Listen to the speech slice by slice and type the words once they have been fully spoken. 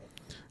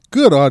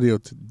good audio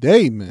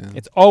today, man.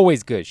 It's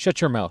always good. Shut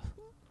your mouth.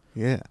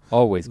 Yeah.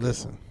 Always good.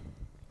 Listen,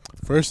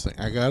 first thing,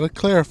 I got to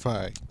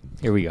clarify.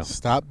 Here we go.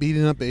 Stop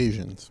beating up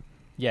Asians.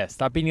 Yeah,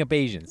 stop beating up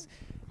Asians.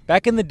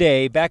 Back in the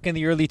day, back in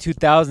the early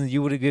 2000s,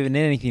 you would have given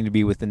anything to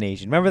be with an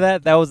Asian. Remember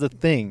that? That was the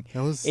thing.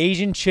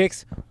 Asian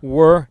chicks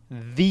were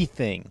the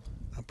thing.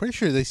 I'm pretty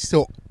sure they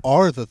still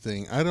are the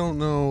thing. I don't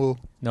know.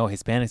 No,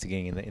 Hispanics are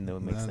getting in the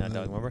mix now,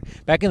 dog. Remember?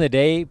 Back in the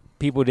day,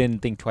 people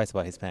didn't think twice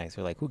about Hispanics.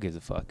 They're like, who gives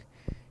a fuck?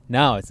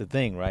 Now it's a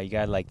thing, right? You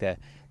got like the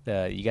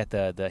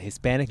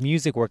Hispanic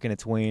music working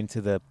its way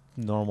into the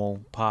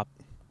normal pop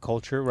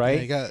culture,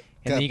 right? Yeah,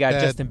 and then you got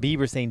Justin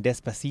Bieber saying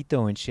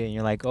Despacito and shit, and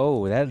you're like,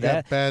 oh,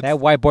 that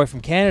white boy from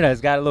Canada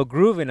has got a little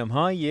groove in him,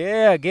 huh?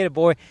 Yeah, get it,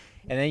 boy.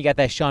 And then you got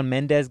that Shawn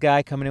Mendes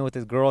guy coming in with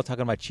his girl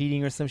talking about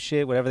cheating or some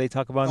shit, whatever they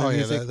talk about in their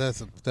music. That's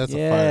a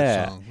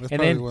fire song. That's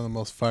probably one of the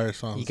most fire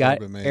songs you got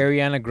ever made.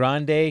 Ariana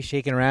Grande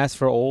shaking her ass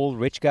for old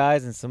rich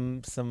guys and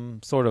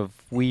some sort of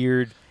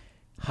weird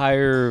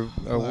higher.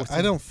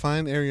 I don't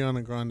find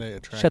Ariana Grande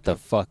attractive. Shut the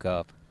fuck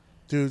up,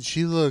 dude.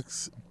 She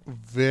looks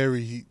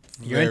very.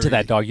 You're into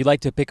that, dog. You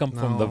like to pick them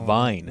from the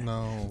vine.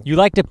 No. You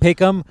like to pick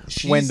them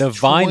when the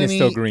vine is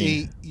still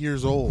green. 28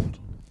 years old.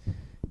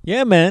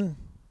 Yeah, man.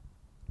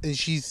 And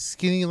she's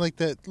skinny like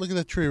that. Look at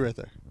that tree right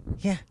there.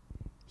 Yeah.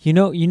 You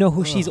know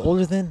who she's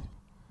older than?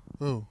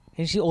 Who?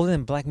 Isn't she older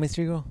than Black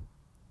Mystery Girl?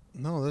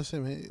 No, that's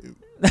him.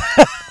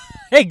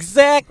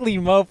 Exactly,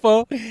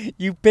 mofo.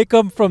 You pick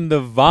them from the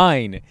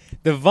vine.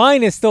 The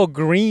vine is still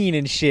green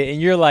and shit,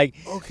 and you're like,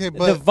 okay,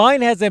 but the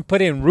vine hasn't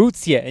put in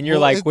roots yet, and you're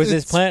like, where's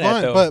this plant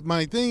at, though? But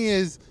my thing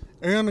is,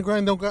 Ariana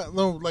Grande don't got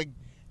no like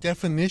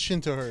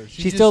definition to her.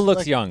 She still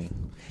looks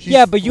young.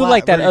 Yeah, but you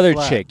like that other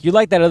chick. You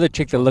like that other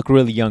chick that looked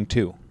really young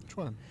too. Which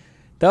one?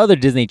 The other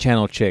Disney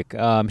Channel chick.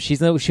 She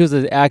was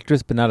an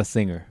actress, but not a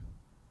singer.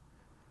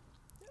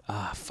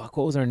 Fuck,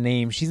 what was her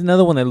name? She's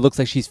another one that looks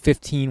like she's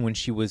 15 when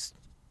she was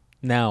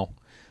now.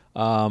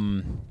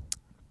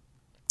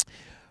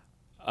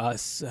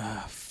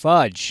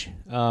 Fudge.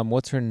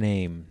 What's her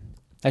name?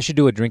 I should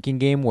do a drinking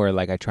game where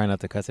like I try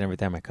not to cuss, and every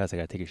time I cuss, I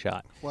gotta take a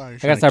shot. Wow, you're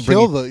trying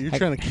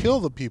to kill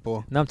the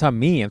people. No, I'm talking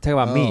me. I'm talking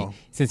about me.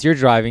 Since you're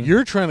driving,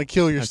 you're trying to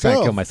kill yourself. I'm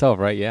trying to kill myself,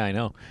 right? Yeah, I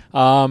know.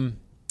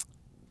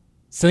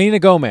 Selena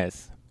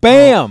Gomez.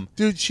 Bam,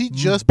 dude, she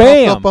just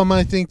popped up on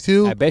my thing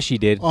too. I bet she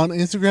did on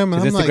Instagram.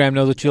 And Instagram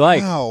knows what you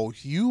like. Wow,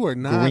 you are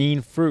not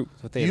green fruit.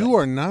 You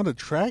are not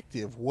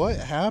attractive. What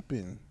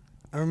happened?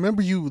 I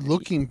remember you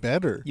looking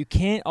better. You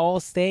can't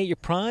all stay at your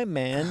prime,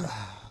 man.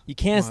 You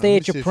can't stay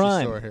at your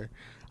prime.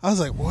 I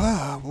was like,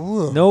 wow.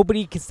 Whoa.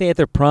 Nobody can stay at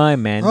their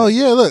prime, man. Oh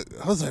yeah, look.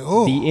 I was like,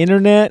 oh, the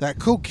internet. That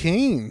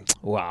cocaine.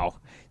 Wow.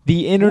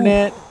 The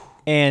internet.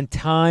 And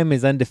time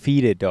is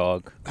undefeated,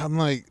 dog. I'm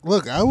like,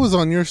 look, I was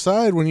on your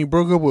side when you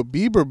broke up with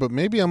Bieber, but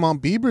maybe I'm on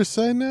Bieber's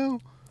side now.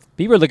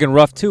 Bieber looking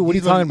rough too. What are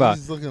you talking about?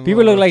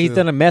 Bieber looked like he's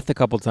done a meth a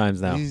couple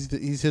times now.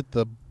 He's hit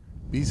a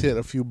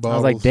few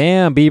bottles. I was like,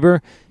 damn, Bieber,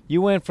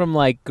 you went from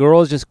like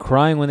girls just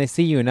crying when they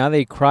see you, and now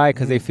they cry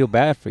because they feel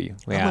bad for you.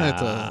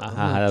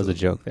 That was a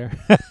joke there.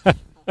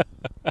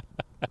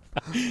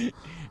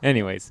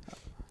 Anyways,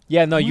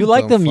 yeah, no, you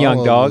like them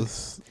young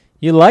dogs.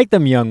 You like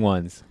them young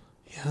ones.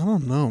 I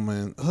don't know,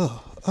 man.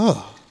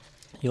 Ugh.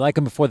 You like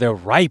them before they're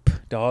ripe,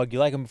 dog. You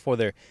like them before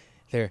they're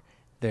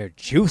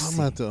juicy. I'm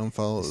about to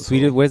unfollow this.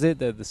 Sweeter, what is it?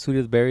 The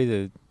sweeter the berry,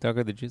 the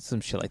darker the juice,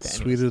 some shit like that.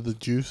 Sweeter the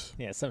juice.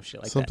 Yeah, some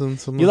shit like something, that.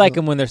 Something you like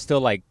them when they're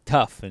still like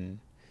tough and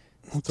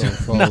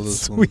not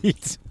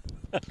sweet.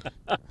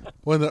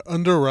 When they're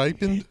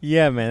underripened.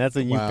 Yeah, man, that's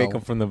when you pick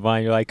them from the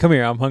vine. You're like, come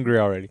here, I'm hungry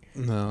already.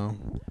 No,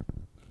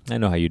 I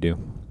know how you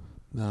do.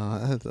 No,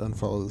 I had to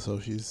unfollow this, so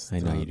she's. I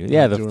know you do.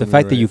 Yeah, the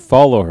fact that you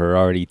follow her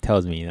already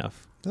tells me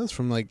enough. That's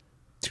from like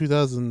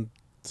 2000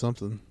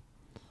 something.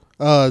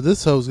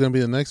 This hoe's gonna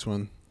be the next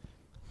one.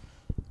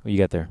 What you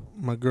got there?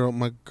 My girl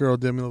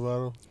Demi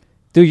Lovato.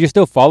 Dude, you're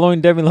still following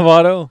Demi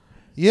Lovato?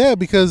 Yeah,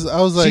 because I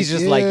was like, she's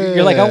just like,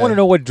 you're like, I want to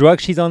know what drug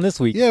she's on this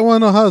week. Yeah, I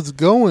want to know how it's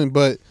going,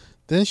 but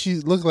then she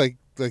looked like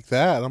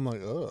that. I'm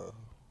like, ugh.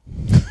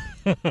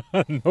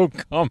 No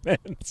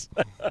comments.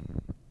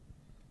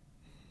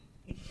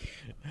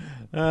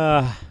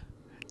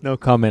 No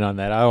comment on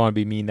that. I don't want to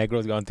be mean. That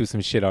girl's gone through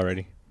some shit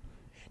already.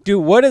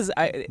 Dude, what is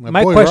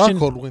my boy question?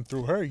 Rockhold went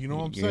through her. You know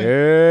what I'm saying?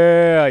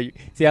 Yeah.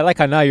 See, I like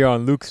how now you're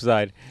on Luke's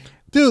side.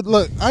 Dude,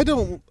 look, I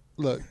don't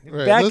look.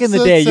 Right, back in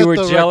the day, you were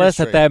jealous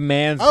at that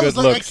man's good looks. I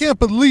was like, I can't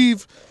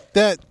believe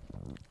that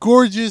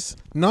gorgeous,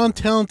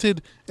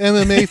 non-talented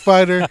MMA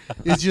fighter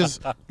is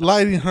just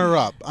lighting her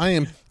up.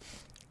 I'm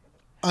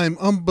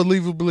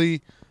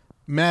unbelievably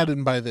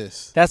maddened by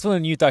this. That's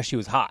when you thought she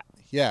was hot.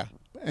 Yeah.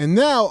 And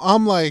now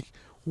I'm like,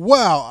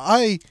 wow,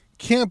 I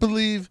can't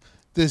believe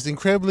this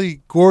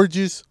incredibly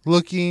gorgeous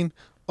looking,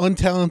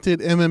 untalented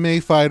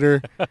MMA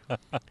fighter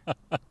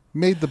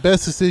made the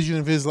best decision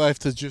of his life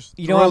to just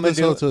throw this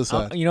hoe to the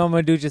side. You know what I'm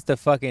gonna do just to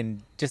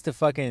fucking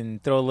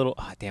throw a little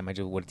damn, I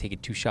just would have taken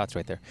 2 shots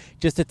right there.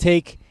 Just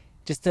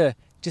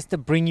to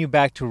bring you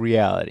back to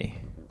reality.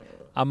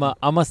 I'm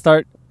gonna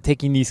start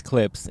taking these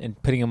clips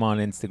and putting them on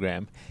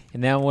Instagram.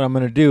 And now what I'm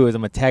going to do is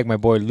I'm going to tag my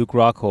boy Luke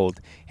Rockhold.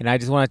 And I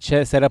just want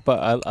to set up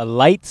a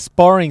light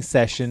sparring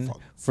session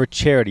for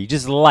charity.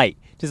 Just light.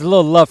 Just a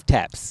little love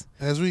taps.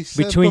 As we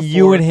said between before,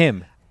 you and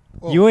him.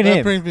 Well, you and that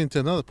him. brings me to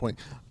another point.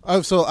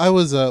 So I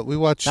was, we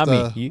watched. Not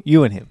me.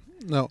 You and him.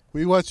 No,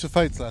 we watched the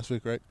fights last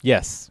week, right?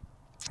 Yes.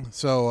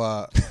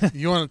 So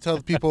you want to tell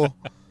the people?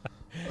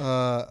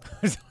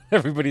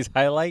 Everybody's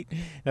highlight? Is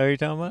that what you're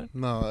talking about?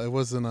 No, it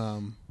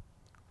wasn't.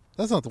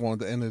 That's not the one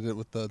that ended it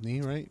with the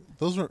knee, right?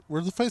 Those were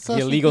the fights last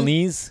The week. illegal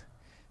knees?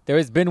 There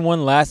has been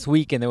one last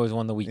week, and there was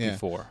one the week Yeah.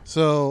 before.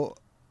 So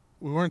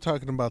we weren't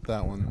talking about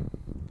that one.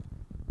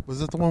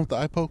 Was it the one with the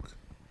eye poke?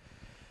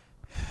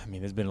 I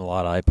mean, there's been a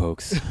lot of eye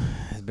pokes.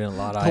 There's been a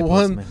lot of eye The pokes,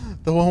 one, man.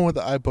 the one with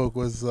the eye poke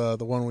was the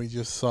one we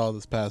just saw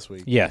this past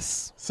week.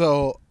 Yes.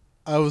 So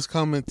I was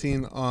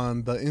commenting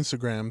on the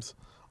Instagrams,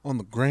 on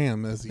the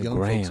gram, as the young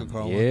folks would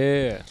call it.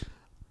 Yeah.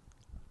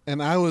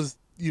 And I was,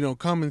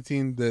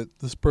 commenting that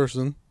this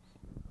person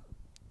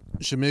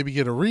should maybe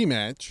get a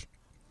rematch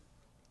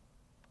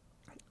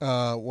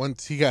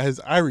once he got his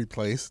eye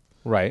replaced.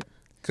 Right.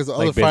 Because the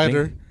Like other Bisping?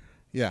 fighter,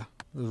 yeah,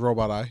 the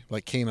robot eye,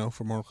 like Kano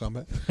from Mortal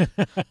Kombat.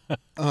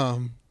 I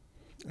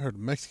heard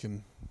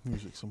Mexican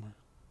music somewhere.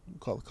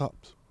 Call the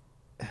cops.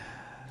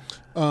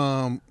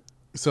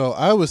 So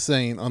I was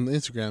saying on the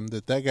Instagram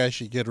that guy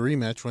should get a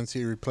rematch once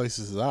he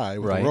replaces his eye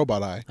with a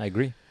robot eye. I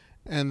agree.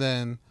 And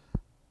then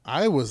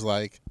I was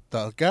like,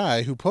 the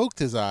guy who poked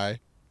his eye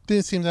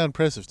didn't seem that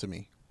impressive to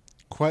me.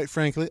 Quite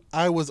frankly,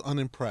 I was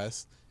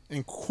unimpressed.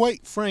 And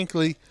quite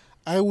frankly,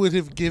 I would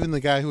have given the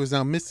guy who was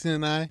now missing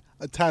an eye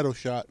a title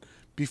shot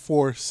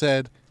before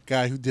said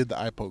guy who did the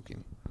eye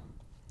poking.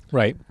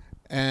 Right.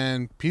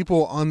 And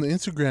people on the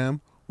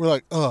Instagram were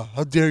like, "Oh,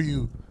 how dare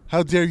you?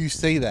 How dare you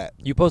say that?"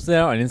 You posted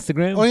that on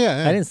Instagram? Oh,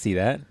 yeah. I didn't see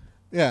that.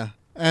 Yeah.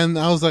 And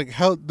I was like,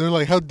 they're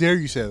like, "How dare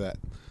you say that?"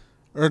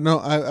 Or no,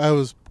 I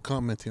was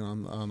commenting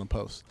on a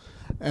post.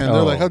 And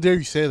they're like, "How dare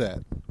you say that?"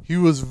 He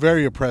was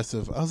very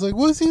oppressive. I was like,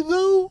 "Was he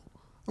though?"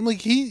 I'm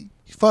like, he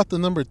fought the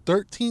number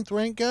 13th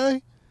ranked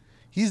guy.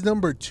 He's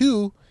number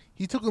 2.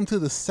 He took him to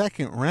the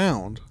second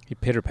round. He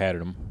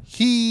pitter-pattered him.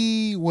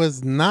 He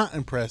was not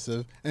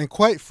impressive. And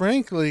quite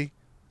frankly,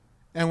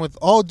 and with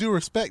all due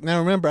respect, now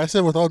remember, I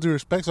said with all due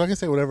respect, so I can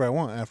say whatever I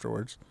want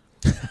afterwards.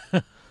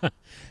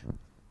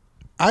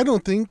 I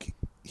don't think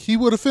he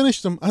would have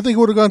finished him. I think it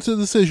would have gone to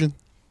the decision.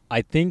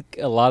 I think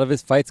a lot of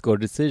his fights go to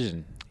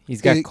decision.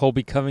 He's got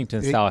Colby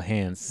Covington-style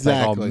hands. It's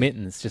like all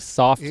mittens, just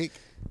soft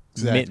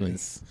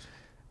mittens.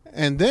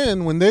 And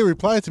then when they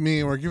replied to me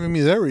and were giving me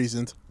their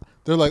reasons,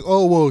 they're like,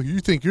 "Oh, well, you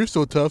think you're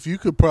so tough, you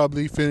could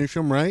probably finish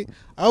him, right?"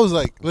 I was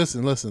like,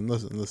 listen.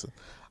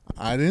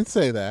 I didn't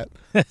say that.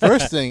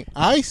 First thing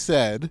I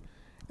said,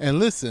 and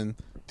listen,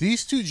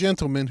 these two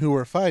gentlemen who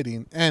were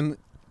fighting, and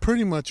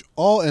pretty much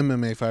all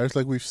MMA fighters,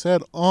 like we've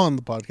said on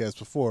the podcast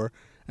before,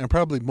 and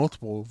probably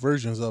multiple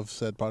versions of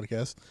said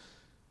podcast,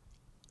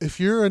 if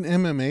you're an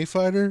MMA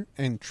fighter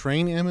and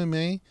train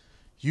MMA,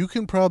 you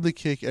can probably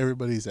kick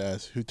everybody's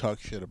ass who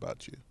talks shit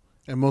about you.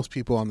 And most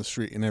people on the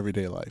street in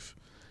everyday life.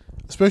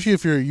 Especially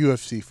if you're a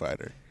UFC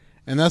fighter.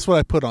 And that's what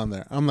I put on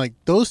there. I'm like,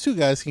 those two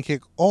guys can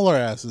kick all our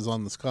asses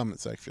on this comment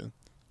section.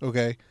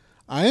 Okay?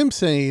 I am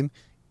saying,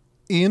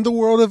 in the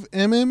world of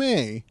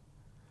MMA,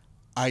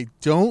 I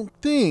don't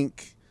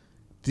think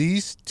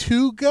these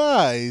two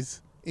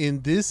guys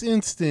in this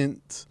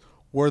instance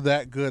were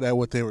that good at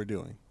what they were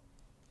doing.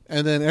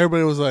 And then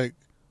everybody was like,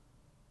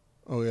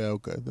 "Oh, yeah,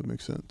 okay, that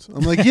makes sense."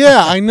 I'm like,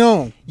 yeah, I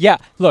know. Yeah,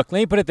 look, let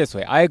me put it this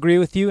way. I agree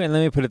with you, and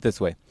let me put it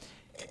this way.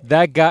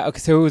 That guy, okay,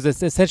 so it was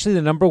essentially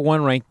the number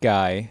 1 ranked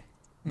guy,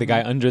 the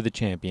guy under the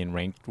champion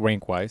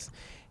rank-wise,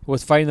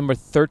 was fighting number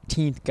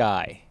 13th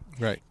guy.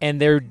 Right.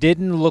 And there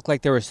didn't look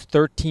like there was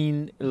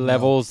 13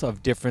 levels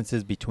of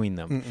differences between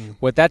them. Mm-mm.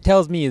 What that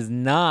tells me is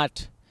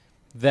not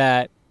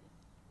that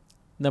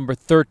number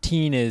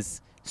 13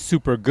 is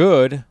super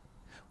good.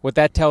 What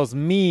that tells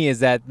me is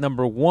that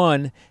number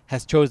 1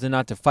 has chosen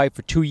not to fight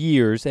for 2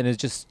 years and is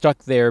just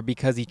stuck there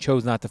because he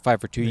chose not to fight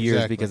for 2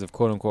 years because of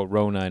quote-unquote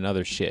Rona and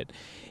other shit.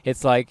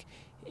 It's like,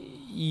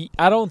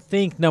 I don't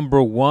think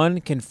number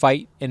 1 can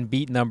fight and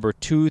beat number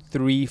 2,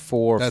 3,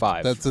 4,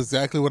 5. That's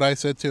exactly what I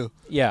said, too.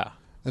 Yeah.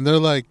 And they're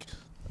like,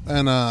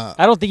 I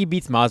don't think he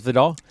beats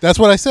Masvidal. That's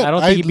what I said. I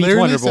don't think he beats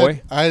Wonder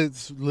Boy.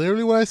 It's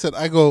literally what I said.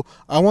 I go,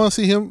 I want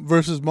to see him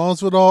versus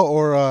Masvidal,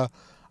 or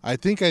I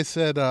think I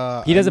said...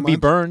 he doesn't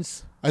beat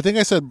Burns. I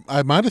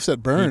might have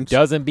said Burns. He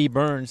doesn't beat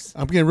Burns.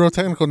 I'm getting real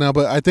technical now,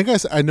 but I think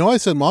I know I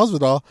said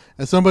Masvidal,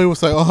 and somebody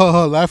was like,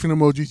 "Oh, laughing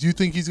emojis. You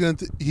think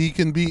he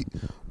can beat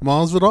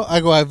Masvidal?"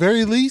 I go, at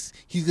very least,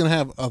 he's gonna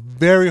have a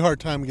very hard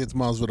time against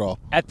Masvidal.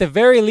 At the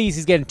very least,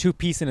 he's getting 2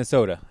 pieces in a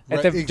soda,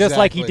 just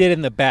like he did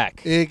in the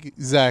back.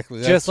 Exactly,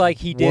 that's just like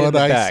he did in the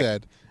back. What I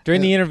said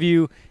during the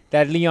interview.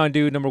 That Leon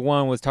dude, number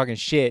 1, was talking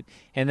shit,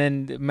 and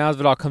then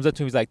Masvidal comes up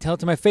to him. He's like, "Tell it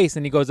to my face,"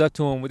 and he goes up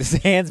to him with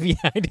his hands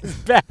behind his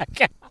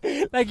back,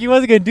 like he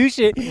wasn't gonna do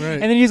shit. Right.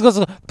 And then he just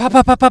goes pop,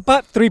 pop, pop, pop,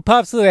 pop, 3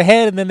 pops to the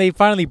head, and then they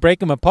finally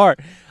break him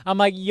apart. I'm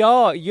like,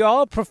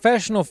 y'all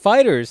professional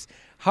fighters.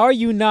 How are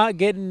you not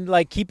getting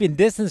like keeping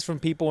distance from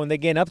people when they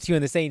getting up to you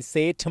and they're saying,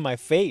 "Say it to my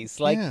face"?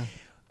 Like Yeah.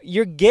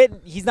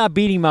 he's not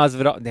beating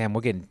Masvidal. Damn,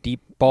 we're getting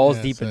balls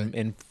Yeah, deep sorry.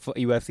 in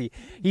UFC.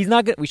 He's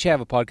not good. We should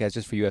have a podcast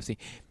just for UFC.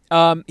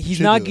 He's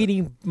Should not do that.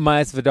 getting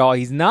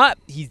Masvidal.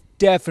 He's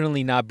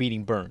definitely not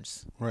beating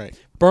Burns. Right.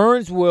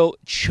 Burns will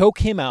choke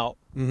him out,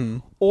 Mm-hmm.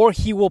 or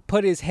he will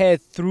put his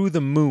head through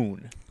the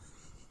moon.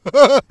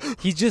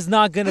 He's just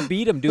not gonna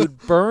beat him, dude.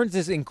 Burns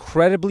is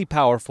incredibly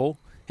powerful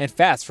and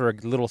fast for a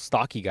little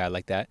stocky guy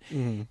like that,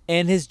 Mm-hmm.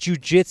 and his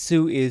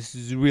jiu-jitsu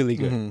is really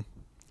good. Mm-hmm.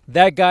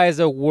 That guy is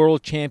a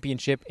world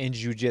championship in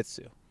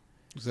jiu-jitsu.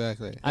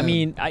 Exactly. I And-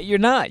 mean, you're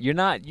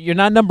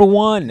not number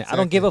one. I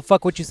don't give Exactly. a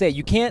fuck what you say.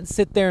 You can't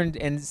sit there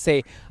and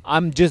say,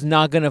 I'm just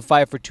not going to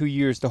fight for 2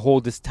 years to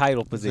hold this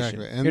title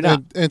position. exactly. And, You're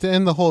not. and to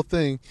end the whole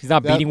thing, He's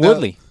not that- beating that-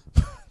 Woodley.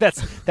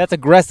 That's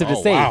aggressive to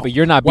Oh, say, wow. but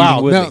you're not beating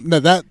wow, Woodley. no,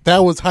 that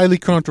was highly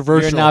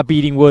controversial. You're not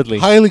beating Woodley.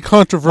 highly My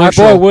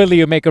controversial. boy Woodley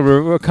will make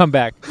a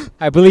comeback.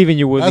 I believe in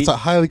you, Woodley. That's a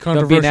highly Don't be an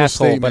controversial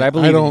asshole, statement. but I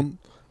believe in you.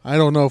 I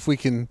don't know if we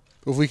can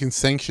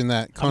sanction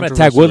that. I'm going to tag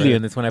controversy Woodley right?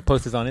 in this when I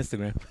post this on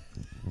Instagram.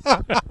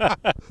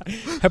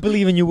 I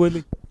believe in you,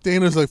 Woodley.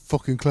 Dana's like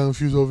fucking clown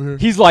shoes over here.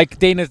 He's like,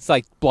 Dana's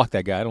like, block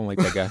that guy. I don't like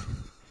that guy.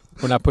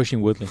 We're not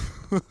pushing Woodley.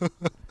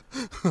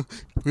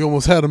 We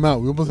almost had him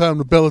out. We almost had him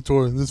to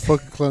Bellator in this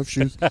fucking clown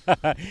shoes,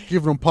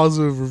 giving him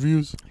positive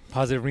reviews.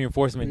 Positive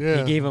reinforcement. Yeah.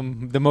 He gave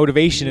him the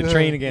motivation to Yeah.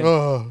 train again.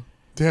 Oh,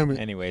 damn it.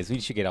 Anyways, we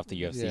should get off the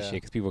UFC Yeah. shit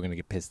because people are going to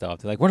get pissed off.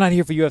 They're like, we're not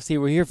here for UFC.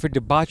 We're here for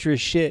debaucherous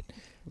shit.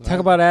 Talk Right.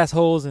 about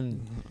assholes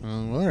and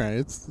All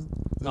right,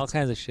 all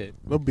kinds of shit.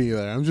 it'll be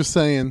there. I'm just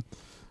saying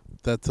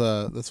that's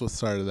what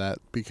started that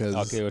because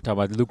Okay, we're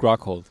talking about Luke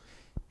Rockhold.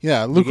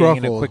 yeah, Luke You're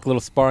getting in a Rockhold. quick little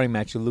sparring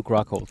match with Luke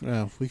Rockhold.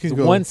 Yeah, we can It's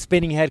go one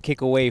spinning head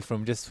kick away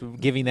from just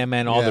giving that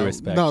man all the Yeah,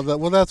 respect. No,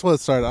 that's what it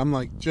started. I'm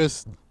like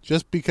just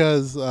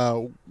because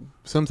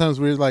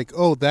sometimes we're like,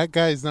 oh, that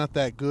guy's not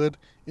that good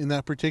in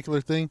that particular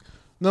thing.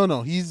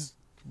 No, he's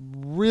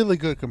really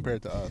good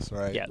compared to us,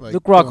 right? Yeah, Like,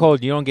 Luke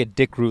Rockhold, you don't get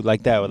dick root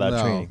like that without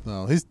no, training.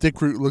 No, his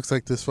dick root looks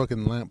like this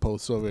fucking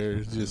lamppost over here.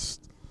 It's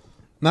just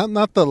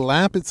not the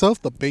lamp itself,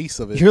 the base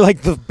of it. You're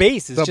like, the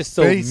base is the just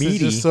so base meaty. is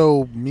just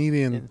so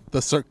meaty, and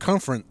the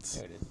circumference.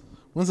 There it is.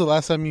 When's the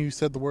last time you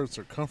said the word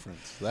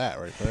circumference? That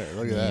right there.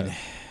 Look at I that. mean,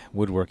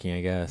 woodworking,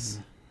 I guess.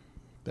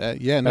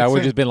 Yeah. But I would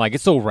have just been like,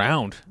 it's so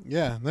round.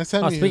 Yeah. Next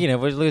time. Oh, you, speaking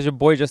of which, look at your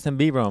boy Justin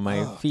Bieber on my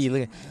Oh, feed.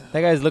 Look,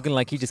 that guy's looking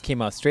like he just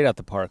came out straight out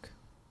the park.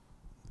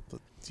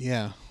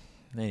 yeah,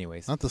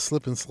 Anyways, not the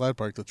slip and slide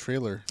park, the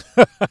trailer.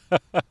 I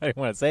didn't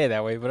want to say it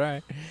that way, but all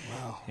right.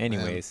 Wow.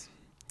 Anyways,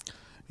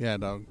 Yeah,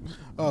 dog.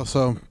 Oh,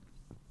 so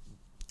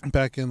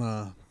back in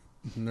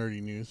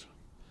nerdy news,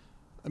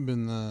 I've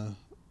been I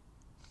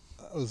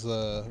was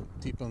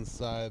deep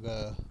inside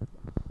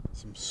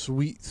some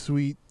sweet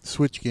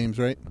Switch games,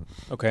 right?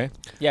 okay.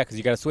 Yeah, because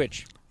you got to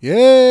switch.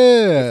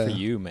 Yeah, For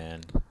you,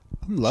 man.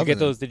 I'm Did you loving get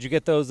those? Did you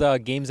get those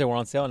games that were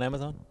on sale on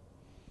Amazon?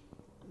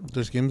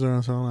 There's games that are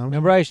on sale now.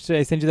 Remember I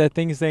sent you that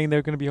thing saying there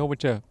are going to be a whole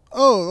bunch of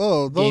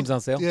Oh, those, games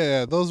on sale?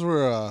 Yeah, those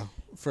were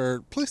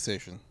for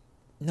PlayStation.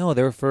 No,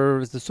 they were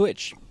for the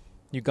Switch.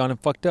 You gone and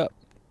fucked up.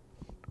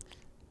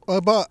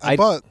 Well, I I-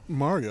 bought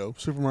Mario,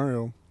 Super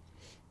Mario,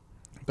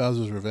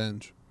 Bowser's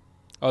Revenge.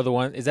 Oh, the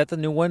one is that the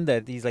new one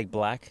that he's like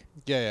black?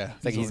 Yeah.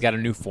 It's like he's got a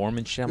new form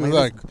and shit. I'm He's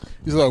like,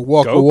 like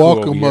waka Goku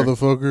waka, over here.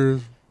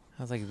 motherfuckers.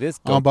 I was like, this.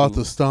 I'm about Goku.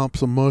 to stomp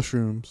some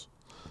mushrooms.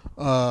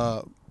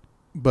 But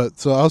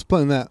so I was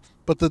playing that.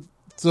 But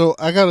so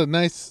I got a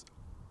nice,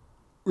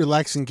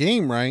 relaxing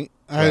game, right?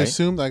 I Right.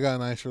 assumed I got a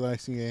nice,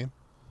 relaxing game.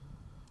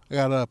 I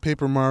got a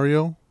Paper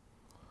Mario,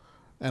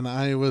 and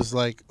I was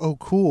like, "Oh,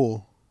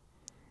 cool!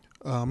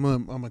 I'm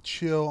gonna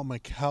chill on my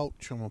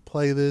couch. I'm gonna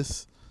play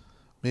this.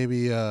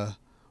 Maybe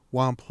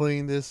while I'm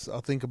playing this,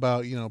 I'll think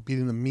about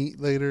beating the meat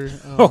later.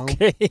 I don't know.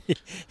 Okay,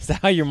 is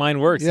that how your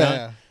mind works? Huh?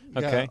 Yeah.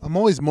 Okay. I'm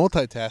always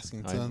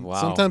multitasking. Son. Wow.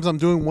 Sometimes I'm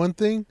doing one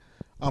thing,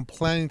 I'm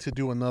planning to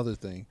do another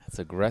thing. That's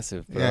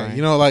aggressive. But Yeah, all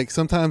right. like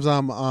sometimes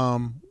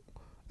I'm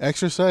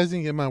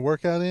exercising, get my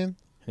workout in.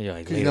 You're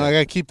like, 'Cause, later. I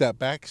gotta keep that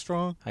back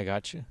strong, I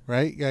got you.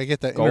 right? You gotta get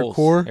that inner Goals.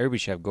 core. Everybody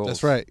should have goals.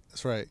 That's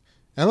right.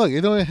 And look,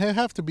 it don't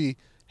have to be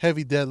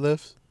heavy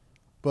deadlifts,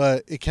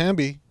 but it can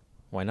be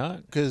Why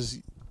not? because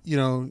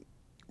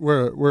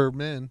we're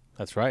men.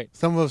 That's right.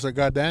 Some of us are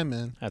goddamn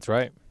men. That's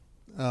right.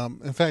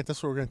 In fact,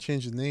 that's what we're gonna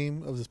change the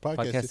name of this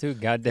podcast. Podcast too.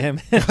 Goddamn.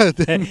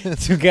 Goddamn men.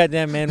 Two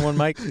goddamn man, one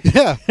mic.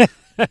 Yeah.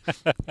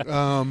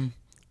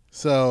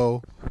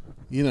 So,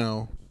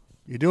 you're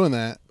doing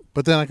that,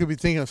 but then I could be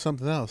thinking of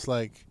something else,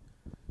 like,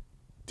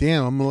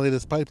 damn, I'm gonna lay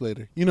this pipe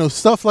later.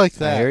 Stuff like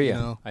that. I hear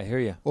you. I hear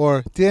you.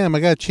 Or, damn, I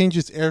gotta change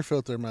this air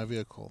filter in my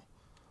vehicle.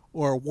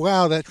 Or,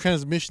 wow, that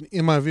transmission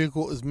in my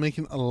vehicle is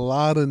making a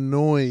lot of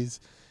noise.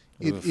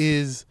 It Oof.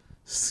 is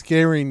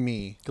scaring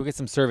me. Go get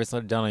some service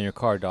done on your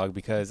car, dog,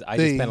 because I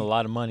They- just spent a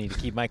lot of money to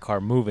keep my car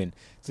moving.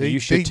 So They, you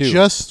should they too.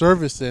 just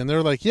serviced it, and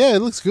they're like, yeah, it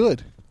looks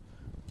good.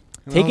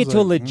 And I Take it was to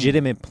a like,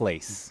 legitimate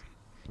place.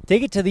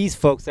 Take it to these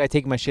folks that I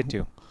take my shit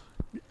to.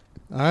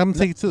 I'm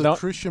taking it to the No,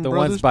 Christian the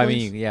Brothers ones by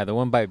place. me. Yeah, the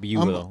one by you,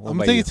 I'm though. One I'm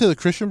by taking you. it to the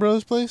Christian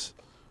Brothers place,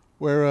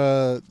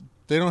 where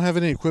they don't have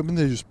any equipment.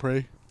 They just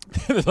pray.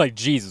 They're like,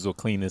 Jesus will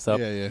clean this up.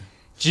 Yeah.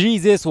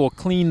 Jesus will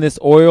clean this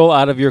oil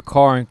out of your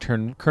car and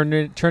turn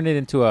it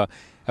into a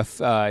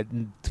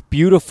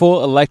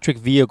beautiful electric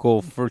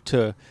vehicle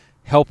to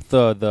help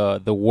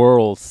the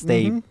world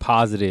stay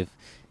positive,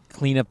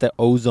 clean up the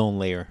ozone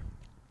layer.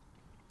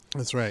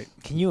 That's right.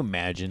 Can you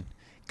imagine?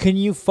 Can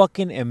you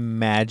fucking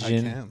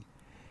imagine? I can.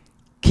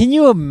 Can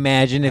you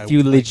imagine if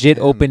you legit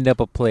opened up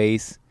a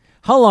place?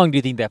 How long do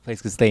you think that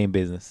place could stay in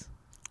business?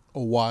 A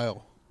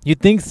while. You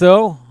think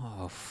so?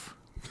 Oh,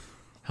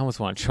 I almost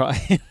want to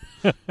try.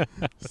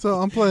 So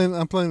I'm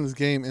playing this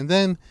game, and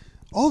then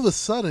all of a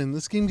sudden,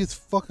 this game gets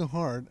fucking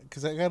hard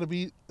because I got to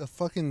beat a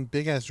fucking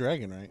big ass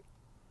dragon, right?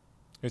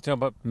 You're talking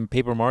about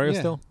Paper Mario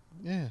still?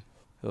 Yeah.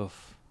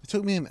 Oof. It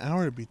took me an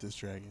hour to beat this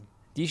dragon.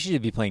 You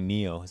should be playing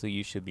Neo. That's what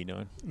you should be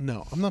doing.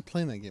 No, I'm not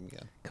playing that game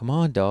again. Come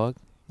on, dog.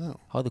 No.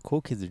 All the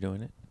cool kids are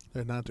doing it.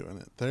 They're not doing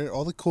it.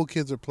 All the cool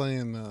kids are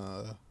playing.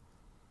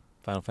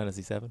 Final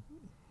Fantasy VII.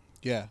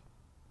 Yeah.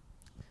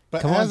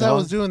 But Come as on, I dog.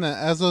 was doing that,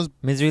 as I was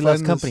Misery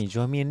Loves Company.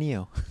 Join me in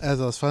Neo.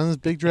 As I was fighting this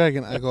big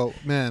dragon, I go,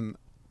 man,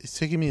 it's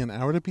taking me an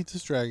hour to beat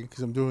this dragon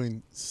because I'm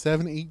doing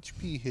 7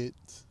 HP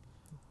hits.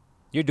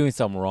 You're doing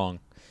something wrong.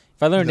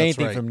 If I learned That's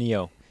anything right. from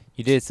Neo,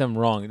 you did something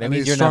wrong. That I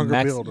means need a you're not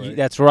stronger build, right?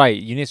 That's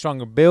right. You need a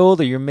stronger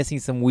build, or you're missing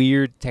some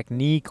weird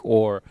technique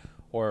or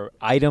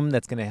item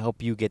that's gonna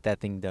help you get that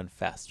thing done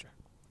faster.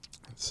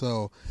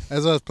 So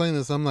as I was playing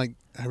this, I'm like,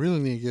 I really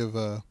need to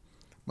give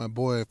my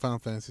boy Final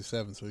Fantasy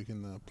VII so he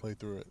can play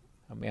through it.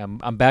 I mean,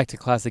 I'm back to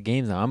classic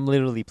games now. I'm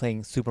literally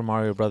playing Super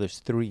Mario Brothers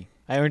 3.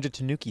 I earned a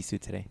Tanuki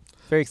suit today.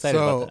 Very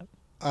excited about that.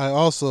 I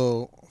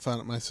also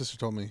found out, my sister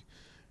told me,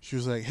 she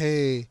was like,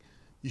 hey,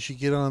 you should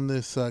get on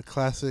this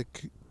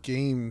classic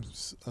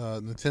games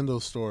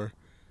Nintendo store,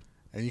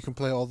 and you can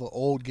play all the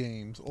old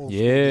games. Old school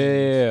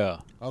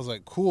games. I was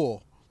like,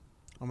 cool.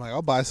 I'm like,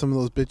 I'll buy some of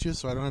those bitches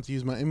so I don't have to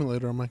use my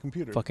emulator on my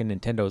computer. Fucking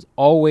Nintendo's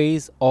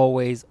always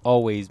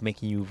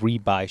making you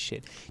rebuy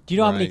shit. Do you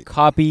know how many Right.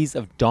 copies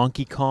of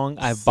Donkey Kong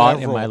I've bought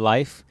in my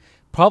life?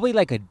 Probably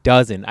like a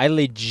dozen. I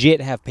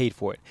legit have paid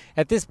for it.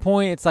 At this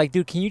point, it's like,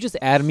 dude, can you just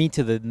add me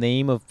to the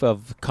name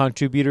of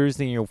contributors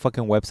in your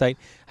fucking website?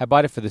 I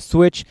bought it for the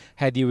Switch.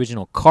 Had the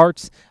original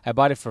carts. I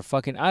bought it for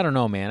fucking, I don't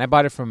know, man. I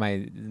bought it for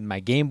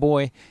my Game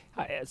Boy.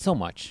 So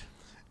much.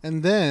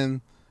 And then,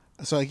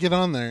 so I get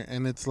on there,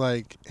 and it's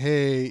like,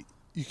 hey,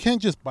 you can't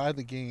just buy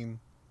the game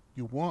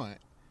you want.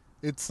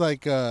 It's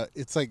like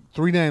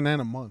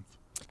 $3.99 a month.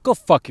 Go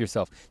fuck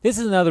yourself. This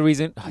is another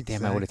reason. Oh,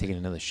 damn, I would have taken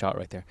another shot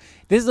right there.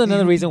 This is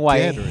another reason why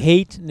I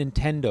hate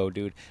Nintendo,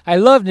 dude. I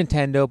love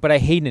Nintendo, but I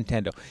hate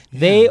Nintendo. Yeah.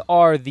 They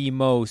are the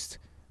most.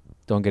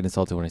 Don't get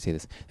insulted when I say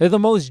this. They're the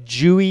most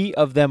Jewy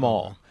of them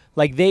all.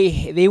 Like,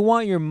 they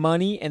want your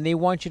money, and they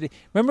want you to...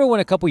 Remember when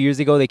a couple years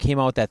ago they came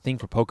out with that thing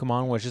for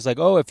Pokemon where it's just like,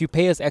 oh, if you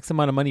pay us X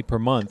amount of money per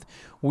month,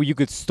 well, you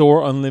could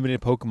store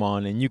unlimited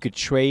Pokemon, and you could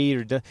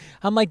trade or...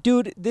 I'm like,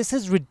 dude, this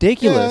is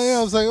ridiculous. Yeah,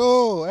 I was like,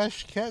 oh,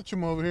 Ash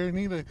Ketchum over here.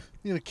 Need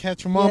to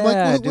catch him all. I'm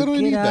like, what do we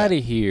need that? Get out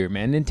of here,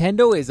 man.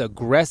 Nintendo is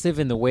aggressive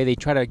in the way they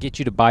try to get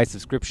you to buy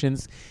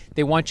subscriptions.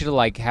 They want you to,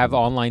 like, have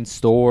online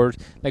stores.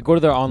 Like, go to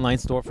their online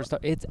store for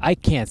stuff. I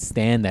can't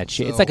stand that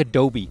shit. It's like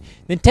Adobe.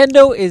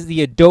 Nintendo is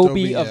the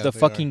Adobe of the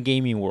fucking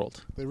gaming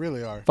world. They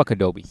really are. Fuck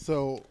Adobe.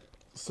 So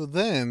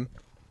then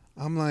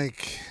I'm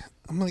like,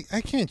 I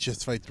can't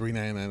justify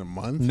 $3.99 a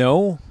month.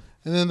 No.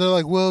 And then they're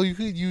like, well, you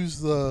could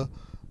use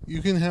you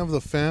can have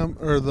the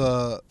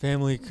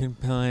family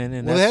plan,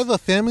 and they have the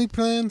family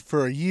plan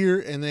for a year,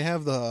 and they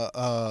have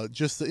the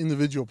just the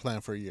individual plan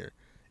for a year.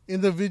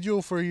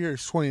 Individual for a year is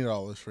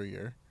 $20 for a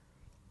year.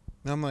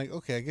 And I'm like,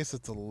 okay, I guess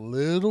it's a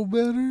little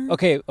better.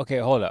 Okay,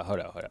 hold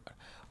up.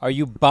 Are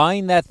you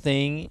buying that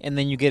thing and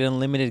then you get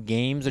unlimited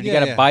games, or you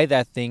got to buy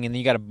that thing and then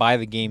you got to buy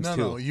the games too?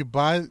 No, you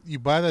buy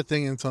that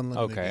thing and it's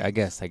unlimited. Okay, games. I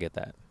guess I get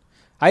that.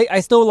 I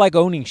still like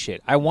owning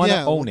shit. I want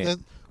to own it.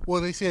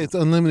 Well, they say it's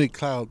unlimited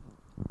cloud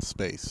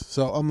space,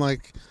 so I'm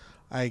like,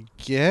 I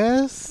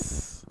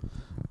guess.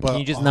 But can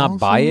you just not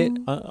buy it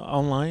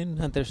online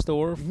at their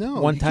store? No,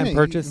 one-time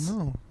purchase.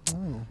 No.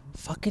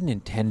 Fucking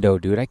Nintendo,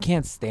 dude! I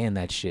can't stand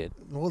that shit.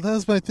 Well,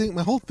 that's my thing.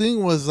 My whole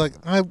thing was like,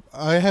 I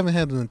haven't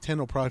had a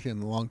Nintendo product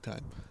in a long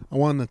time. I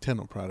want a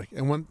Nintendo product,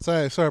 and once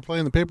I started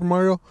playing the Paper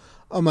Mario,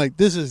 I'm like,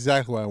 this is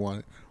exactly what I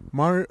wanted.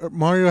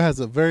 Mario has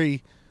a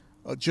very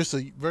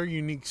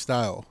unique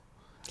style.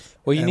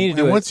 Well, you need to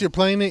do it. Once you're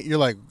playing it, you're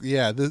like,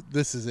 yeah,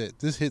 this is it.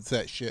 This hits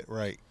that shit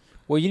right.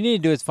 What you need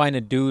to do is find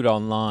a dude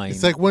online.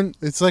 It's like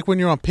when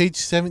you're on page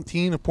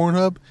 17 of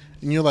Pornhub,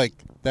 and you're like,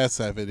 that's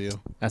that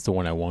video. That's the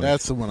one I want.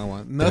 That's the one I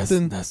want.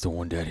 Nothing. That's the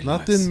one Daddy likes.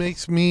 Nothing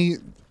makes me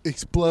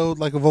explode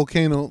like a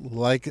volcano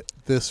like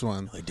this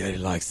one. Like Daddy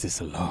likes this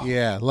a lot.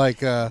 Yeah, let's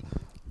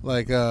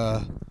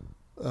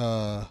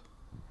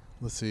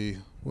see.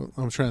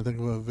 I'm trying to think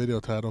of a video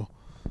title.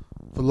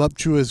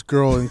 Voluptuous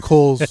girl in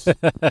Cole's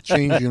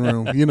changing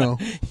room. You know.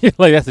 You're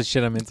like, that's the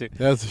shit I'm into.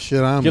 That's the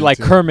shit I'm into. You're like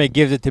Kermit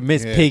gives it to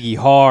Miss Piggy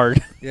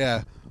hard.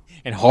 Yeah.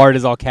 And hard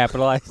is all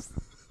capitalized.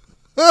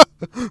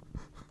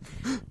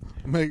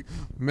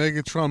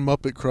 Megatron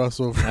Muppet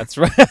crossover. That's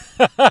right.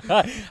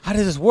 How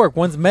does this work?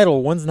 One's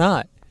metal, one's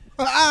not.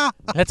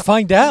 Let's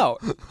find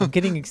out. I'm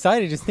getting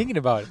excited just thinking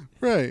about it.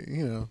 Right,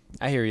 you know.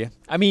 I hear you.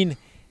 I mean,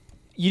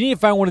 you need to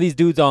find one of these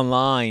dudes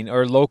online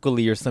or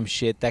locally or some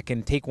shit that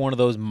can take one of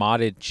those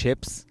modded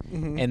chips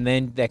and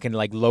then that can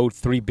like load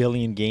 3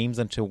 billion games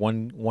onto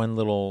one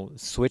little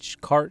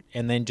Switch cart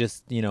and then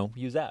just,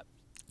 use that.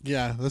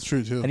 Yeah, that's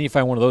true too. I need to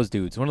find one of those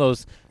dudes. One of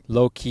those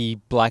low-key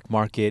black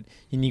market.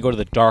 You need to go to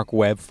the dark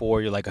web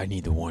for. You're like, I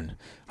need the one.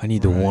 I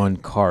need the one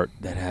cart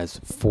that has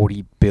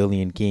 40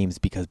 billion games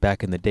because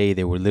back in the day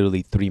they were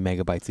literally 3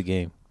 megabytes a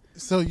game.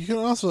 So you can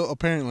also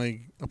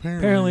apparently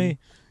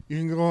you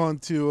can go on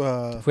to.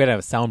 If we had to have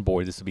a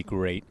soundboard, this would be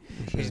great.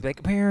 You'd just be like,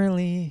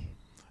 apparently.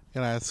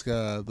 Can I ask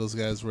those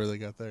guys where they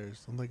got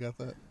theirs? Don't they got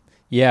that?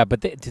 Yeah,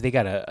 but they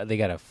got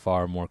a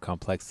far more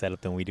complex setup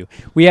than we do.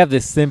 We have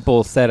this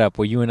simple setup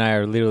where you and I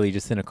are literally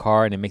just in a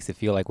car, and it makes it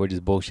feel like we're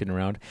just bullshitting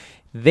around.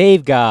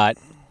 They've got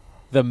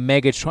the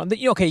Megatron.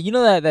 You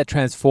know that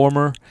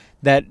transformer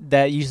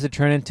that used to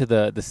turn into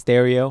the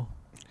stereo.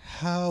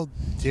 How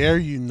dare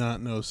you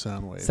not know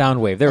Soundwave?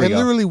 Soundwave. There we go. I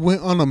literally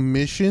went on a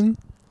mission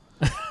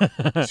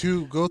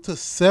to go to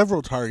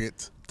several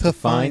targets to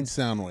find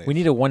Soundwave. We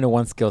need a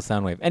 1-to-1 skill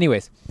Soundwave.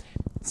 Anyways,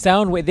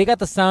 Soundwave. They got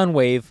the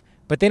Soundwave.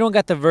 But they don't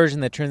got the version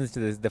that turns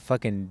into the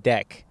fucking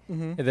deck,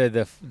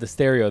 the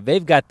stereo.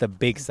 They've got the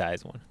big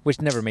size one,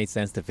 which never made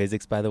sense to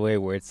physics, by the way,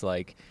 where it's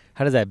like,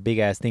 how does that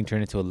big-ass thing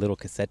turn into a little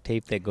cassette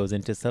tape that goes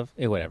into stuff?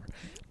 Whatever.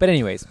 But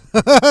anyways,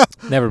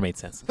 never made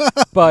sense.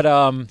 But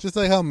just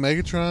like how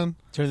Megatron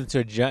turns into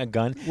a giant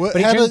gun. But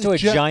he turns into a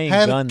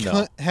giant gun,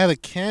 though. Had a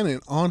cannon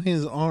on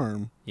his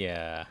arm.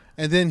 Yeah.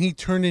 And then he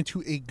turned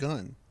into a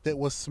gun that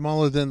was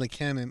smaller than the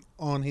cannon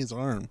on his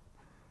arm.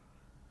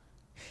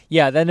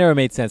 Yeah, that never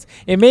made sense.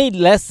 It made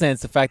less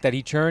sense the fact that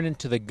he turned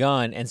into the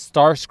gun and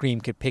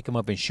Starscream could pick him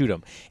up and shoot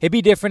him. It'd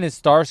be different if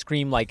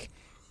Starscream, like,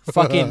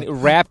 fucking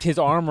wrapped his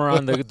arm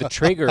around the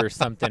trigger or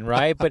something,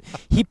 right? But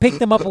he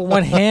picked him up with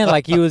one hand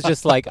like he was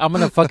just like, I'm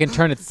going to fucking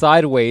turn it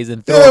sideways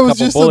and throw a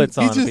couple bullets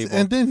on people.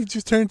 And then he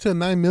just turned to a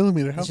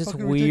 9mm. It's just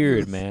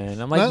weird, man.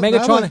 I'm like,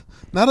 Megatron.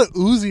 Not a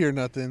Uzi or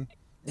nothing.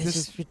 It's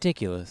just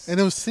ridiculous. And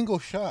it was single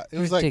shot. It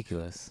was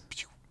ridiculous.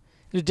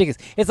 Ridiculous.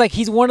 It's like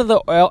he's one of the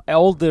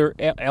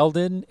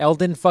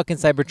Eldon fucking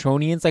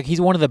Cybertronians. Like he's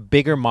one of the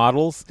bigger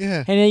models. Yeah.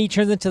 And then he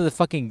turns into the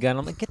fucking gun.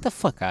 I'm like, get the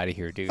fuck out of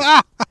here, dude.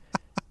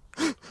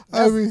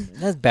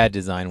 That's bad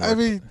design work. I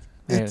mean,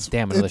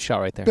 damn, another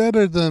shot right there.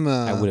 Better than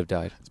I would have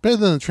died. It's better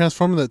than the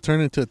Transformer that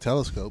turned into a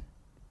telescope.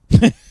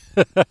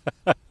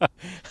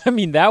 I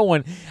mean, that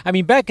one. I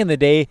mean, back in the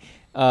day,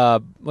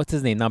 what's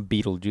his name? Not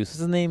Beetlejuice. What's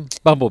his name?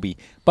 Bumblebee.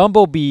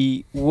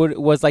 Bumblebee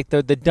was like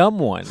the dumb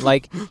one.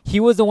 Like he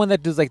was the one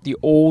that was like the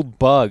old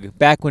bug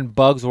back when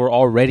bugs were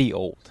already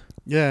old.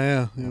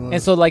 Yeah.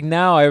 And so like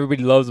now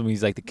everybody loves him.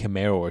 He's like the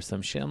Camaro or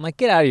some shit. I'm like,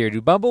 get out of here,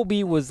 dude.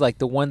 Bumblebee was like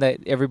the one that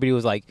everybody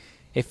was like,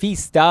 if he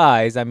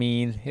dies, I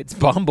mean, it's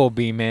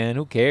Bumblebee, man.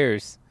 Who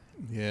cares?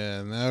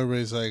 Yeah. Now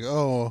everybody's like,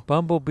 oh,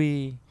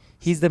 Bumblebee.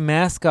 He's the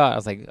mascot. I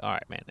was like, all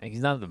right, man. He's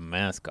not the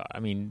mascot. I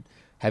mean,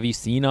 have you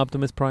seen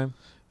Optimus Prime?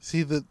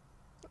 See, the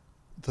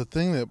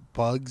thing that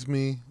bugs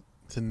me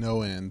to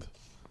no end,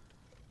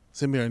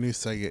 it's going to be our new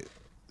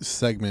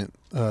segment,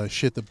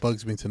 shit that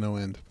bugs me to no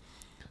end,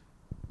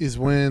 is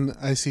when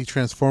I see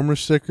Transformer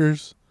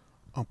stickers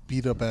on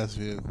beat-up-ass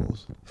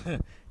vehicles.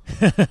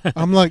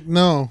 I'm like,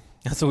 no.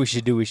 That's what we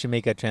should do. We should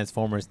make a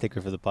Transformer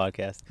sticker for the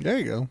podcast. There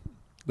you go.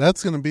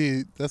 That's gonna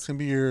be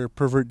your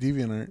pervert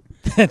DeviantArt.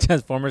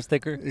 Transformer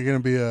sticker? You're going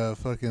to be a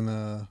fucking...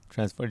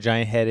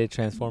 giant-headed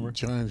Transformer?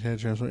 Giant-headed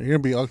Transformer. You're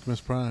going to be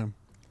Optimus Prime.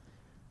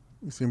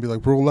 It's going to be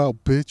like, roll out,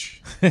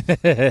 bitch.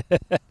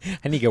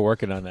 I need to get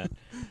working on that.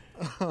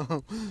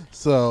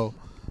 So,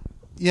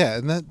 yeah,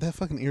 and that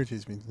fucking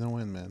irritates me to no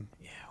end, man.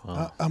 Yeah,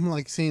 well. I'm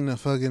like seeing a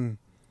fucking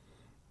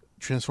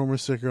Transformer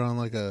sticker on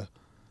like a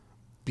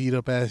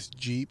beat-up-ass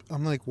Jeep.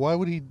 I'm like, why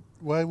would an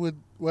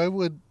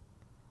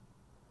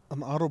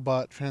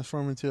Autobot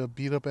transform into a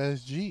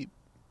beat-up-ass Jeep?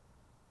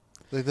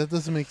 Like, that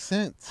doesn't make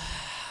sense.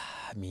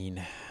 I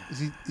mean...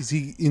 Is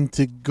he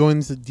into going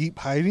into deep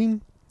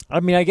hiding? I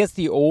mean, I guess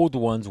the old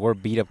ones were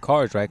beat-up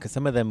cars, right? Because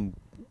some of them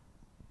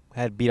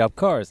had beat-up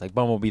cars. Like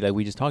Bumblebee, like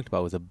we just talked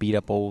about, was a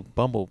beat-up old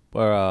I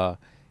was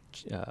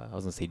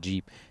going to say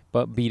Jeep,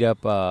 but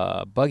beat-up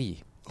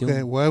buggy.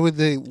 Okay, why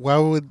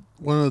would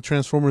one of the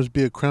Transformers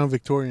be a Crown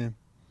Victorian?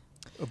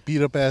 A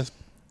beat-up-ass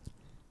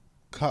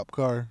cop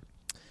car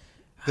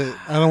that,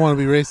 I don't want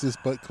to be racist,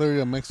 but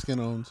clearly a Mexican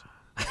owns.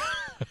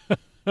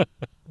 You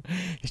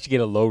should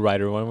get a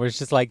lowrider one where it's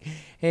just like,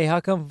 hey, how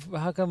come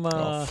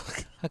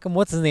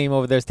what's his name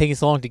over there is taking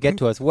so long to get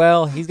to us?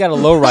 Well, he's got a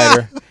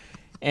lowrider,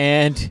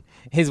 and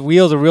his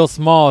wheels are real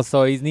small,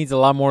 so he needs a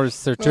lot more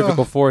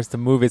centrifugal force to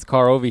move his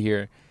car over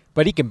here.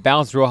 But he can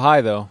bounce real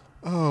high, though.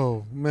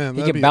 Oh man,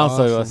 he can bounce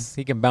to us.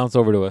 He can bounce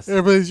over to us.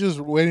 Everybody's just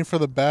waiting for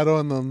the battle,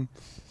 and then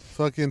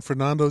fucking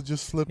Fernando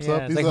just flips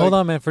up. He's like, hold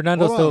on, man.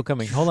 Fernando's still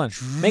coming. Hold on,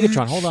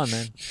 Megatron. Hold on,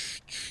 man.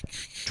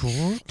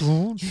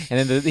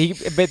 And then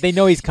but they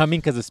know he's coming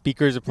because the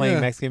speakers are playing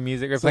Mexican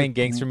music or playing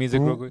gangster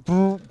music real quick.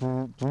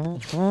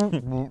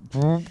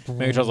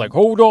 Megatron's like,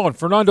 hold on,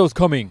 Fernando's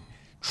coming.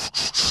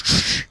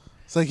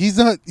 It's like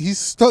he's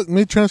stuck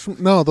mid-transform.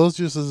 No, those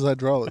just his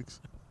hydraulics.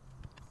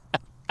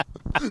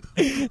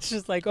 It's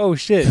just like, oh,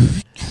 shit.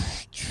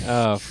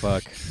 Oh,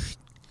 fuck.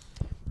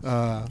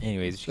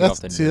 Anyways,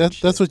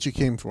 that's what you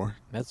came for.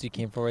 That's what you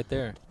came for right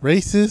there.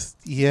 Racist,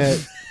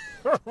 yet.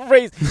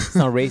 It's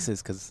not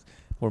racist because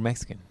we're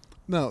Mexican.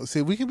 No,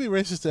 see, we can be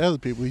racist to other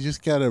people. We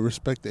just got to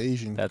respect the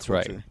Asian That's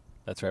culture. right.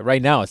 That's right.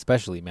 Right now,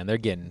 especially, man, they're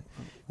getting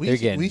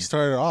we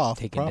started off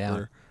taken proper.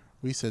 down.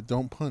 We said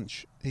don't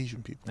punch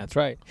Asian people. That's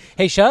right.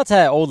 Hey, shout out to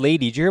that old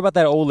lady. Did you hear about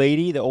that old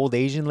lady, the old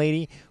Asian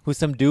lady, who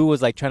some dude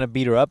was like trying to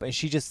beat her up, and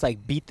she just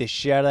like beat the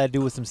shit out of that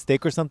dude with some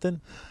stick or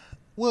something?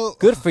 Well,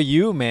 good for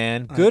you,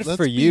 man. Good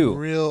for you.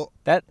 Real.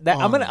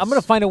 I'm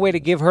gonna find a way to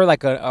give her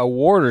like a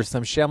award or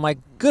some shit. I'm like,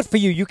 good for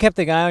you. You kept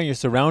an eye on your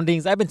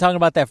surroundings. I've been talking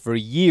about that for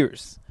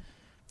years,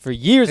 on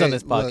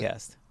this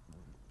podcast.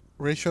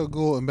 Ra's al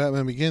Ghul and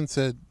Batman Begins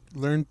said,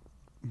 "Learn,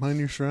 mind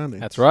your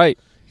surroundings." That's right.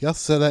 He also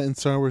said that in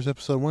Star Wars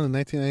Episode 1 in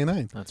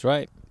 1999. That's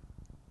right.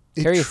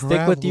 Carry a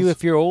stick with you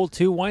if you're old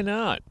too. Why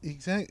not?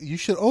 Exactly. You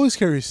should always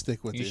carry a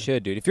stick with you. You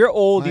should, dude. If you're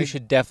old, you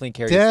should definitely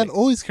carry. Dad a stick.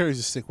 always carries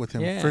a stick with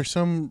him for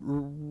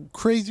some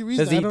crazy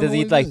reason. Does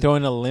he like throw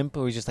in a limp,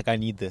 or he's just like, I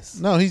need this?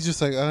 No, he's just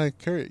like, I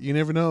carry it. You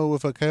never know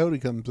if a coyote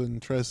comes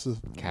and tries to.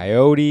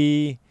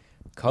 Coyote,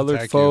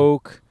 colored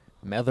folk,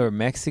 other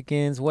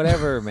Mexicans,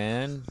 whatever,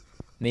 man.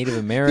 Native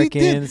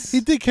Americans.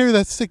 He did carry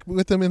that stick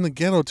with him in the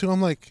ghetto too.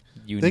 I'm like,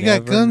 they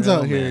got guns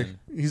out here.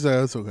 He's like,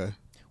 that's okay.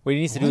 What he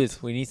needs to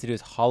do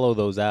is hollow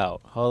those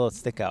out, hollow that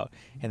stick out,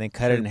 and then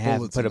cut it in half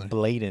and put a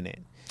blade in it.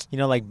 You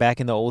know, like back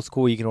in the old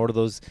school, you can order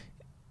those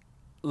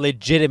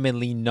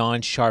legitimately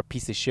non-sharp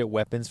piece of shit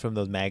weapons from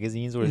those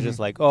magazines where it's just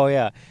like, oh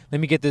yeah,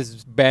 let me get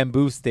this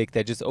bamboo stick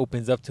that just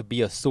opens up to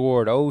be a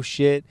sword. Oh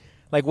shit.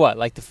 Like what?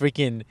 Like the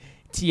freaking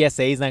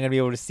TSA is not gonna be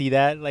able to see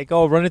that. Like,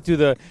 oh, don't run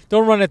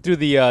it through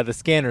the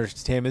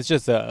scanners, Tim. It's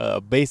just a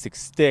basic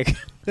stick.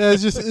 Yeah,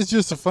 it's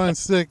just a fine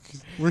stick.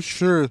 We're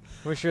sure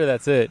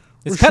that's it.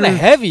 It's kind of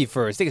heavy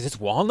for a stick. Is this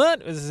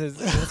walnut?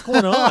 What's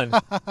going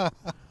on?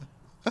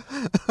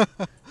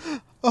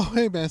 Oh,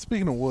 hey man,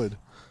 speaking of wood,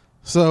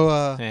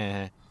 so nice.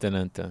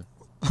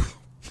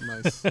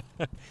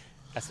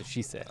 That's what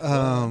she said.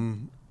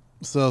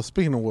 So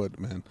speaking of wood,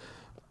 man.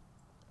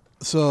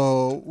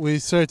 So we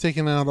started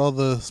taking out all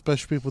the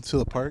special people to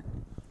the park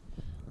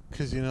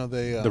because they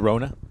the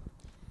Rona.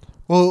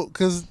 Well,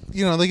 because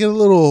they get a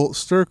little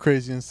stir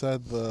crazy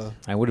inside the.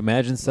 I would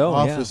imagine so.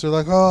 Office. Yeah. They're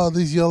like, oh,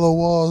 these yellow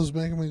walls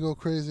making me go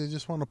crazy. I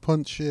just want to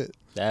punch shit.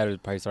 That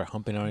would probably start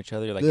humping on each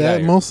other. You're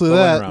like, mostly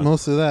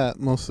that.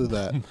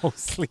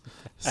 Mostly.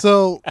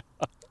 So,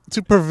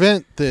 to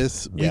prevent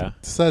this, we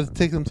decided to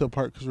take them to a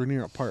park because we're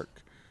near a park.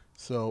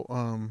 So,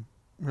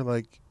 we're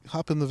like,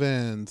 hop in the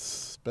vans,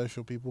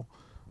 special people.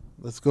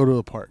 Let's go to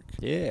the park.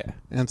 Yeah.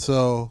 And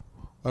so,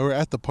 while we're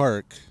at the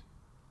park,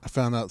 I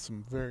found out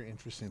some very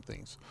interesting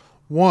things.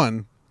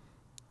 One,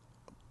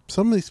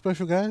 some of these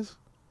special guys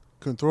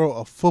can throw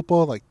a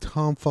football like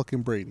Tom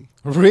fucking Brady.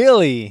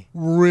 Really?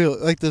 Really.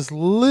 Like this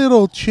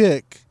little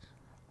chick,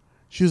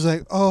 she was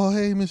like, oh,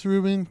 hey, Miss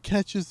Rubin,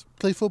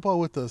 play football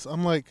with us.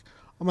 I'm like,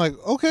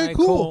 okay, right,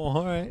 cool.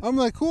 All right. I'm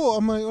like, cool.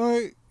 I'm like, all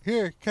right,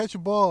 here, catch a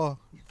ball.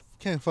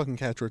 Can't fucking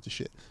catch worth the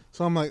shit.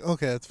 So I'm like,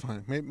 okay, that's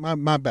fine.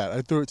 My bad.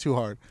 I threw it too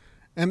hard.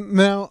 And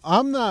now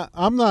I'm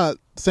not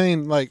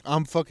saying like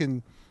I'm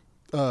fucking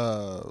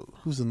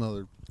who's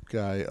another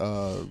guy?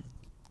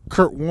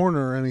 Kurt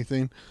Warner or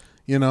anything,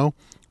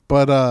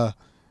 but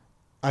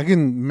I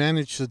can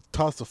manage to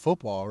toss the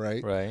football,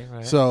 right?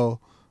 Right. So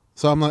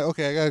I'm like,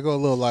 okay, I gotta go a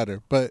little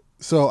lighter. But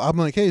so I'm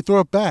like, hey,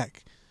 throw it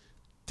back.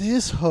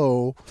 This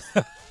hoe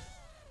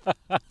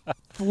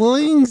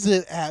flings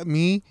it at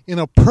me in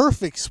a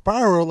perfect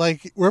spiral,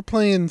 like we're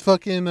playing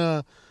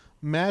fucking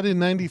Madden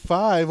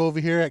 95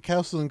 over here at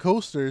Castle and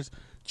Coasters.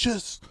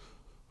 Just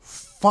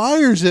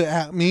fires it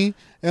at me,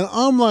 and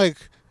I'm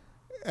like,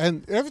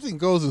 and everything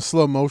goes in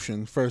slow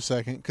motion for a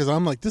second because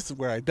I'm like, this is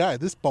where I die.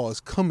 This ball is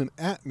coming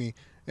at me,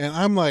 and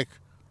I'm like,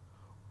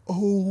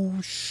 oh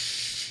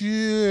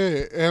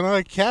shit, and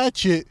I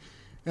catch it,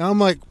 and I'm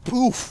like,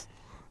 poof,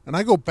 and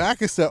I go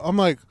back a step. I'm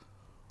like,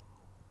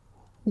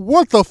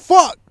 what the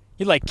fuck?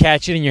 You like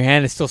catch it in your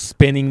hand, it's still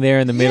spinning there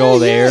in the middle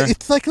of the air.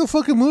 It's like a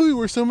fucking movie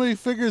where somebody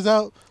figures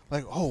out,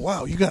 like, oh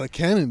wow, you got a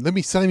cannon. Let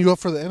me sign you up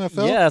for the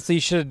NFL. Yeah, that's what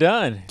you should have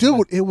done,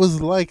 dude. It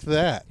was like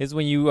that. It's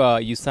when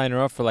you sign her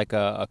up for like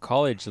a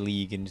college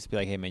league and just be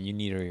like, hey man, you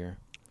need her here.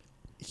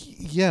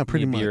 Yeah,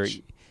 pretty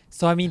much.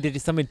 So I mean, did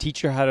someone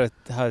teach her how to?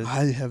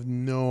 I have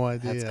no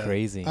idea. That's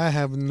crazy. I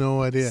have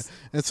no idea.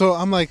 And so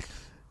I'm like,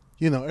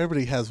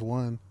 everybody has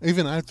one.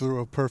 Even I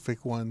threw a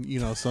perfect one,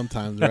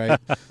 sometimes, right?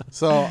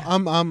 So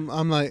I'm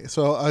like,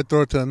 so I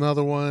throw it to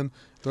another one,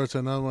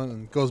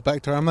 and it goes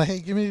back to her. I'm like, hey,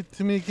 give it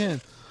to me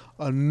again.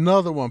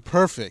 Another one,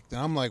 perfect.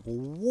 And I'm like,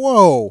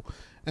 whoa.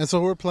 And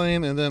so we're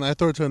playing, and then I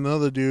throw it to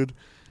another dude,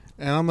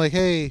 and I'm like,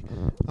 hey,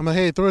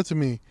 throw it to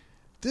me.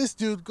 This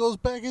dude goes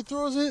back and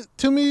throws it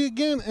to me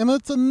again, and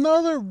it's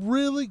another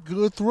really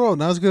good throw.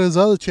 Not as good as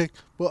the other chick,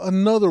 but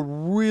another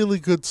really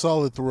good,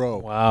 solid throw.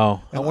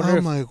 Wow. And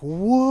I'm like,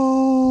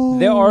 whoa.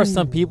 There are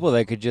some people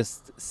that could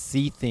just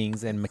see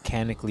things and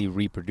mechanically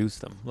reproduce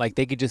them. Like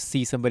they could just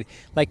see somebody,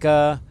 like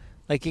you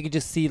could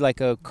just see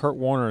like a Kurt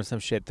Warner or some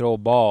shit throw a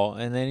ball,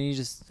 and then you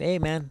just, hey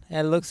man,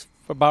 that looks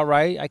about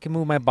right. I can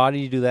move my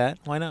body to do that.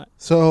 Why not?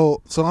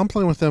 So I'm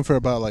playing with them for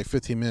about like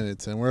 15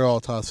 minutes, and we're all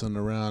tossing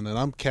around, and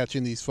I'm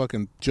catching these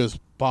fucking just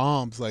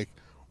bombs like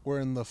we're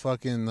in the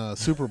fucking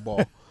Super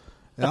Bowl.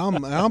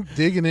 And I'm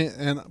digging it,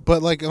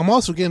 but like I'm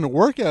also getting a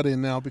workout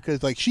in now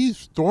because like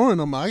she's throwing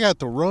them, I got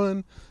to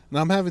run, and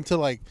I'm having to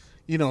like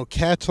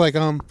catch like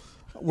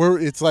where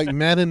it's like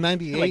Madden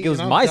 98. Like it was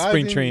my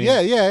spring training.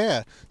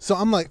 Yeah. So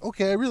I'm like,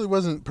 okay, I really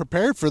wasn't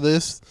prepared for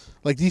this.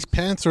 Like these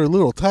pants are a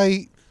little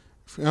tight.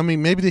 I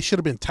mean, maybe they should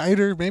have been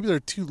tighter. Maybe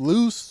they're too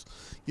loose.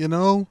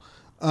 So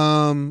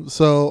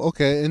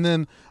okay, and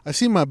then I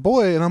see my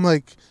boy, and I'm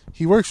like,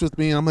 he works with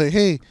me, and I'm like,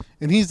 hey,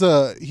 and he's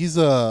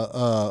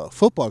a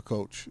football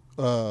coach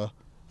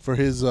for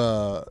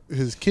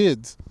his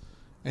kids,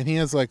 and he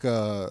has like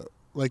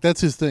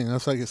that's his thing.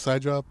 That's like his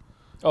side job.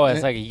 Oh,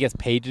 it's like he gets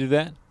paid to do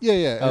that?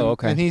 Yeah. Oh,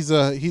 okay. And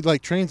he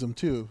like trains them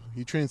too.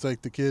 He trains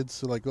like the kids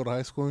to like go to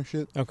high school and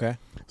shit. Okay.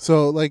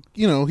 So like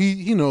he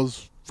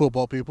knows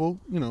football people.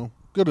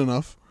 Good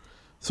enough.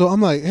 So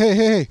I'm like,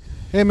 hey,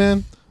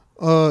 man,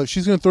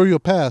 she's gonna throw you a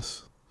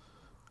pass,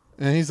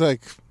 and he's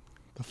like,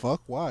 the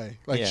fuck? Why?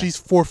 Like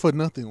she's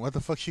 4'0". Why the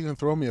fuck she gonna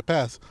throw me a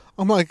pass?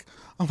 I'm like,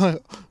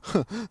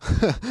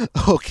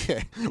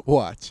 okay,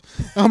 watch.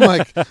 I'm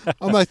like,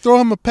 throw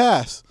him a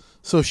pass.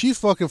 So she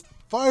fucking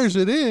fires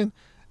it in,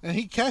 and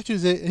he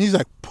catches it, and he's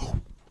like, poof.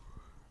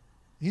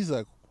 He's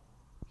like,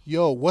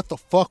 yo, what the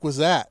fuck was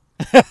that?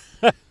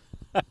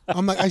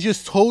 I'm like, I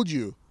just told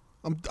you.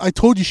 I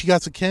told you she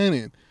got a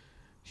cannon.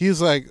 He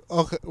was like,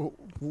 okay,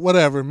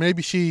 whatever.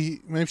 Maybe she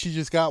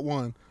just got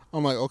one.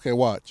 I'm like, okay,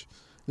 watch.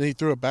 Then he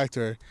threw it back to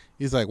her.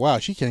 He's like, wow,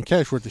 she can't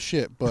catch worth the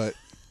shit, but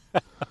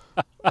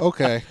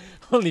okay.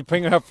 Only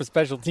bring her up for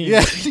special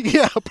teams.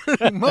 Yeah,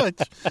 pretty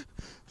much.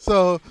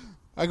 So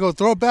I go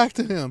throw it back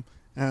to him,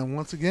 and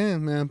once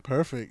again, man,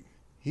 perfect.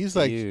 He's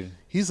like, Dude.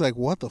 He's like,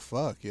 what the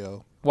fuck,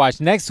 yo.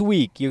 Watch, next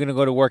week, you're going to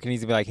go to work, and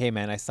he's going to be like, hey,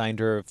 man, I signed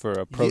her for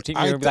a pro team.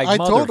 You're going to be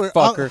like,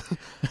 motherfucker.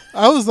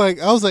 I was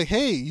like,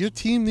 hey, your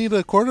team need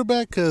a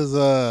quarterback because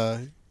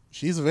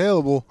she's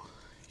available.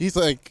 He's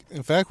like,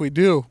 in fact, we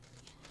do.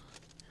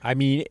 I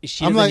mean,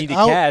 she doesn't need to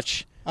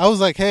catch. I was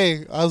like,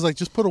 hey,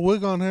 just put a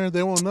wig on her.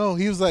 They won't know.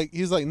 He's like,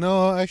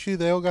 no, actually,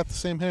 they all got the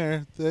same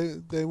hair.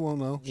 They won't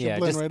know. She'll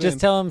blend right just in.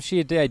 tell him she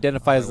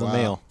identifies as a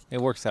male.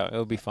 It works out.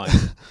 It'll be fine.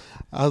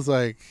 I was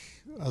like,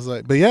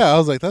 but yeah, I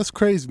was like, that's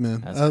crazy,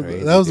 man.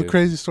 That was a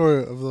crazy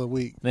story of the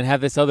week. Then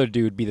have this other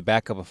dude be the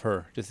backup of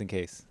her, just in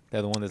case.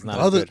 They're the one that's not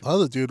as good. The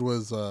other dude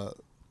was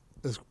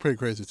is pretty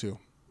crazy too.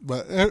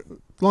 But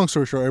long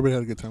story short, everybody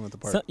had a good time at the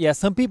park.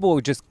 Some people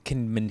just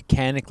can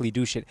mechanically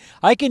do shit.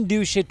 I can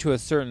do shit to a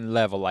certain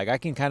level. Like I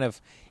can kind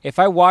of, if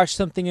I watch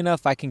something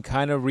enough, I can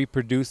kind of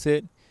reproduce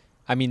it.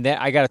 I mean,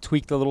 that I gotta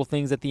tweak the little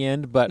things at the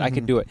end, but I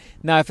can do it.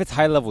 Now, if it's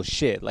high level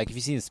shit, like if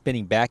you see the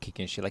spinning back kick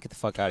and shit, like get the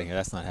fuck out of here.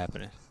 That's not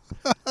happening.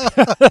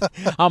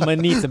 I'm gonna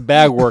need some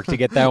bag work to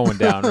get that one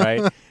down,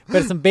 right?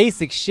 But some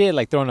basic shit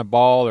like throwing a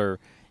ball or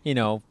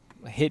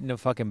hitting a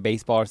fucking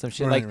baseball or some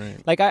shit.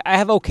 Right. Like I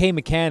have okay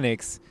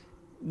mechanics,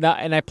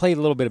 and I played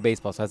a little bit of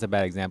baseball, so that's a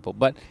bad example.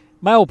 But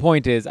my whole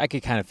point is I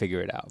could kind of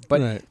figure it out.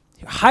 But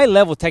high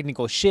level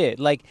technical shit,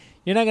 like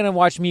you're not gonna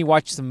watch me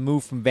watch some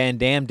move from Van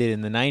Damme did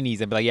in the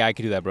 '90s and be like, yeah, I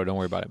could do that, bro. Don't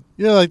worry about it.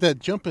 Yeah, like that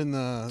jumping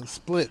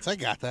splits. I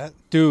got that.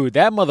 Dude,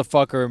 that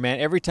motherfucker, man.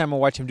 Every time I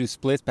watch him do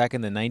splits back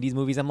in the '90s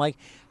movies, I'm like,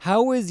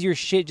 how is your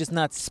shit just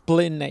not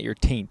splitting at your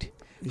taint?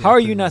 Yeah, how are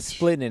you not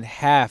splitting in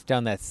half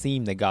down that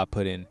seam that God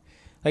put in?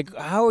 Like,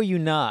 how are you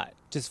not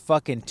just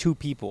fucking two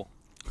people?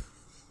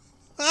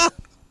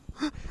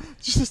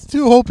 Just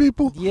two whole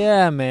people?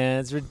 Yeah, man.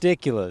 It's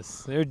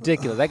ridiculous. They're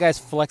ridiculous. That guy's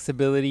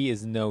flexibility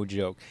is no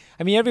joke.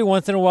 I mean, every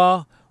once in a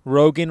while,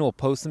 Rogan will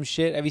post some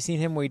shit. Have you seen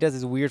him where he does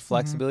his weird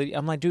flexibility?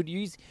 I'm like, dude,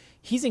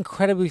 he's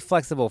incredibly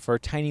flexible for a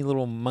tiny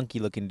little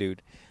monkey-looking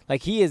dude.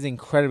 Like, he is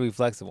incredibly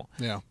flexible.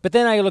 Yeah. But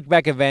then I look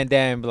back at Van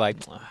Damme and be like,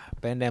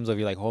 Van Damme's over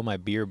here like, hold my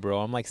beer, bro.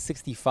 I'm like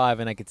 65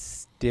 and I could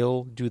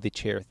still do the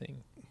chair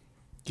thing.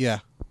 Yeah.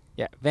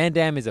 Yeah, Van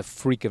Damme is a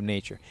freak of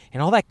nature.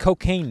 And all that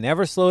cocaine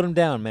never slowed him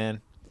down,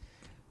 man.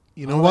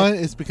 You know why?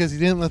 It's because he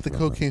didn't let the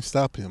cocaine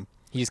stop him.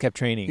 He just kept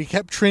training. He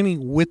kept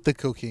training with the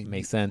cocaine.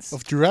 Makes sense.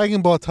 If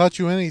Dragon Ball taught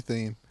you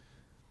anything,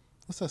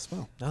 what's that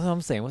smell? That's what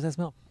I'm saying. What's that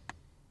smell?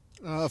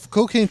 If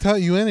cocaine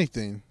taught you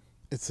anything,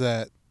 it's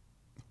that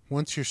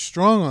once you're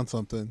strong on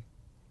something,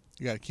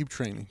 you got to keep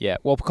training. Yeah.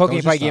 Well,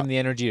 cocaine probably stop. gave him the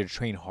energy to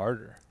train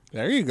harder.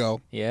 There you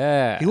go.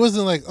 Yeah. He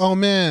wasn't like, oh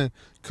man,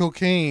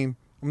 cocaine,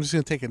 I'm just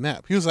going to take a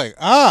nap. He was like,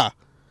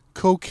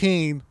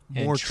 cocaine,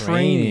 and more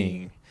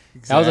training.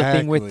 Exactly. That was a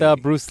thing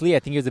with Bruce Lee. I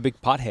think he was a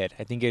big pothead.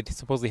 I think it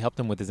supposedly helped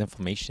him with his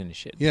inflammation and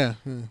shit. Yeah.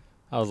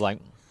 I was like...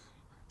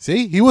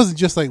 See? He wasn't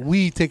just like,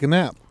 weed, take a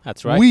nap.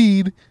 That's right.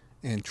 Weed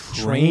and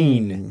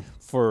train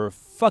for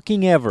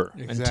fucking ever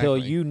until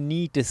Exactly. you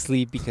need to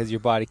sleep because your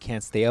body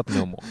can't stay up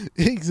no more.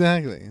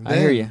 Exactly. I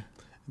hear you.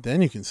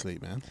 Then you can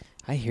sleep, man.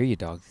 I hear you,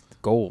 dog.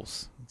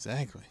 Goals.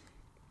 Exactly.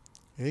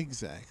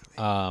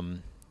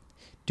 Dude,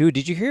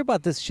 did you hear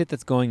about this shit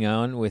that's going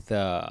on with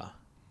Utah?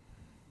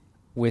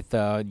 With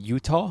all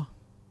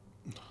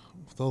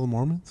the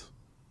Mormons?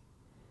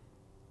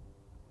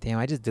 Damn,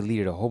 I just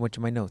deleted a whole bunch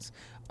of my notes.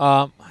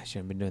 I shouldn't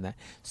have been doing that.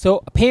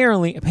 So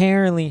apparently,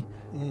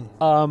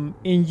 in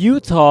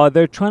Utah,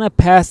 they're trying to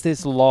pass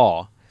this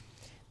law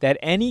that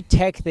any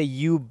tech that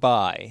you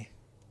buy,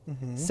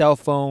 cell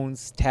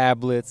phones,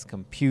 tablets,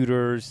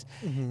 computers,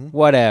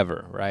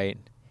 whatever, right,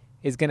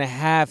 is going to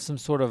have some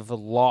sort of a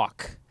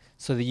lock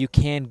so that you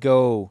can't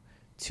go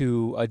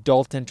to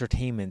adult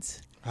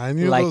entertainments I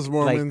knew like those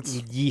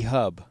Mormons.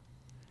 Yehub.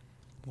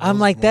 I'm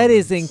Those like, that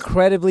is Mormons.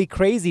 incredibly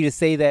crazy to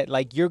say that,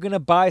 like, you're going to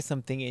buy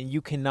something and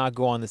you cannot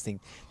go on this thing.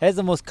 That is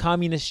the most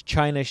communist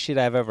China shit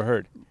I've ever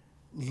heard.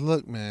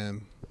 Look,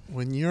 man,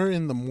 when you're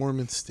in the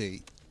Mormon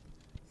state,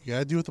 you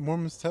gotta do what the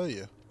Mormons tell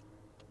you.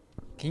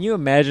 Can you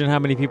imagine how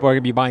many people are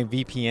going to be buying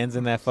VPNs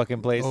in that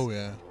fucking place? Oh,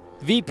 yeah.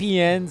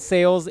 VPN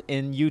sales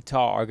in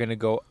Utah are going to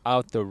go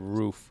out the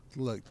roof.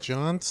 Look,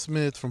 John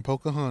Smith from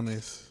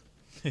Pocahontas,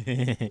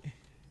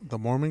 the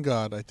Mormon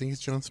god, I think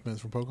it's John Smith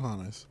from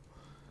Pocahontas.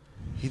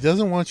 He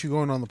doesn't want you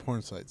going on the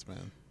porn sites,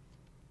 man.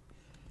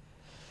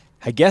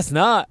 I guess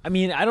not. I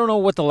mean, I don't know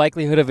what the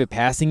likelihood of it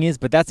passing is,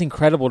 but that's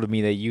incredible to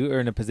me that you are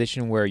in a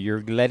position where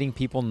you're letting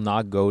people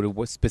not go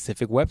to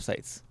specific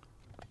websites.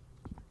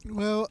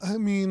 Well, I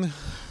mean,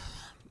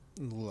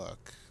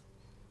 look.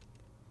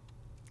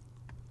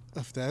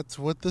 If that's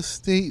what the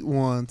state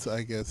wants,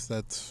 I guess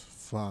that's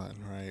fine,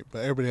 right?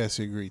 But everybody has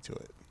to agree to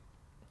it.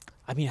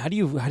 I mean, how do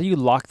you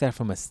lock that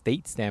from a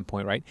state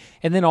standpoint, right?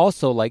 And then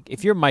also, like,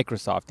 if you're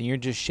Microsoft and you're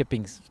just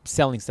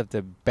selling stuff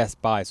to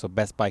Best Buy so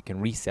Best Buy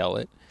can resell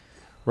it,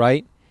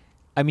 right?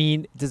 I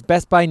mean, does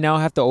Best Buy now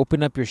have to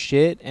open up your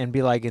shit and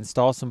be like,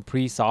 install some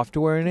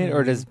pre-software in it?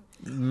 Or does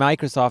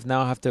Microsoft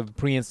now have to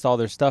pre-install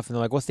their stuff? And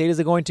they're like, what state is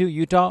it going to?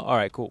 Utah? All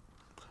right, cool.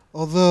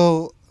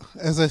 Although,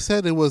 as I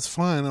said, it was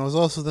fine. I was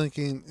also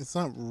thinking it's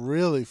not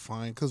really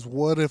fine, because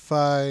what if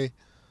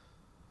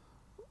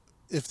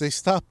they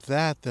stop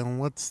that, then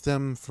what's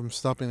them from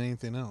stopping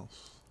anything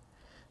else?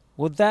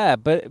 Well,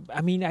 but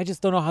I mean, I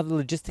just don't know how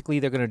logistically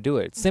they're going to do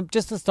it.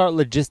 Just to start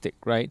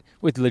right?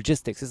 With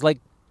logistics. It's like,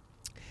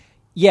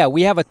 yeah,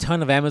 we have a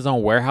ton of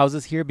Amazon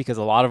warehouses here because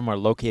a lot of them are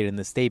located in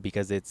the state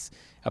because it's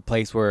a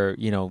place where,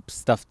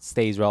 stuff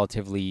stays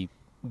relatively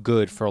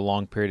good for a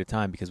long period of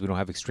time because we don't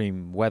have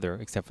extreme weather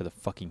except for the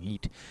fucking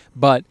heat.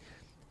 But,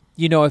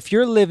 if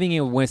you're living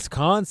in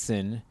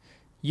Wisconsin,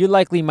 you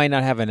likely might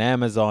not have an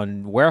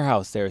Amazon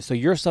warehouse there. So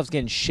your stuff's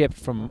getting shipped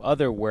from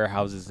other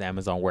warehouses,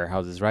 Amazon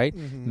warehouses, right?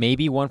 Mm-hmm.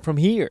 Maybe one from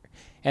here.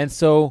 And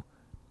so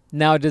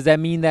now does that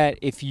mean that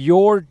if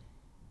your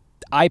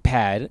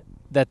iPad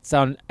that's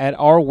at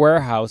our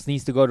warehouse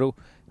needs to go to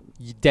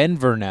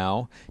Denver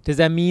now, does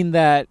that mean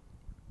that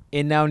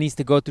it now needs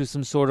to go through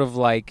some sort of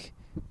like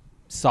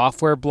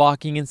software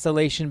blocking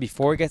installation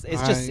before it gets?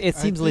 It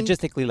seems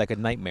logistically like a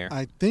nightmare.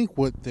 I think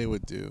what they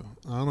would do,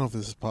 I don't know if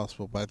this is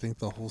possible, but I think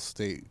the whole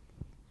state,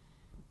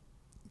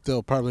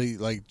 they'll probably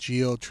like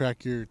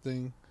geo-track your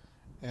thing,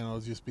 and it'll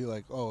just be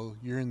like, oh,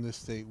 you're in this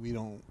state, we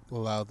don't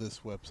allow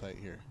this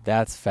website here.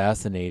 That's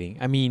fascinating.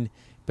 I mean,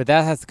 but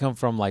that has to come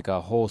from like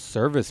a whole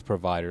service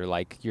provider,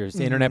 like your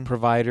internet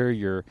provider,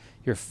 your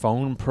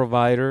phone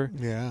provider.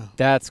 Yeah.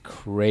 That's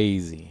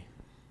crazy.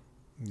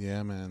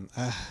 Yeah, man.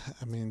 I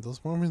mean, those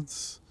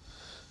Mormons,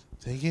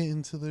 they get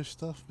into their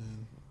stuff,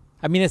 man.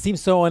 I mean, it seems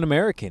so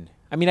un-American.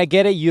 I mean, I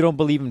get it. You don't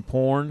believe in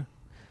porn.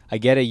 I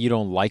get it. You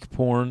don't like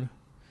porn.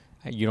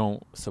 You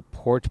don't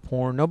support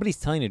porn. Nobody's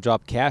telling you to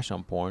drop cash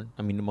on porn.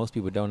 I mean, most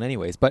people don't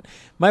anyways. But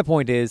my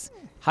point is,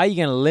 how are you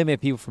going to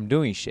limit people from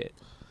doing shit?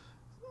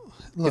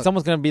 Look, It's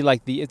almost going to be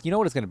like you know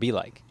what it's going to be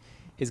like?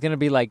 It's going to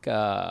be like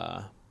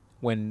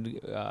when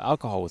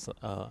alcohol was,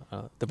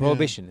 the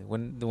prohibition,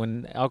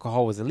 when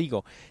alcohol was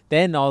illegal.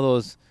 Then all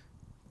those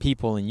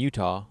people in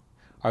Utah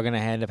are going to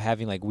end up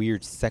having like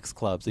weird sex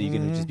clubs that you're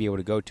going to just be able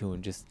to go to,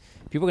 and just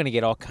people are going to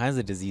get all kinds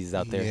of diseases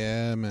out there.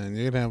 Yeah, man.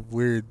 You're going to have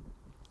weird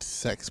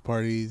sex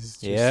parties.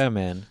 Yeah,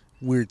 man.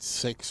 Weird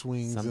sex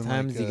swings.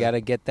 Sometimes you got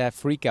to get that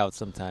freak out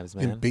sometimes,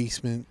 man. In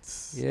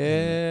basements.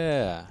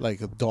 Yeah.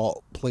 Like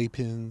adult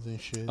playpens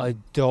and shit.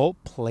 Adult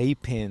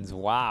playpens.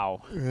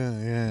 Wow.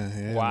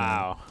 Yeah.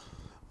 Wow.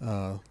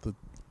 The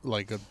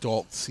like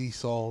adult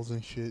seesaws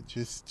and shit.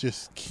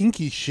 Just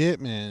kinky shit,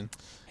 man.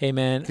 Hey,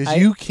 man. Because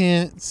you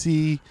can't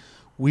see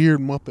weird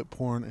Muppet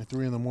porn at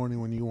 3 a.m.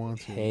 when you want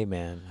to. Hey,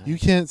 man. You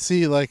can't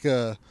see like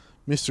a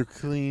Mr.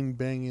 Clean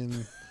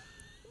banging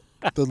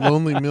the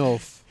lonely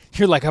MILF.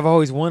 You're like, I've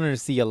always wanted to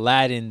see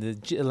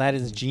Aladdin,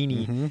 Aladdin's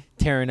genie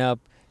tearing up,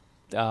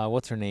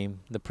 what's her name?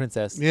 The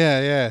princess.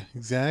 Yeah,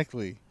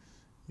 exactly.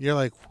 You're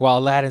like, while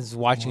Aladdin's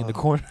watching in the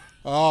corner.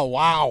 oh,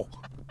 wow.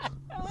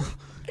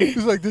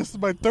 He's like, this is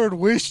my third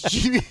wish,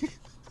 genie.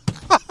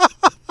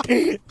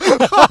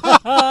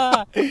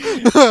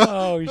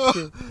 Oh,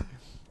 shit.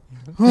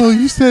 Oh,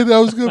 you said I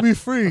was gonna be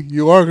free.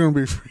 You are gonna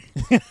be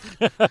free.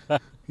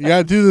 You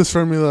gotta do this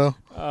for me though.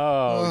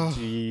 Oh,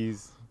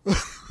 jeez.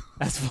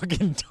 That's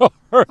fucking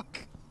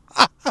dark.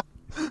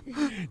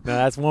 No,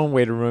 that's one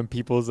way to ruin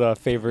people's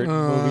favorite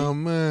Oh movie.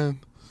 man.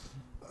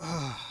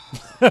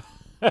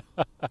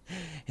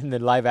 In the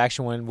live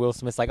action one, Will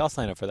Smith's like, I'll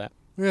sign up for that.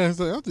 Yeah, he's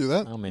like, I'll do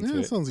that. I'm into yeah,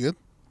 it. Sounds good.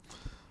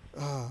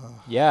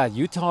 Yeah,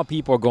 Utah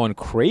people are going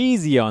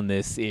crazy on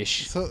this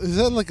ish. So is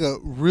that like a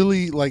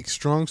really like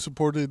strong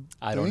supported?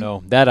 I don't thing?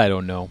 know. That I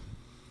don't know.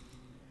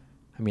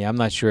 I mean, I'm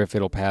not sure if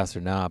it'll pass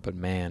or not, but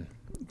man.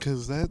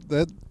 Because that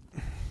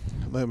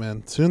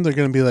man, soon they're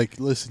gonna be like,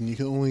 listen, you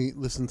can only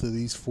listen to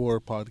these 4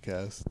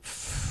 podcasts.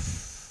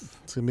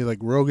 It's gonna be like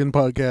Rogan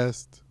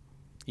podcast,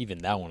 Even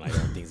that one I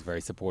don't think is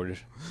very supported.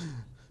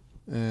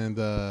 and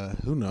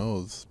who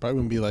knows? Probably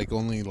gonna be like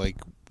only like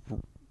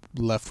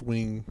left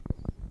wing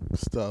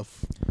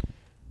stuff.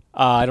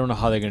 I don't know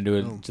how they're going to do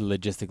it Oh.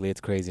 logistically. It's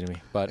crazy to me.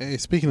 But Hey,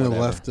 speaking whatever.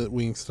 of left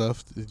wing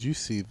stuff, did you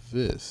see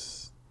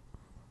this?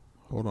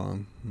 Hold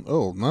on.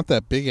 Oh, not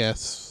that big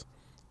ass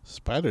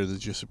spider that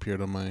just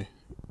appeared on my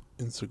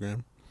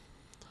Instagram.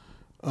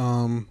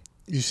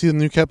 You see the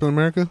new Captain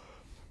America?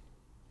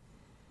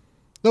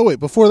 No, wait,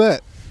 before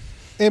that.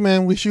 Hey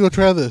man, we should go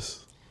try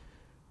this.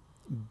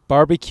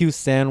 barbecue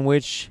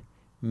sandwich,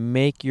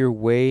 make your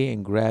way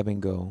and grab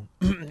and go.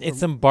 It's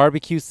some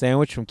barbecue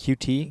sandwich from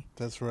QT.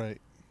 That's right.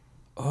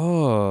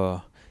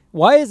 Oh.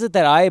 Why is it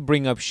that I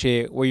bring up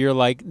shit where you're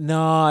like, no,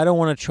 I don't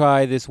want to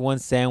try this one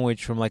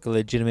sandwich from like a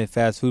legitimate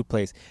fast food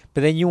place,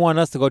 but then you want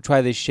us to go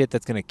try this shit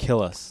that's going to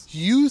kill us?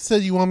 You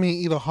said you want me to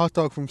eat a hot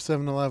dog from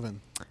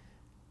 7-Eleven.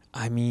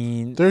 I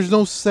mean, There's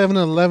no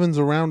 7-Elevens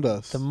around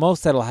us. the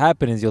most that'll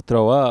happen is you'll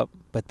throw up.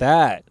 But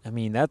that, I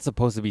mean, that's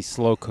supposed to be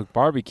slow cooked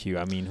barbecue.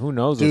 I mean, who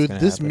knows what's Dude, going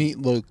to this happen? meat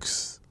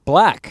looks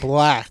Black.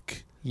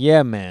 black.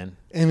 Yeah, man.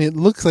 And it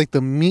looks like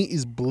the meat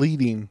is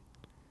bleeding.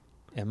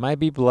 It might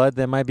be blood.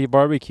 That might be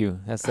barbecue.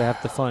 That's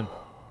half the fun.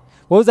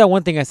 What was that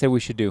one thing I said we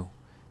should do?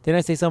 Didn't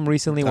I say something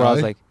recently where I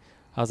Die?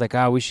 was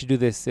like, we should do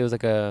this. It was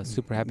like a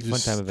super happy fun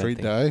Just time event straight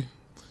thing. die.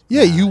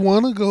 Yeah, Nah. you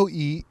want to go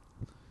eat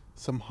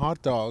some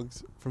hot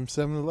dogs from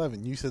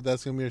 7-Eleven. You said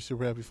that's going to be our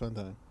super happy fun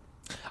time.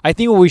 I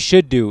think what we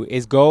should do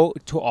is go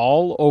to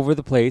all over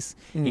the place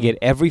Mm. and get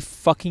every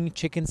fucking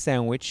chicken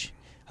sandwich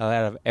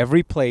out of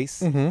every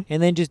place, Mhm.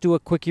 and then just do a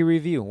quickie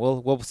review.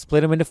 We'll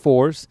split them into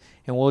 4s,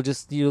 and we'll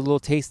just do a little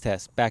taste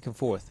test back and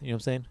forth. You know what I'm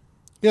saying?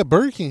 Yeah,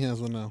 Burger King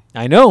has one now.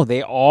 I know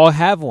they all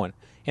have one,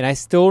 and I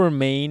still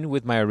remain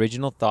with my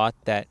original thought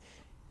that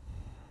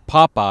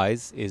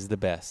Popeyes is the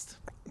best.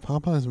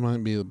 Popeyes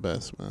might be the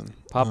best, man.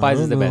 Popeyes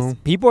is the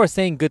best. People are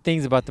saying good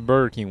things about the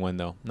Burger King one,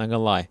 though. Not gonna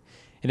lie,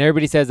 and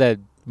everybody says that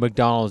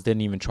McDonald's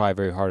didn't even try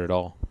very hard at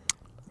all.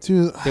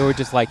 Dude, They were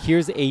just like,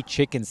 here's a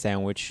chicken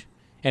sandwich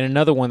and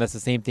another one that's the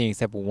same thing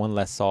except with one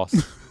less sauce.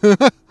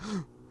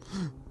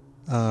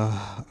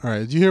 all right.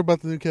 Did you hear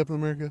about the new Captain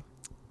America?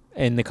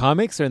 In the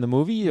comics or in the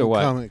movie or The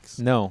what? comics.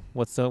 No.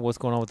 What's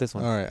going on with this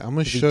one? All right, I'm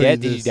going to Is he show you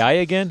dead? this. Did he die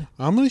again?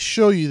 I'm going to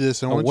show you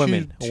this. And I A want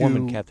woman. you A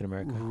woman, to Captain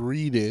America.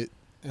 read it.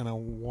 And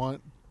I'm going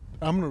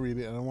to read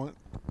it. And I want,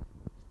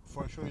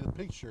 before I show you the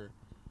picture,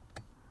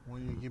 I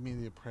want you to give me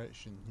the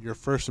impression, your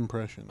first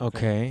impression.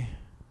 Okay.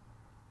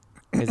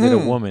 Is it a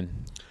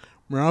woman?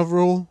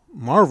 Marvel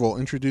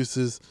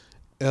introduces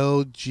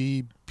Oh,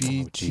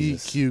 LGBTQ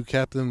Jesus.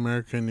 Captain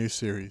America new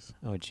series.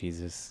 Oh,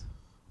 Jesus.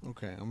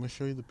 Okay, I'm going to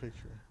show you the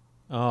picture.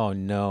 Oh,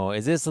 no.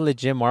 Is this a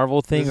legit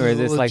Marvel thing This or is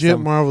a this like legit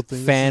some Marvel thing.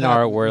 This fan is art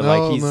happening. where No,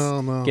 like he's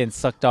no. getting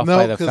sucked off No,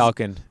 by the 'cause-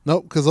 Falcon?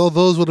 Nope, because all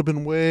those would have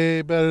been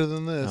way better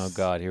than this. Oh,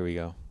 God. Here we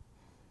go.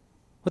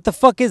 What the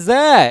fuck is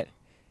that?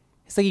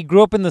 It's like he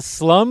grew up in the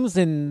slums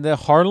in the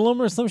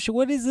Harlem or some shit.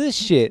 What is this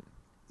shit?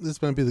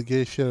 This might be the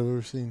gayest shit I've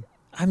ever seen.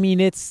 I mean,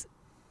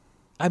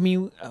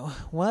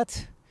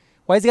 what?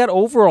 Why has he got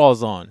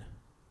overalls on?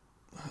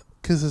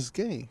 Because it's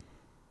gay.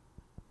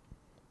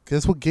 'Cause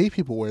that's what gay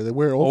people wear. They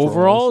wear overalls.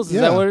 Overalls? Is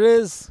Yeah. that what it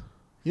is?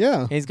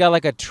 Yeah. And he's got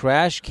like a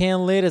trash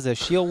can lid as a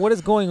shield. What is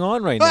going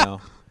on right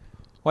now?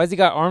 Why has he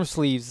got arm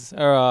sleeves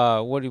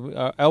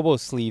or elbow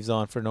sleeves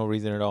on for no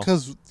reason at all?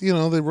 Because, they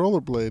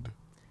rollerblade.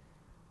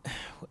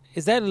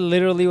 Is that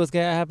literally what's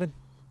gonna happen?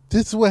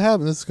 This is what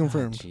happened. This is Oh,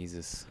 confirmed.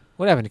 Jesus.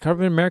 What happened? Did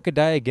Captain America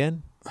die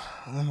again?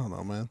 I don't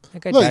know, man.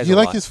 That guy Look, dies you a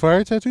like lot. his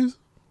fire tattoos?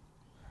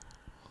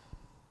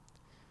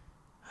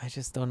 I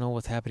just don't know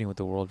what's happening with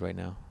the world right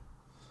now.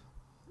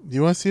 Do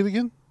you want to see it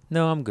again?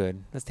 No, I'm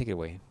good. Let's take it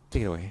away.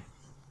 Take it away.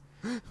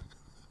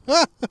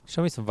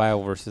 Show me some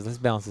Vile verses. Let's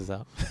balance this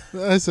out.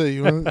 I say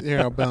you want. Here,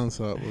 I'll balance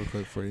it out real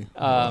quick for you.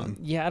 Hold on.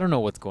 Yeah, I don't know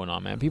what's going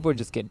on, man. People are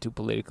just getting too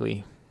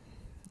politically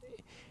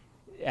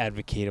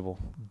advocatable.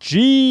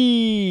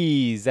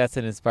 Jeez, that's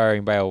an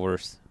inspiring Bible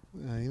verse.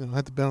 I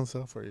have to balance it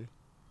out for you.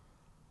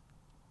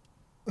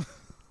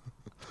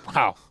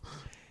 Wow.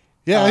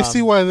 Yeah, I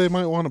see why they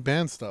might want to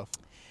ban stuff.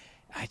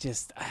 I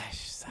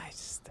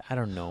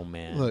don't know,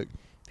 man. Look,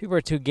 People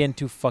are getting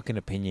too fucking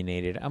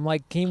opinionated. I'm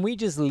like, can we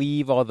just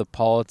leave all the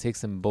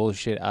politics and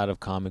bullshit out of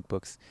comic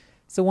books?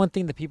 It's the one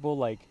thing that people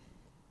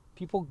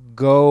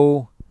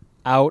go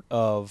out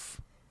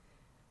of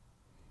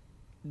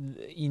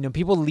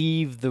people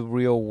leave the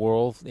real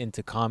world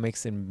into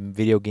comics and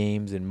video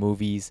games and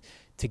movies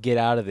to get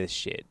out of this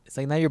shit. It's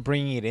like now you're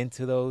bringing it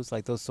into those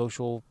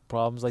social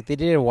problems. Like they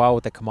did it a while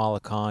with the Kamala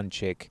Khan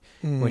chick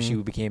when she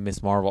became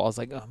Miss Marvel. I was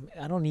like,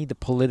 I don't need the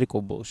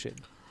political bullshit.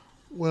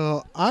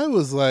 Well, I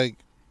was like,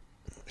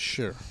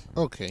 sure,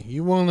 okay,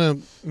 you want to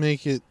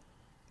make it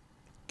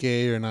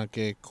gay or not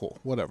gay, cool,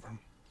 whatever.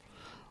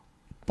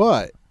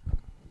 But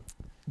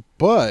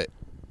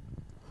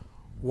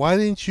why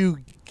didn't you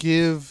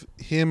give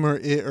him or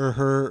it or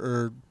her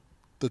or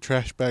the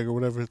trash bag or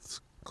whatever it's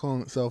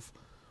calling itself?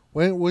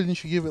 Why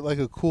wouldn't you give it like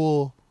a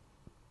cool,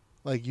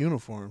 like,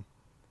 uniform?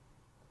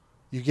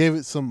 You gave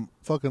it some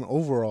fucking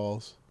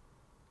overalls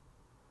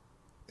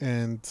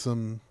and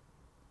some.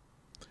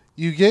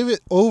 You gave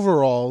it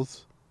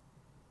overalls,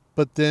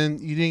 but then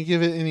you didn't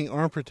give it any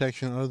arm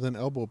protection other than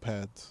elbow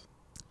pads.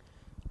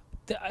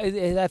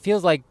 That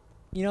feels like,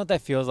 you know what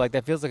that feels like?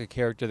 That feels like a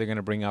character they're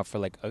gonna bring out for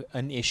like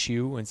an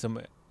issue in some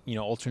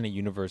alternate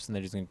universe, and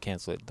they're just gonna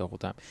cancel it the whole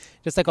time.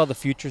 Just like all the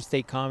Future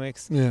State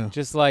comics. Yeah.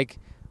 Just like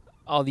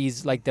all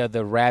these, like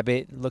the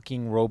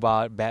rabbit-looking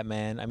robot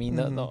Batman. I mean,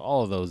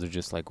 all of those are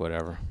just like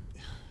whatever.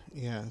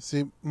 Yeah.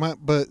 See,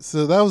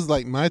 so that was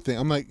like my thing.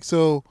 I'm like,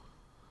 so,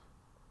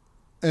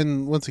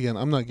 and once again,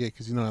 I'm not gay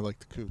because I like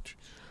the cooch.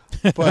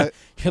 But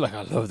you're like,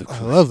 I love the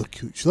cooch. I love the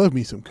cooch. Love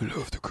me some cooch. I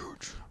love the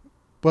cooch.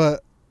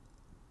 But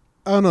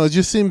I don't know. It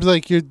just seems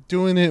like you're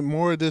doing it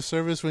more a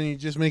disservice when you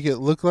just make it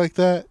look like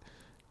that,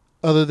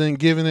 other than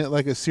giving it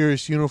like a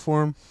serious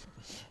uniform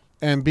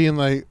and being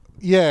like,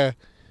 yeah,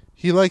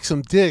 he likes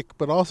some dick,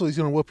 but also he's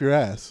gonna whoop your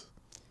ass.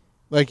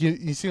 Like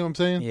you see what I'm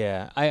saying?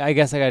 Yeah, I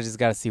guess I just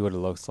gotta see what it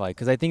looks like,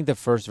 because I think the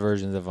first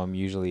versions of them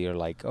usually are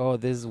like, oh,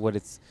 this is what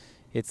it's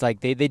like.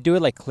 They do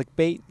it like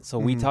clickbait, so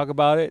we talk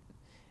about it,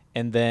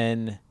 and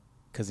then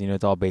because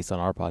it's all based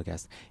on our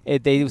podcast.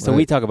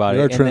 We talk about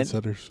We're it.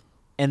 trendsetters.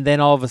 And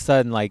then all of a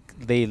sudden, like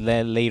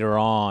later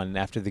on,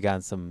 after they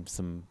got some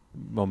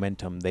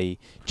momentum, they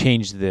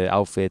changed the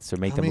outfits or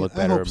make them look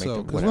better. I hope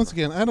so. Because once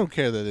again, I don't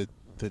care that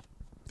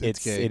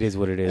it's gay. It is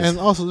what it is. And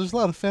also, there's a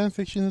lot of fan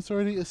fiction that's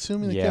already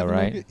assuming that Captain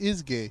America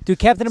is gay. Dude,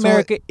 Captain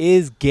America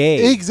is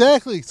gay.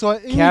 Exactly. So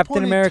at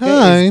Captain America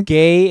is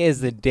gay as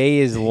the day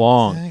is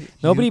long. Exactly.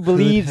 Nobody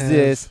believes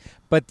this.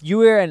 But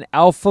you are an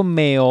alpha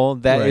male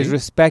that is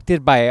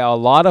respected by a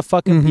lot of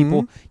fucking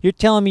people. You're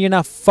telling me you're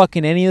not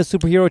fucking any of the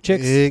superhero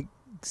chicks?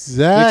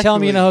 Exactly. You're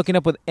telling me you're not hooking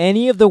up with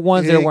any of the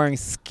ones that are wearing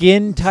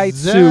skin-tight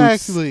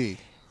suits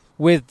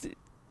with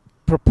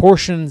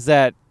proportions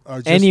that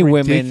any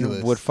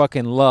women would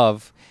fucking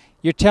love.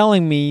 You're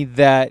telling me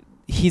that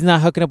he's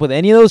not hooking up with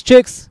any of those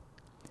chicks?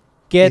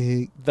 Get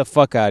the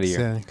fuck out of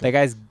here. That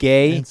guy's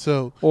gay. And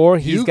so or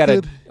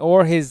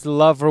or his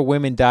love for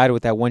women died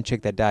with that one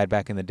chick that died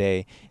back in the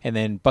day, and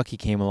then Bucky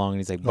came along and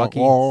he's like, Bucky,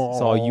 it's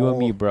all you and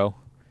me, bro.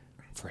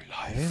 For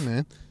life. Hey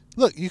man.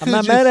 Look, I'm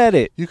not mad at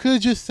it. You could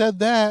have just said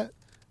that.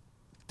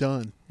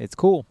 Done. It's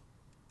cool.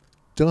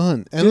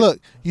 Done. And look,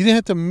 you didn't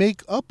have to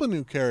make up a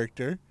new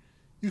character.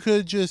 You could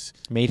have just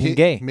made him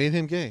gay.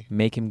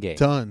 Make him gay.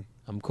 Done.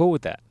 I'm cool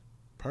with that.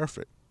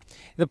 Perfect.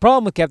 The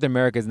problem with Captain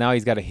America is now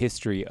he's got a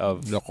history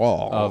of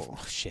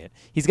shit.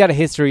 He's got a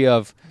history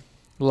of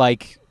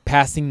like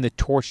passing the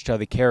torch to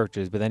other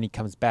characters, but then he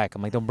comes back.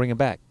 I'm like, don't bring him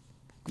back.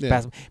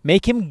 Yeah.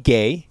 Make him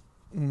gay.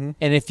 And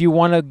if you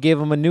want to give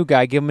him a new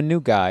guy, give him a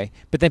new guy.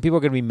 But then people are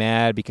going to be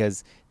mad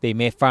because they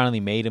finally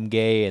made him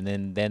gay,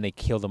 and then they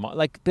killed him.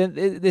 Like,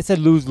 it's a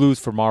lose-lose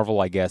for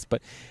Marvel, I guess.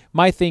 But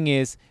my thing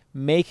is,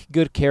 make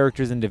good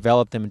characters and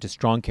develop them into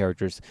strong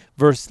characters.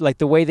 Versus, like,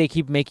 the way they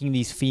keep making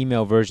these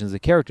female versions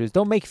of characters.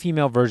 Don't make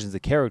female versions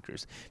of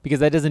characters, because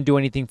that doesn't do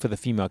anything for the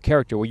female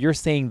character. What you're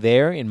saying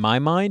there, in my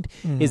mind,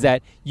 is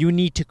that you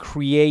need to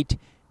create...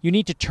 You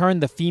need to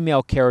turn the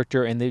female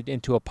character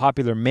into a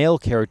popular male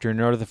character in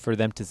order for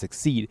them to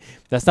succeed.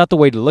 That's not the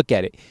way to look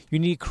at it. You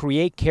need to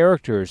create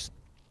characters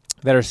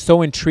that are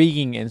so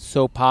intriguing and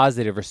so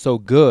positive or so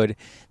good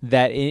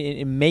that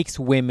it makes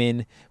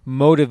women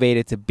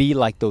motivated to be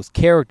like those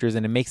characters,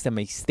 and it makes them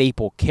a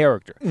staple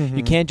character.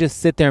 You can't just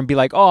sit there and be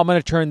like, oh, I'm going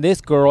to turn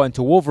this girl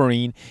into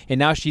Wolverine, and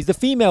now she's the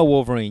female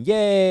Wolverine.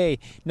 Yay!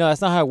 No,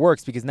 that's not how it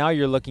works, because now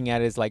you're looking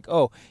at it as like,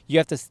 oh, you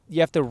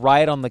have to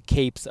ride on the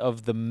capes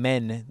of the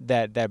men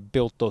that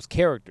built those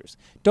characters.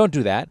 Don't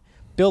do that.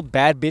 Build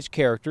bad bitch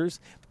characters,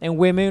 and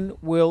women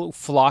will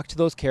flock to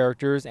those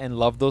characters and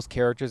love those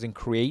characters and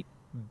create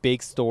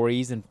big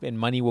stories, and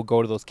money will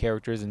go to those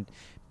characters, and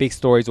big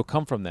stories will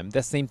come from them.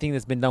 That's the same thing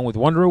that's been done with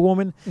Wonder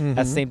Woman.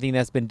 That's the same thing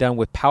that's been done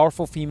with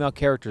powerful female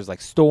characters like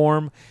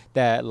Storm.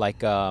 That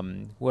what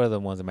are the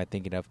ones am I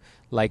thinking of?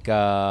 Like what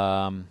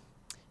are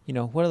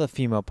the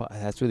female?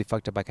 That's really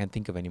fucked up. I can't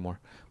think of anymore.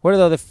 What are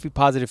the other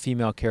positive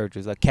female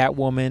characters? Like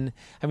Catwoman.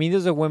 I mean,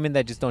 those are women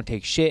that just don't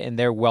take shit, and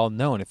they're well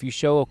known. If you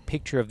show a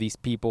picture of these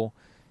people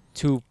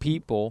to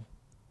people,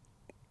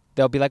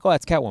 they'll be like, oh,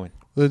 that's Catwoman.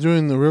 They're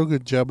doing the real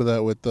good job of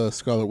that with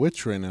Scarlet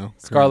Witch right now.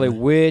 Scarlet currently.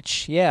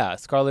 Witch, yeah,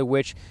 Scarlet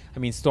Witch. I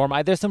mean, Storm.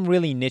 There's some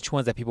really niche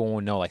ones that people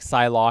won't know. Like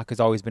Psylocke has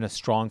always been a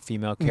strong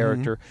female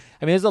character.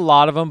 I mean, there's a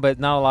lot of them, but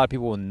not a lot of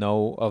people will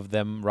know of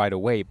them right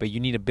away. But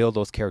you need to build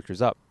those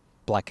characters up.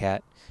 Black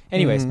Cat.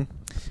 Anyways, there's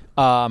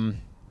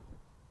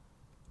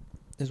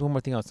one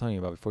more thing I was telling you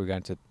about before we got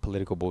into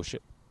political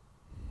bullshit.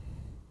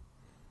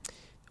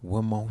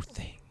 One more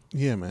thing.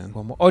 Yeah, man.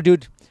 One more. Oh,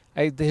 dude,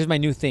 here's my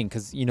new thing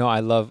because I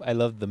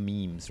love the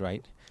memes,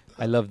 right?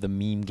 I love the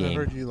meme game. I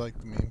heard you like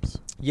the memes.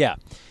 Yeah,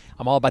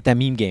 I'm all about that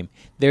meme game.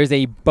 There's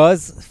a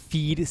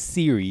BuzzFeed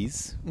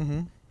series.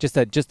 Just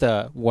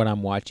what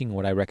I'm watching,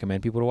 what I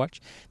recommend people to watch.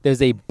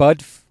 There's a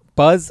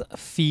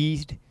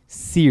BuzzFeed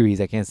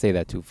series. I can't say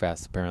that too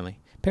fast. Apparently.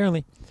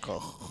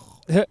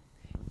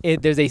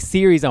 There's a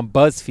series on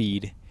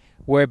BuzzFeed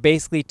where it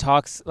basically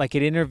talks, like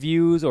it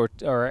interviews or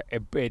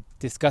it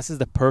discusses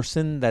the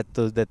person that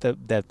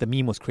the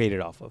meme was created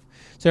off of.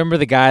 So remember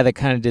the guy that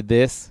kind of did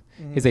this?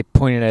 He's like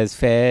pointing at his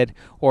Fed,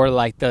 or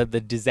like the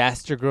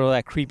disaster girl,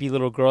 that creepy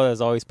little girl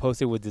that's always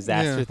posted with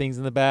disaster things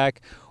in the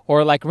back,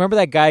 or like remember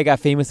that guy got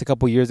famous a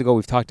couple years ago?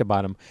 We've talked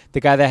about him. The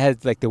guy that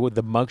has like the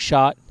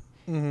mugshot,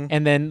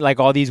 and then like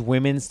all these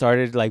women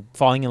started like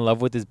falling in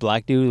love with this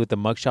black dude with the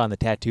mugshot and the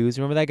tattoos.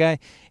 Remember that guy?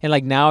 And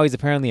like now he's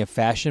apparently a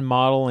fashion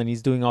model and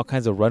he's doing all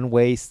kinds of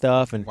runway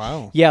stuff. And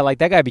yeah, like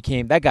that guy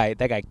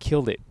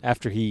killed it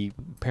after he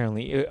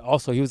apparently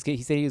also he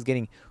said he was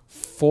getting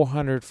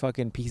 400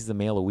 fucking pieces of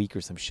mail a week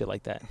or some shit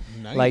like that.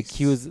 Nice. Like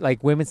he was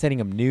like women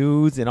sending him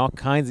nudes and all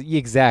kinds of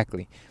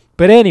exactly.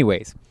 But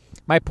anyways,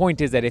 my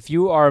point is that if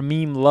you are a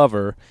meme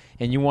lover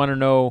and you want to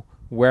know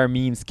where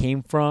memes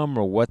came from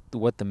or what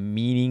the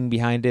meaning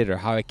behind it or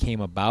how it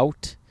came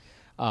about,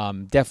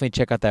 definitely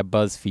check out that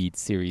BuzzFeed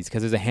series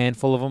because there's a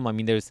handful of them. I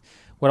mean,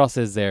 what else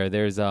is there?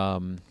 There's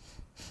a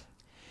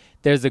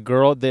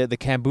girl, the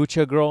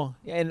kombucha girl,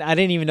 and I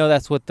didn't even know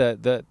that's what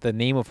the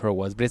name of her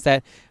was, but it's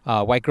that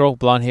white girl,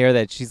 blonde hair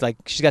that she's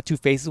got two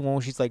faces. One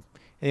where she's like,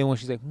 and then one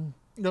she's like,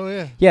 Oh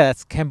yeah. Yeah,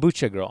 that's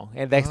kombucha girl,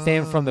 and that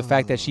stemmed from the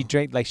fact that she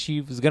drank, like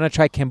she was gonna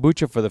try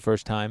kombucha for the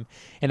first time,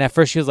 and at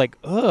first she was like,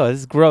 "Oh, this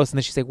is gross," and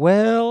then she's like,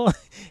 "Well,"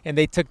 and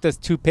they took those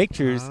two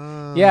pictures.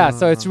 Yeah,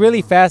 so it's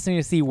really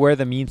fascinating to see where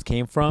the memes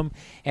came from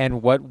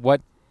and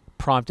what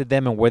prompted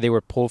them and where they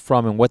were pulled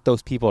from and what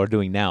those people are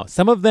doing now.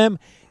 Some of them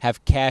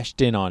have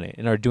cashed in on it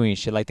and are doing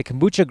shit. Like the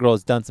kombucha girl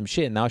has done some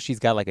shit, and now she's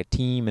got like a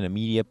team and a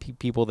media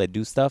people that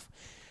do stuff.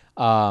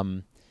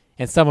 And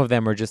some of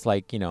them are just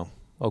like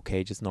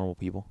okay, just normal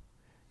people.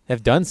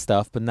 Have done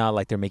stuff, but not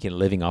like they're making a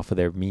living off of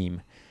their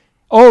meme.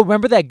 Oh,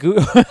 remember that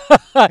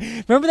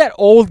remember that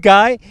old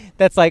guy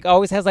that's like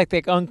always has like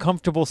the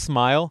uncomfortable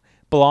smile,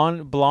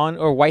 blonde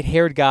or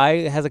white-haired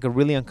guy that has like a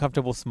really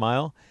uncomfortable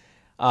smile.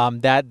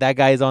 That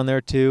guy is on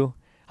there too.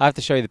 I have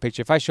to show you the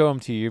picture. If I show him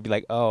to you, you'll be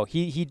like, oh,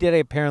 he did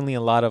apparently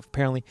a lot of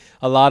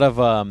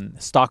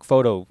stock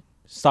photo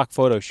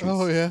shoots.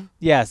 Oh yeah.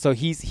 Yeah, so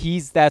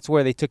he's that's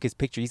where they took his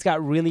picture. He's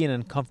got really an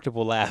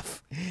uncomfortable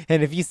laugh.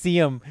 And if you see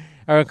him,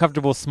 or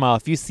uncomfortable smile,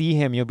 if you see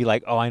him, you'll be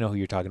like, oh, I know who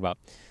you're talking about.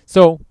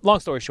 So, long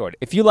story short,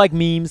 if you like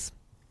memes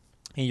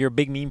and you're a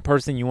big meme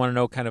person, you want to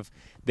know kind of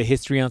the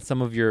history on some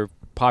of your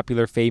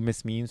popular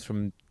famous memes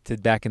from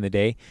back in the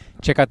day,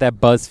 check out that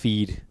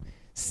BuzzFeed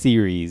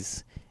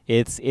series.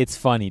 It's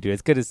funny, dude.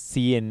 It's good to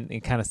see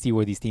and kind of see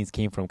where these things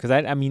came from. Because,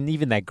 I mean,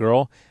 even that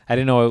girl, I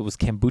didn't know it was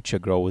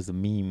Kombucha Girl was the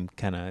meme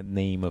kind of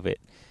name of it.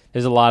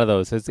 There's a lot of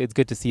those. So it's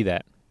good to see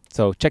that.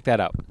 So check that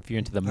out if you're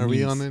into the memes. Are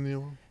we on any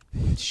of them?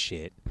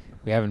 Shit.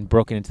 We haven't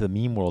broken into the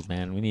meme world,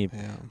 man. We need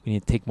to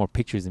take more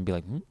pictures and be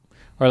like,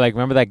 Or like,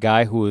 remember that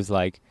guy who has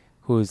that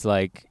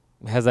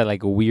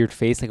like a weird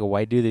face, like a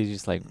white dude? He's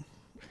just like,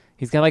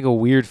 he's got like a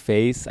weird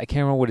face. I can't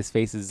remember what his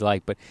face is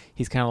like, but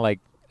he's kind of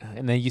like,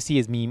 and then you see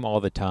his meme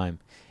all the time.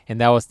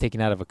 And that was taken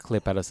out of a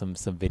clip out of some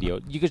video.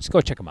 You could just go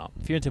check them out.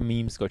 If you're into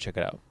memes, go check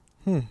it out.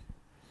 All right,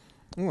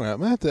 I'm going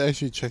to have to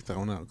actually check that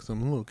one out because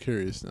I'm a little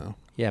curious now.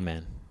 Yeah,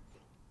 man.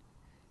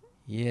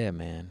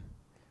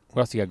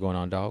 What else you got going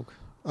on, dog?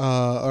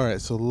 All right,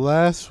 so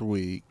last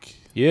week.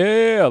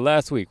 Yeah,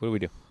 last week. What did we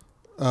do?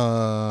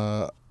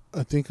 I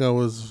think I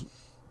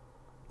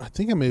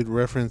made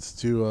reference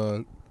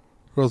to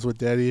girls with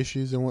daddy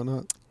issues and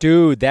whatnot.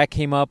 Dude, that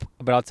came up,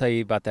 but I'll tell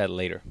you about that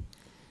later.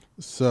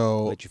 So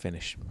I'll let you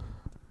finish.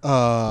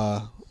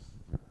 And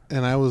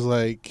I was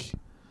like,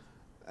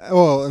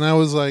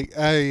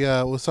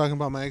 I was talking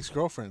about my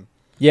ex-girlfriend.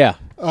 Yeah.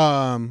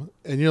 And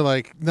you're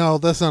like, no,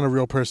 that's not a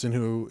real person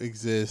who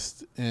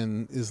exists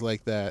and is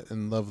like that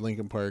and love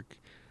Linkin Park.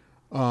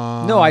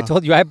 No, I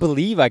told you I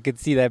believe I could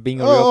see that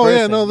being a real person. Oh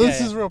yeah, no,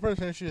 this is a real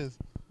person. She is.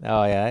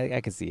 Oh yeah,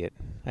 I can see it.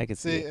 I can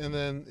see it. And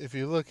then if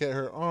you look at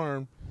her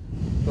arm,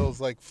 those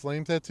like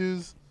flame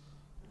tattoos,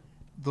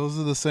 those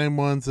are the same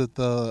ones that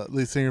the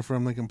lead singer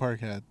from Linkin Park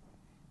had.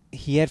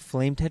 He had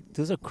flame tattoos.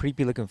 Those are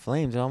creepy looking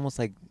flames. They're almost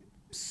like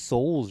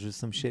souls or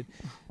some shit.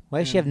 Why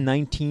does she have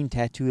 19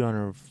 tattooed on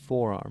her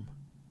forearm?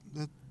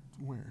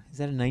 Where? Is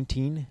that a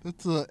 19?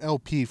 That's a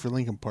LP for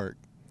Linkin Park.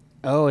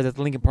 Oh, is that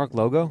the Linkin Park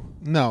logo?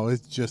 No,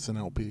 it's just an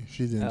LP.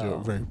 She didn't do Oh.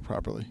 it very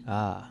properly.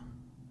 Ah.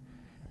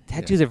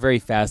 Tattoos are very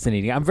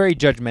fascinating. I'm very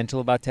judgmental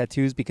about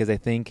tattoos because I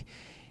think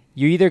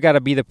you either got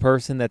to be the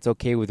person that's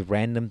okay with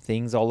random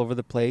things all over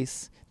the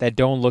place that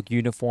don't look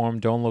uniform,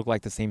 don't look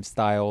like the same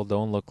style,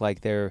 don't look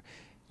like they're,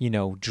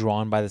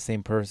 drawn by the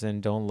same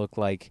person, don't look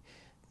like,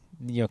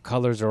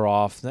 colors are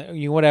off,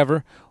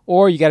 whatever.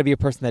 Or you got to be a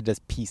person that does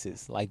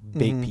pieces, like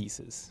big Mhm.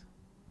 pieces.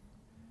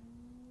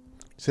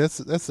 See,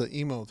 that's the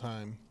emo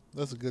time.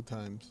 That's the good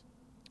times.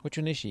 Which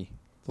one is she?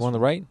 The one on the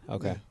right?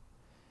 Okay. Yeah.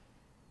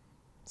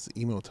 It's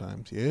the emo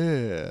times.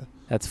 Yeah.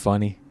 That's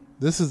funny.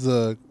 This is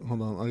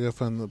hold on, I gotta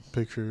find the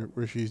picture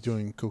where she's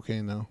doing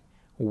cocaine now.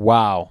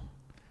 Wow.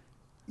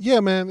 Yeah,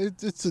 man,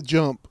 it's a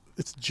jump.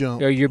 It's a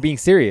jump. You're being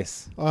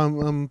serious.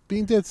 I'm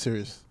being dead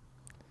serious.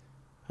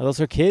 Are those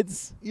her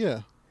kids?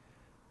 Yeah.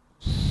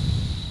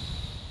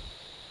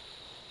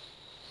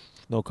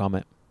 No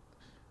comment.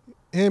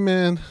 Hey,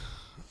 man.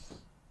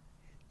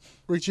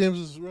 Rick James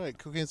was right.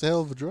 Cocaine's a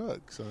hell of a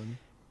drug, son.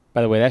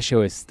 By the way, that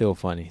show is still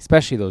funny,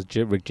 especially those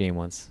Rick James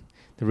ones.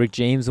 The Rick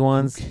James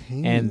ones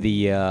and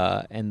the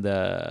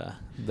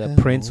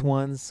Prince Hell.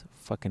 ones,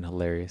 fucking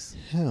hilarious.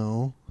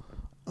 Hell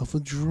of a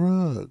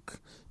drug.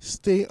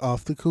 Stay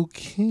off the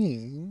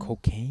cocaine.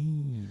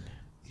 Cocaine.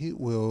 It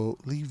will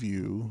leave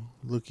you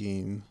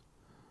looking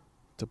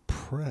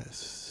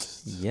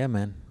depressed. Yeah,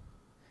 man.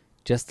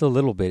 Just a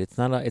little bit. It's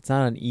not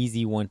an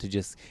easy one to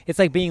just. It's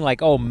like being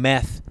like, oh,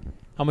 meth.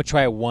 I'm gonna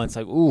try it once.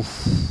 Like,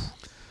 oof.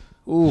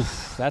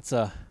 That's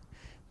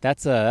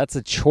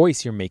a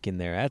choice you're making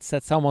there.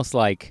 That's almost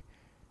like.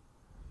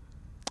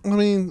 I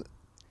mean,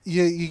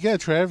 yeah, you gotta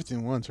try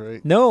everything once,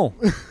 right? No,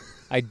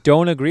 I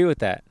don't agree with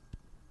that.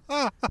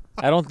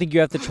 I don't think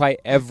you have to try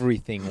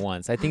everything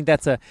once. I think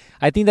that's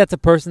a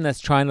person that's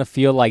trying to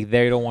feel like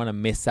they don't want to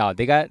miss out.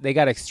 They got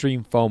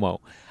extreme FOMO.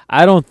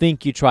 I don't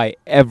think you try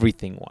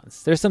everything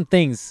once. There's some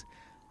things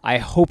I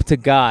hope to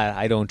God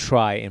I don't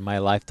try in my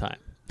lifetime.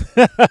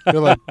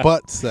 You're like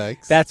butt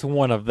sex. That's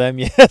one of them,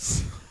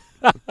 yes.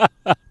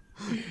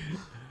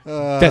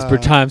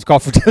 Desperate times call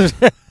for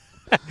desperate.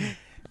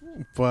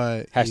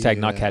 But Hashtag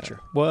yeah. not catcher.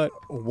 What?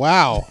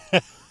 Wow.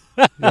 You're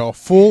a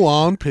full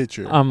on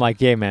pitcher. I'm like,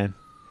 yeah, man.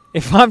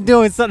 If I'm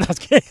doing something, I was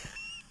kidding.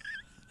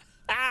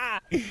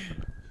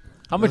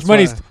 How much That's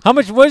money? why- How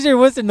much?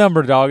 What's the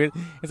number, dog?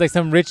 It's like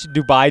some rich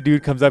Dubai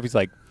dude comes up. He's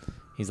like,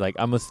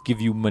 I must give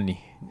you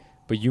money,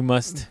 but you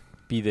must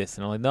be this.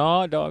 And I'm like,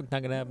 no, dog,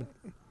 not gonna happen.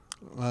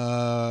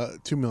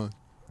 $2 million.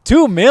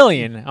 $2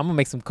 million. I'm gonna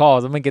make some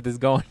calls. I'm gonna get this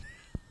going.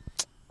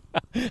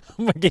 I'm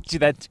gonna get you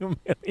that $2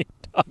 million.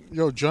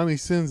 Yo, Johnny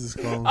Sins is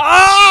calling.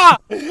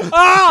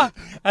 Ah!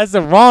 That's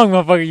the wrong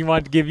motherfucker. You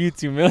want to give you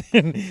 $2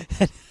 million.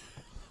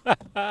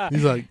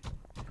 He's like,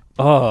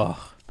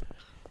 Oh.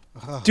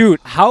 Dude,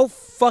 how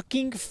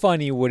fucking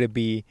funny would it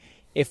be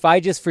if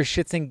I just for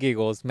shits and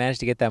giggles managed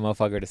to get that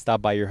motherfucker to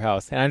stop by your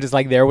house and I'm just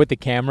like there with the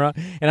camera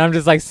and I'm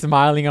just like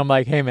smiling. I'm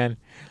like, hey man,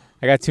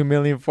 I got $2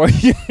 million for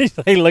you. He's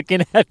like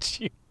looking at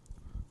you.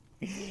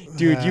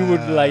 Dude, you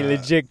would like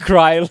legit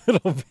cry a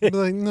little bit. be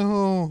like,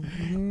 no,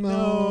 I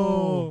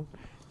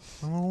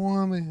don't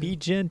want it. Be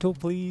gentle,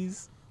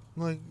 please.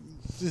 I'm like,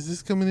 is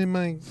this coming in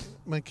my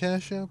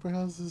Cash App or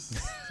how's this?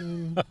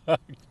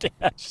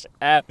 Cash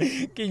App.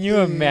 Can you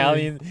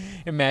imagine?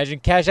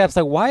 Cash App's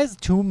like, why is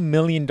 $2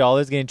 million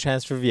getting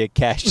transferred via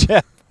Cash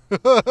App?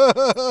 What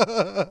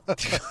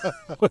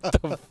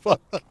the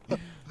fuck?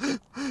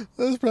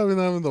 That's probably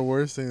not even the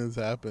worst thing that's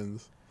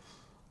happened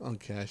on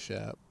Cash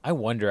App. I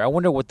wonder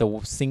what the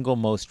single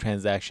most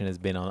transaction has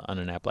been on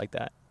an app like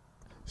that.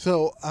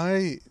 So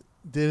I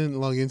didn't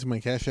log into my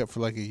Cash App for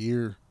like a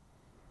year,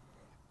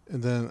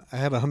 and then I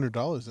had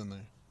 $100 in there.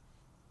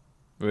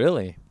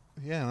 Really?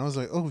 Yeah, and I was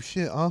like, oh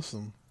shit,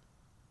 awesome.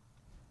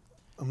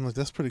 I'm like,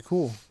 that's pretty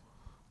cool.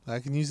 I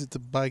can use it to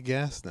buy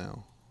gas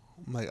now.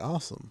 I'm like,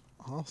 awesome.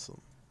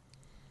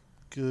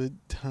 Good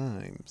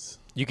times.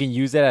 You can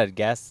use that at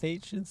gas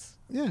stations?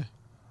 Yeah.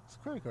 It's a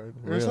credit card.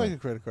 Or it's Really? like a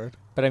credit card.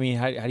 But I mean,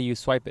 how do you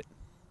swipe it?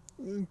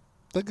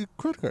 Like a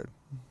credit card.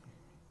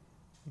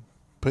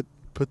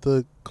 Put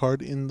the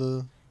card in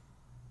the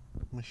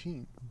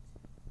machine.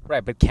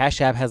 Right, but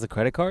Cash App has a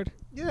credit card?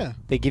 Yeah.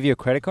 They give you a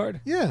credit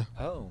card? Yeah.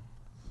 Oh.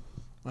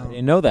 I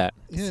didn't know that.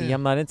 Yeah. See,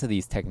 I'm not into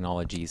these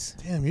technologies.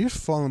 Damn, you're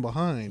falling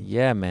behind.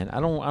 Yeah, man. I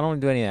don't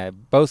do any of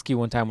that. Boski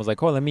one time was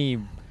like, "Oh, let me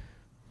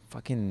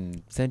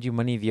fucking send you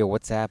money via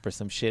WhatsApp or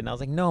some shit." And I was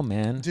like, "No,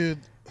 man." Dude,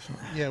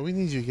 yeah, we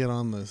need you to get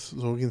on this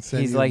so we can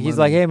send He's you like,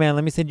 money. "Hey, man,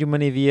 let me send you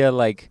money via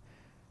like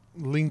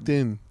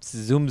LinkedIn.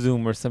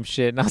 Zoom or some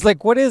shit." And I was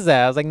like, "What is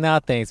that?" I was like, "Nah,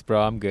 thanks,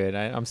 bro. I'm good.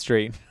 I'm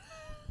straight."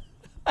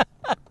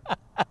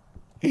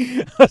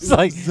 I was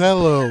like,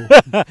 Zello.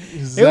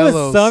 it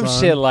was some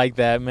son. shit like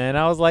that, man.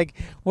 I was like,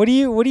 what do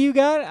you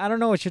got? I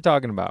don't know what you're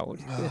talking about.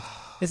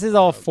 This is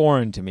all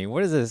foreign to me.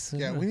 What is this?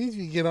 Yeah, we need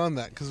you to get on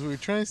that because we were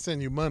trying to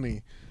send you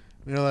money.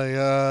 And you're like,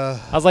 I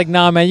was like,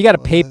 nah, man, you got to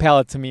PayPal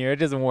it to me or it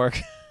doesn't work.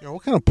 yo,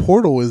 what kind of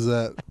portal is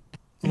that?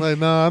 I'm like,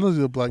 nah, I don't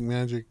do black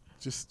magic.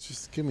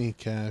 Just give me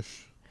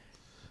cash.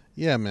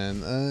 Yeah,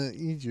 man.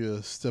 You need you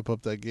to step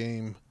up that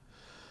game.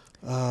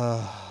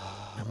 I'm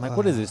like,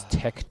 what is this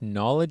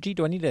technology?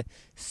 Do I need to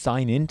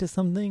sign into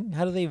something?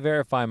 How do they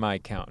verify my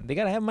account? They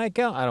gotta have my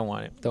account. I don't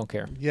want it. Don't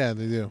care. Yeah,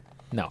 they do.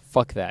 No,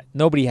 fuck that.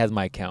 Nobody has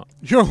my account.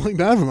 You're only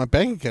not even my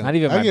bank account. Not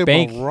even I my gave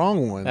bank. them a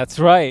wrong one. That's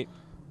right.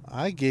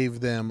 I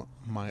gave them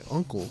my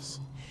uncle's.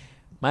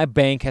 My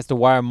bank has to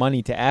wire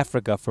money to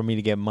Africa for me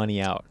to get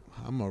money out.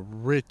 I'm a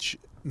rich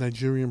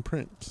Nigerian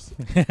prince.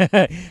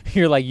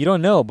 You're like, you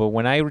don't know, but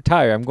when I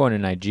retire, I'm going to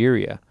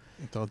Nigeria.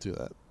 Don't do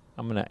that.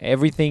 I'm gonna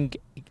everything.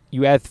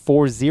 You add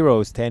 4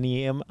 zeros to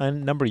any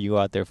number you go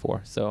out there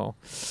for. So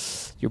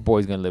your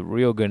boy's gonna live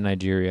real good in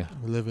Nigeria.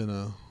 We live in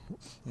a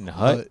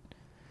hut.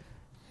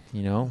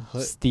 You know,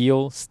 Hut.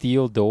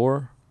 steel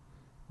door.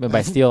 But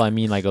by steel, I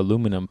mean like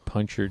aluminum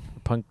punctured.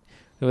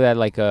 That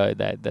like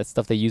that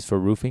stuff they use for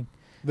roofing.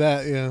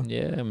 That, yeah.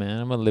 Yeah, man,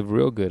 I'm gonna live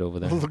real good over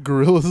there. The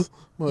gorillas.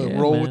 I'm going to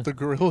Yeah, roll man. with the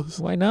gorillas.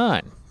 Why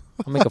not?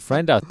 I'll make a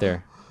friend out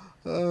there.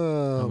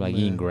 Oh, I'm like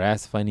man. eating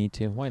grass if I need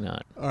to. Why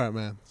not? All right,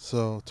 man.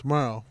 So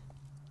tomorrow,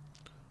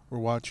 we're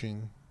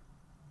watching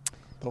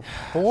the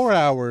 4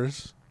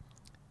 hours.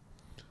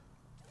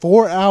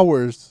 4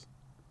 hours.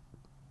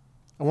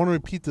 I want to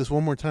repeat this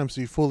one more time so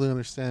you fully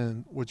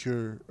understand what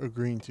you're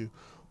agreeing to.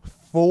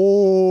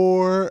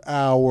 4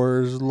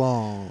 hours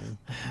long.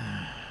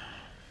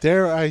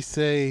 Dare I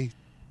say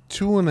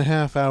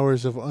 2.5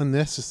 hours of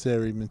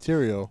unnecessary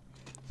material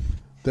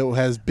that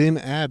has been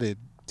added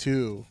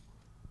to.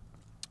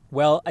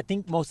 Well, I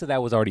think most of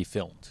that was already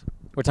filmed.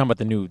 We're talking about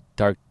the new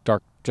Dark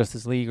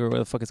Justice League or what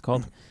the fuck it's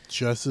called.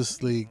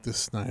 Justice League, the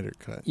Snyder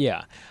Cut.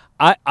 Yeah.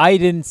 I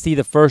didn't see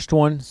the first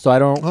one, so I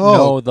don't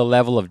know the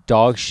level of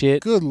dog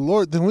shit. Good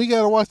Lord. Then we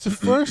got to watch the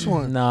first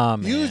one. Nah,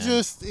 man. You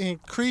just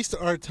increased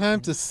our time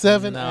to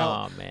 7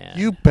 hours. Nah, man.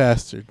 You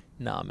bastard.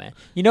 Nah, man.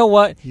 You know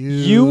what? You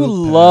You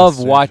love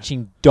bastard.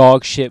 watching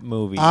dog shit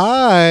movies.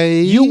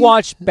 You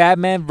watched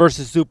Batman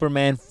versus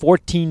Superman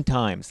 14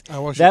 times. I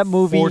watched that it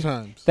movie 4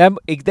 times.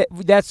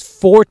 That's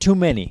 4 too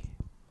many.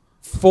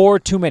 4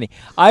 too many.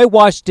 I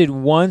watched it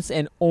once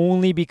and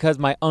only because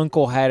my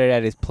uncle had it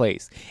at his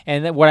place.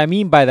 And what I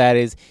mean by that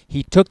is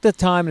he took the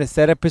time to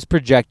set up his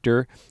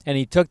projector and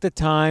he took the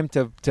time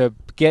to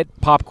get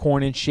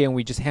popcorn and shit and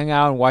we just hung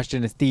out and watched it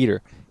in his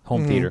theater,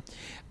 home theater.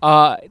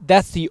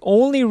 That's the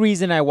only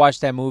reason I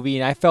watched that movie,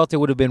 and I felt it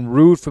would have been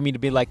rude for me to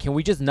be like, can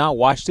we just not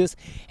watch this?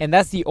 And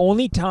that's the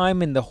only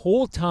time in the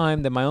whole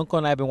time that my uncle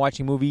and I have been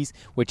watching movies,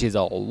 which is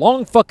a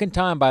long fucking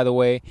time, by the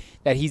way,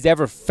 that he's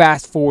ever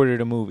fast-forwarded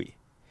a movie.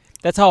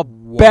 That's how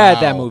bad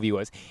that movie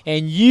was.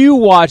 And you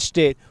watched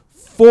it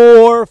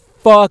 4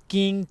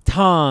 fucking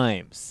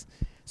times.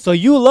 So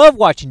you love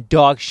watching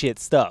dog shit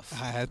stuff.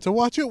 I had to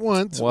watch it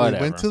once. Whatever.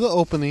 We went to the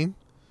opening.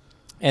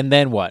 And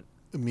then what?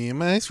 Me and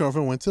my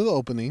ex-girlfriend went to the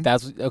opening.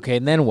 That's okay,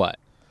 and then what?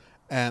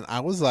 And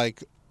I was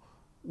like,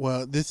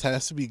 well, this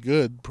has to be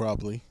good,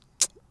 probably.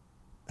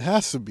 It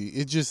has to be.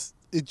 It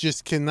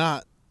just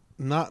cannot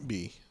not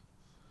be.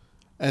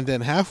 And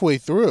then halfway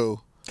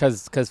through,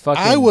 Cause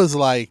fucking I was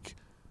like,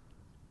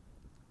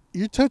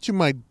 you're touching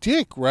my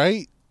dick,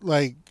 right?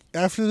 Like,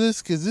 after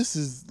this, because this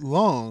is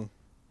long.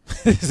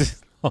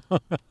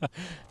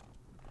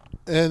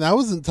 And I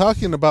wasn't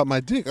talking about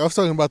my dick. I was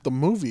talking about the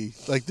movie.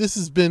 Like, this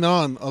has been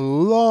on a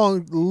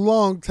long,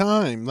 long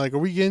time. Like, are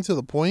we getting to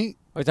the point?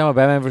 Are you talking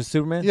about Batman vs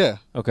Superman? Yeah.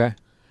 Okay.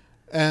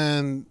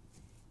 And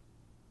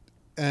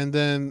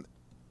then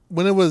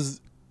when it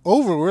was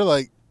over, we're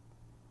like,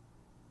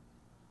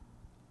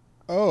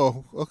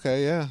 oh,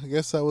 okay, yeah, I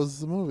guess that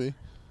was the movie.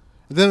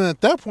 And then at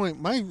that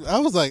point, I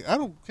was like, I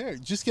don't care.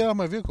 Just get out of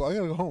my vehicle. I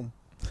got to go home.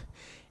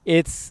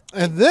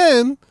 And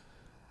then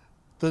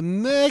the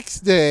next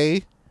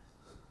day,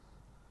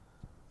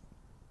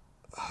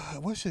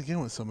 what should I get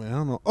with somebody? I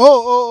don't know.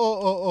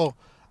 Oh.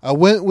 I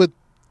went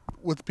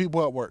with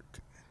people at work.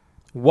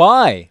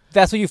 Why?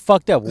 That's what you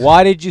fucked up.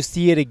 Why did you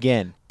see it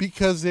again?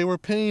 Because they were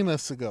paying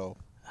us to go.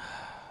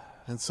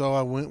 And so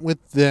I went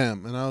with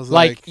them. And I was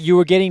Like you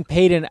were getting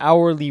paid an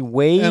hourly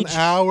wage? An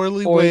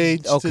hourly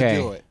wage to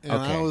do it. And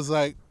I was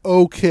like,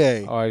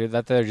 okay. Or I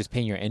thought they were just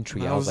paying your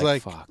entry. And I was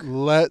like, fuck.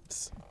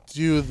 Let's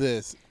do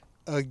this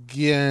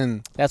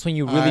again. That's when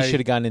you really should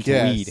have gotten into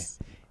weed.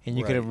 And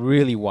you could have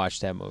really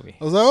watched that movie.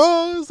 I was like,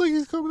 oh, it's like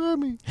he's coming at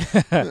me.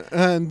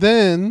 And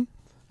then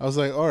I was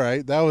like, all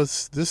right,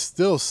 this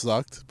still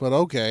sucked, but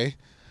okay.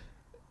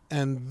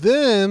 And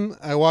then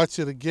I watched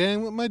it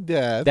again with my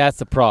dad. That's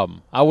the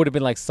problem. I would have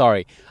been like,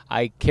 sorry,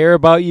 I care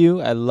about you,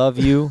 I love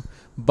you,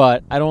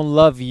 but I don't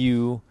love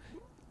you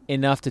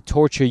enough to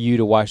torture you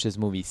to watch this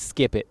movie.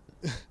 Skip it.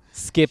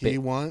 Skip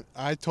it.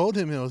 I told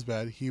him it was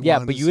bad.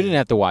 But you didn't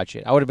have to watch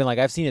it. I would have been like,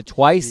 I've seen it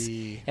twice,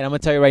 and I'm going to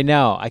tell you right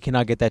now, I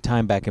cannot get that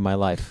time back in my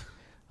life.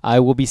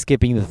 I will be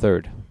skipping the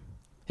third.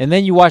 And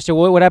then you watched it.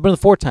 What happened the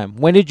fourth time?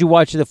 When did you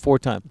watch it the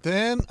fourth time?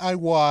 Then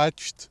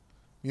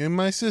me and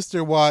my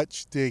sister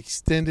watched the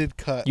extended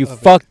cut. You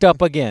fucked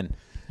up again.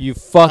 You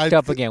fucked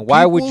up again.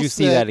 Why would you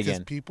see that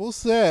again? People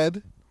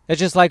said. It's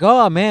just like,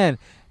 oh, man,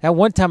 that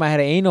one time I had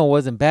an anal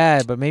wasn't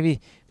bad, but maybe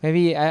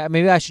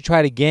I should try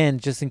it again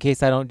just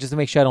to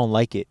make sure I don't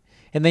like it.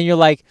 and then you're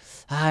like,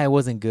 it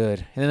wasn't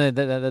good. And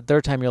then the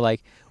third time you're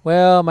like,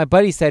 well, my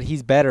buddy said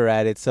he's better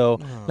at it, so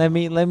let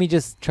me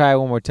just try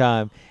one more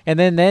time. And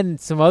then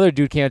some other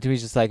dude came up to me,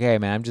 he's just like, hey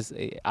man,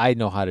 I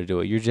know how to do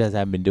it. You just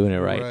haven't been doing it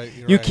right.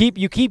 You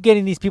keep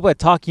getting these people that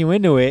talk you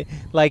into it,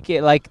 like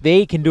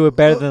they can do it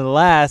better than the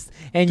last,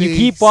 and you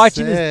keep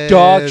watching this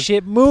dog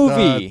shit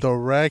movie. The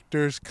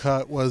director's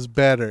cut was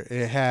better.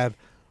 It had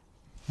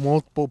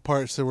multiple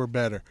parts that were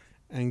better.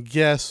 And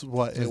guess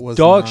what? It was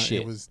dog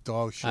shit. It was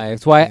dog shit.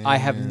 That's why I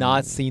have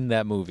not seen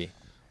that movie.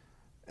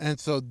 And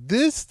so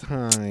this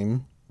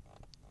time,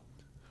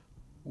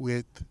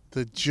 with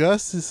the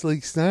Justice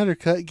League Snyder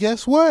cut,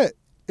 guess what?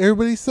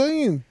 Everybody's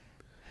saying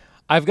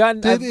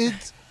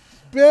it's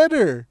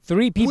better.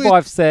 3 people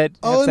I've said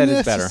it's better.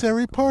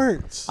 Unnecessary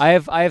parts. I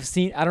have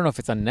seen. I don't know if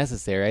it's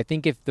unnecessary. I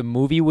think if the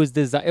movie was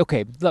designed.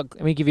 Okay, look.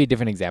 Let me give you a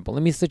different example.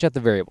 Let me switch out the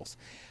variables.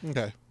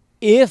 Okay.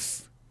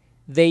 If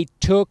they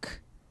took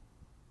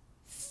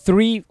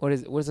 3, what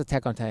is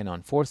Attack on Titan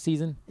on? 4th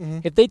season? Mm-hmm.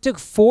 If they took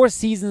 4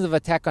 seasons of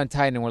Attack on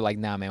Titan and were like,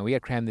 nah, man, we got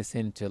to cram this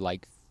into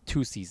like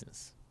 2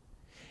 seasons.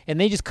 And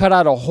they just cut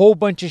out a whole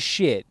bunch of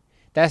shit,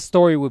 that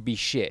story would be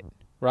shit,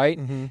 right?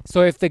 Mm-hmm.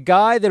 So if the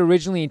guy that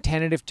originally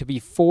intended it to be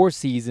 4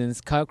 seasons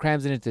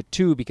crams it into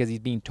 2 because he's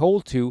being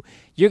told to,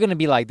 you're going to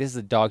be like, this is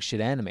a dog shit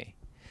anime.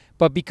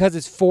 But because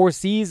it's 4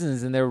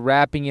 seasons and they're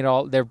wrapping it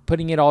all, they're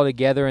putting it all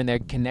together and they're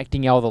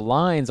connecting all the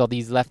lines, all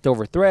these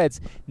leftover threads,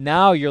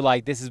 now you're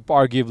like, this is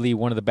arguably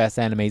one of the best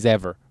animes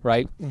ever,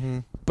 right? Mm-hmm.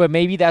 But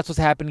maybe that's what's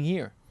happening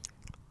here.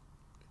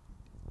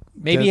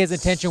 Maybe his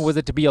intention was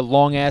it to be a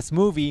long-ass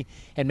movie,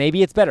 and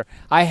maybe it's better.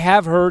 I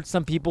have heard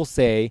some people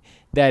say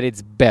that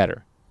it's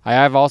better. I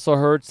have also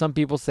heard some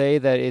people say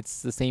that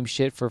it's the same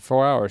shit for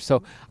 4 hours.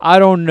 So I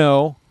don't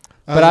know.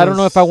 But I don't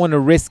know if I want to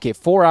risk it.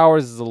 4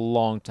 hours is a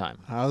long time.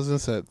 I was going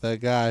to say,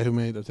 that guy who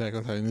made Attack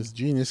on Titan is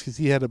genius because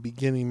he had a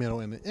beginning, middle,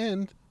 and an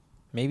end.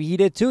 Maybe he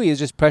did too. He was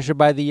just pressured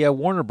by the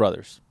Warner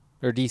Brothers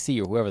or DC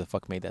or whoever the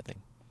fuck made that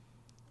thing.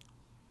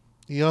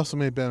 He also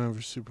made Batman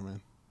vs.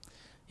 Superman.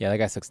 Yeah, that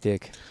guy sucks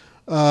dick.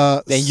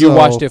 Then you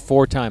watched it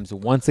 4 times,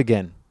 once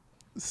again.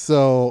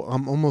 So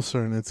I'm almost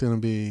certain it's going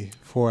to be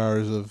 4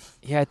 hours of.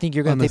 Yeah, I think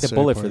you're going to take the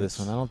bullet for this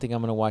one. I don't think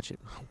I'm going to watch it.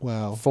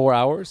 Wow. 4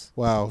 hours?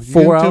 Wow. You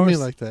 4 didn't hours? do me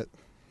like that.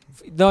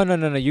 No.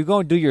 You go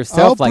and do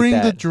yourself like that.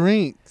 I'll bring the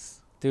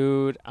drinks.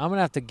 Dude, I'm going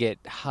to have to get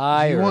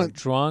high or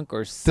drunk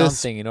or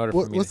something in order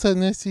for me What's that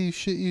nasty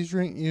shit you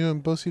drink? You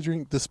and Bosie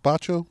drink?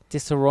 Despacho?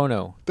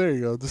 Disaronno. There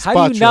you go. Despacho.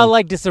 How do you not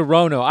like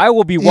Disaronno? I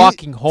will be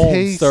walking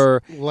home,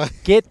 sir.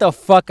 Get the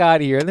fuck out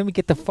of here. Let me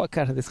get the fuck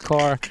out of this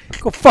car.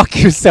 Go fuck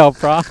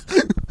yourself, bro.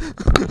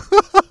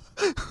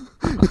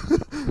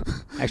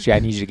 Actually, I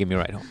need you to give me a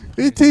ride home.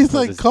 It tastes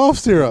like cough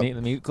syrup.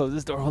 Let me close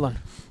this door. Hold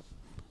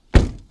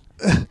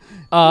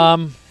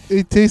on.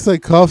 It tastes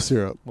like cough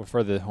syrup. We're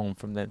further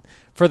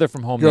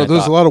from home. Girl,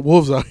 there's a lot of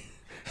wolves out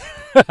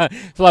here.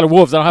 There's a lot of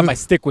wolves. I don't have my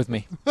stick with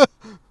me.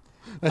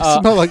 I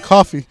smell like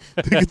coffee.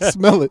 They can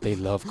smell it. They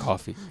love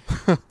coffee.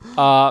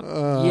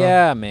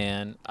 Yeah,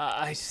 man.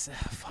 I just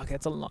fuck.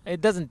 That's a lot.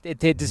 It doesn't.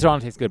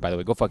 Disaronno tastes good, by the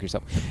way. Go fuck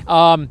yourself.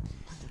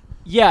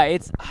 Yeah,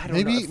 it's. I don't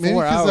know. Maybe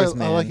 4 hours,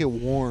 I like it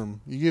warm.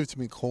 You give it to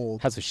me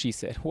cold. That's what she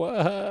said.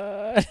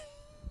 What?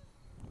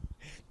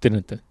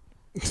 Didn't.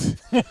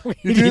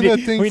 You're doing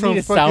that thing from need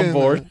a fucking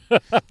soundboard.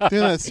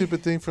 Doing that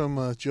stupid thing from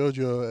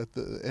JoJo at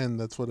the end.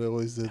 That's what it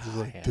always did. It's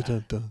like, yeah.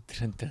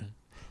 dun-dun-dun.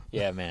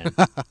 Yeah, man.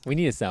 We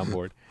need a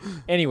soundboard.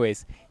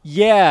 Anyways,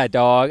 yeah,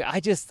 dog. I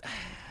just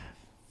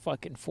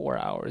fucking 4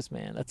 hours,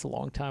 man. That's a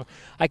long time.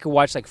 I could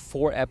watch like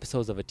 4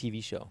 episodes of a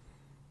TV show.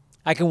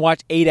 I can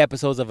watch 8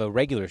 episodes of a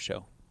regular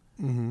show.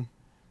 Mm-hmm.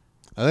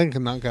 I think I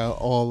can knock out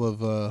all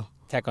of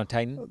Attack on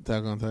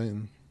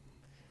Titan.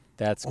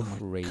 That's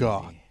crazy.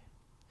 God.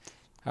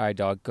 All right,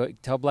 dog. Go,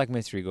 tell Black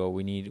Mystery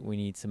we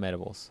need some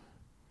edibles.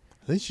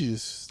 I think she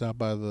just stopped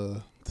by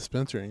the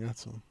dispensary and got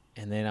some.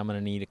 And then I'm gonna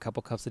need a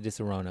couple cups of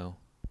Disaronno,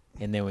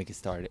 and then we can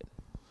start it.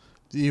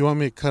 Do you want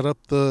me to cut up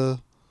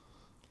the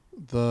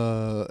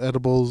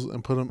edibles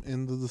and put them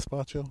in the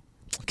despacho?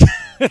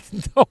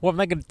 No, I'm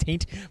not gonna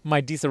taint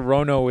my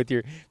Disaronno with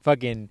your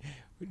fucking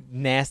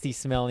nasty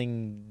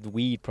smelling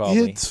weed.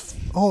 Probably.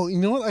 You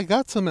know what? I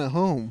got some at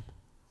home.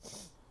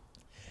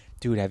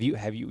 Dude, have you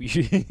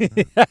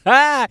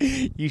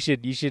you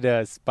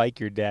should spike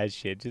your dad's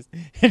shit. Just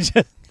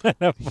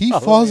he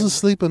falls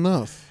asleep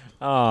enough.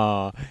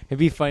 Oh, it'd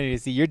be funny to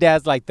see. Your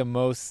dad's like the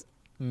most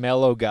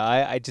mellow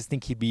guy. I just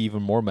think he'd be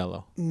even more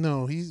mellow.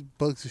 No, he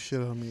bugs the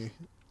shit out of me.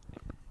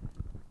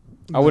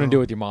 I wouldn't do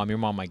it with your mom. Your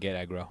mom might get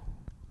aggro.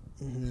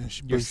 Yeah,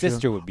 your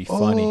sister would be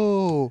funny.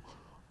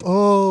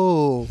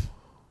 Oh,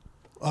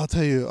 I'll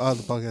tell you on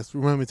the podcast.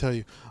 Remind me to tell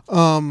you.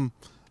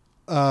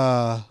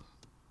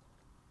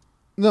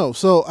 No,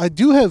 so I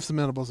do have some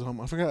edibles at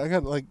home. I forgot. I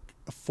got like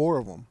 4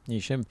 of them. You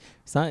shouldn't.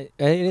 It's not. It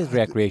is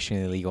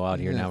recreationally illegal out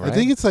here now, right? I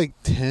think it's like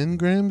 10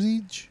 grams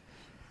each.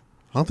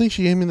 I don't think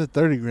she gave me the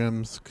 30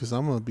 grams because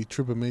I'm gonna be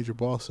tripping major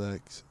ball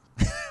sacks.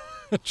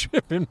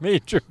 Tripping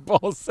major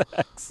ball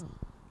sacks.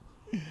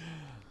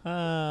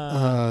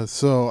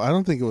 So I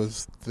don't think it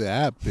was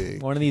that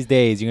big. One of these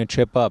days, you're gonna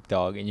trip up,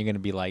 dog, and you're gonna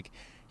be like,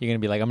 I'm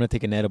gonna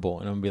take an edible,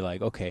 and I'm gonna be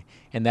like, okay,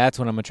 and that's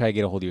when I'm gonna try to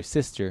get a hold of your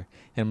sister,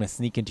 and I'm gonna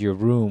sneak into your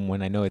room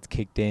when I know it's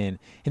kicked in,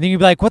 and then you'll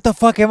be like, what the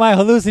fuck am I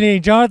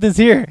hallucinating? Jonathan's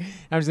here. And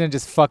I'm just gonna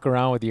just fuck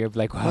around with you, be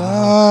like,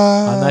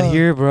 wow, I'm not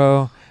here,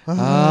 bro.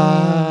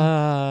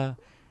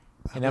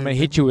 And I'm gonna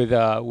hit you with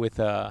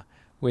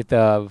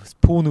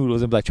pool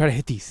noodles and be like, try to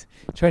hit these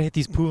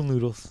pool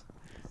noodles.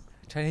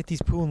 Try to hit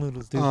these pool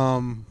noodles, dude.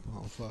 Oh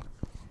fuck.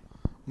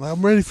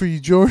 I'm ready for you,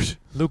 George.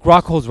 Luke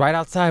Rockhole's right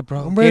outside, bro.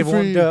 I'm ready Get for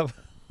warmed you. up.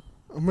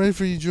 I'm ready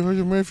for you, George.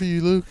 I'm ready for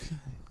you, Luke.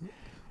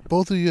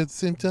 Both of you at the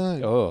same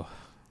time. Oh,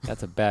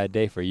 that's a bad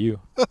day for you.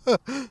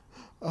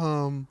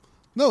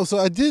 No, so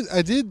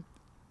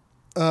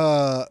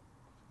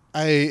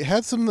I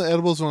had some of the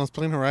edibles when I was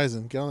playing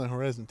Horizon. Get on that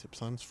Horizon tip,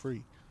 son. It's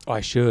free. Oh,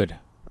 I should.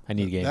 I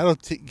need a game. That'll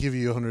give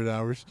you 100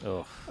 hours.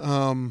 Oh.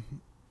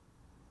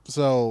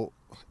 So,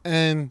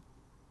 and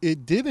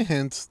it did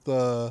enhance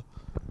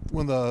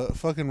when the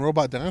fucking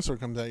robot dinosaur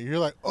comes out, you're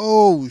like,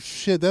 oh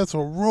shit, that's a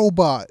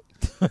robot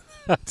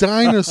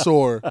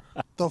dinosaur.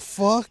 The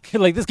fuck?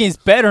 You're like, this game's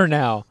better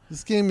now.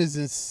 This game is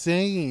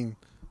insane.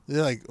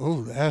 They're like,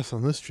 oh, the ass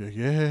on this trick,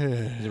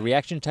 yeah. Does the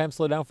reaction time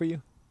slow down for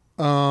you?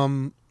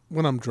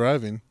 When I'm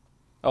driving.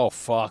 Oh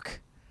fuck.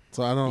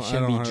 So I don't. You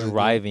shouldn't I don't be hardly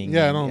driving. Do,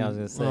 yeah, I I don't. was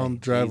gonna say, I don't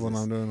drive Jesus. when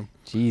I'm doing them.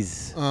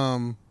 Jeez.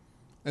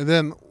 And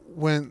then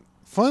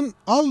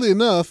oddly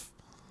enough,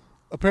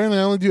 apparently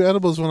I only do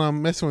edibles when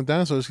I'm messing with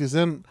dinosaurs, because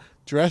then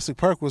Jurassic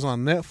Park was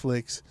on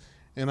Netflix,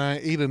 and I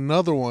ate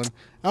another one.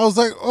 I was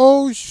like,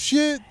 oh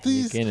shit,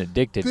 You're getting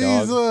addicted,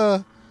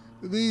 dog.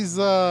 these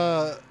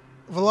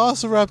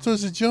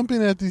velociraptors are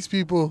jumping at these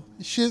people.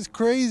 Shit's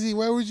crazy.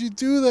 Why would you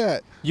do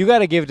that? You got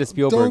to give it to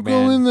Spielberg, Don't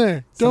go man. in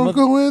there. Some Don't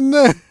go in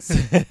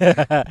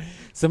there.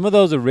 Some of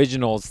those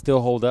originals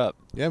still hold up.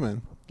 Yeah,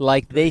 man.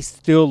 Like, they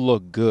still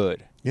look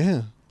good.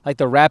 Yeah. Like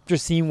the raptor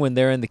scene when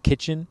they're in the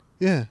kitchen.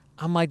 Yeah.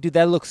 I'm like, dude,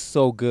 that looks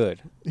so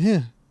good.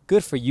 Yeah.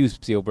 Good for you,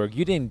 Spielberg.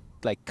 You didn't,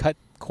 like, cut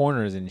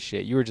corners and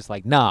shit. You were just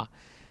like, nah,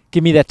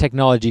 give me that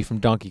technology from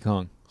Donkey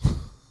Kong.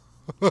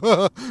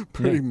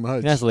 Pretty much.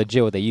 And that's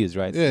legit what they use,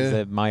 right? Yeah, It's yeah.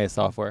 the Maya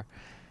software.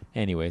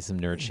 Anyway, some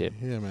nerd shit.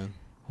 Yeah, man.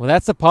 Well,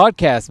 that's the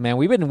podcast, man.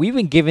 We've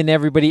been giving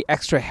everybody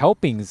extra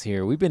helpings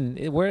here. We're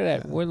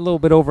a little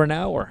bit over an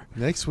hour.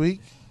 Next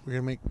week, we're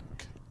going to make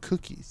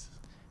cookies.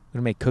 We're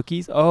gonna make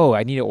cookies. Oh,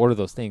 I need to order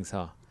those things,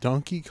 huh?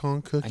 Donkey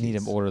Kong cookies. I need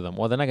to order them.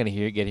 Well, they're not gonna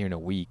get here in a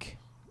week.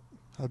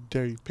 How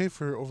dare you? Pay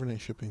for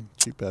overnight shipping,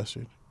 cheap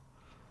bastard.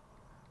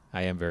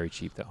 I am very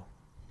cheap though.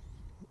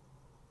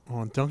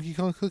 On Donkey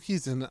Kong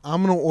cookies, and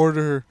I'm going to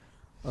order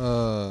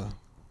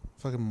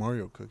fucking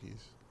Mario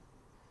cookies.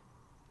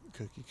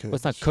 Cookie cutters. Well,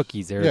 it's not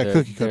cookies. They're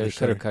cookie they're cutters.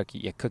 cutter Sorry. cookie.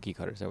 Yeah, cookie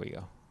cutters. There we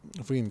go.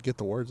 If we can get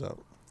the words out.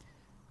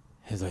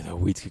 It's like the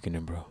weed's kicking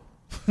in, bro.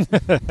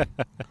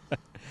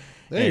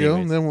 There you go.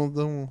 Anyways. And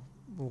then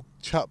we'll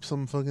chop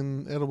some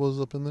fucking edibles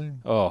up in there.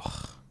 Oh,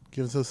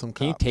 Give us some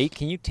can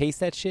cops. you taste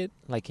that shit?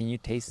 Like, can you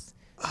taste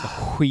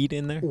the weed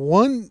in there?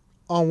 On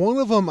one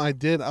of them I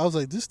did. I was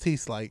like, this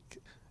tastes like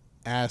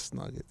ass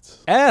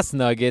nuggets. Ass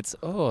nuggets.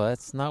 Oh,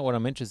 that's not what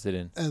I'm interested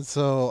in. And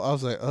so I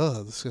was like,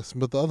 oh, disgusting.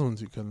 But the other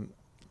ones you couldn't.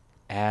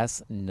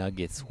 Ass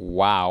nuggets.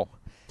 Wow,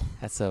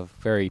 that's a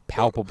very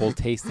palpable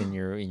taste in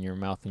your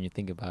mouth when you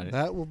think about it.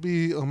 That will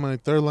be on my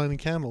third line of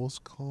candles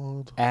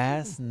called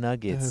Ass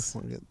nuggets. ass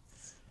nuggets.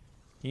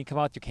 You can come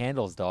out with your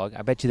candles, dog.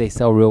 I bet you they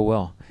sell real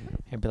well.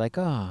 And be like,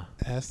 oh,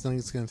 Ass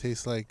nuggets going to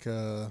taste like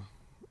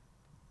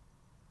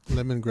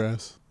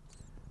lemongrass.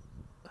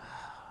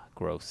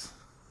 gross.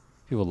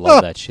 People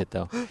love that shit,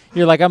 though.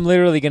 You're like, I'm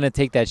literally going to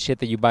take that shit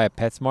that you buy at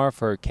PetSmart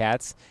for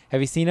cats. Have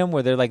you seen them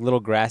where they're like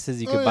little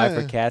grasses you Oh, could buy for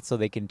yeah. cats so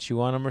they can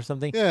chew on them or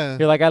something? Yeah.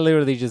 You're like, I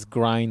literally just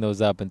grind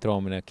those up and throw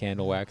them in a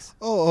candle wax.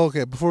 Oh,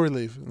 okay. Before we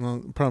leave,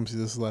 I promise you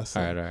this is the last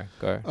All time. right.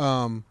 Go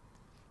ahead.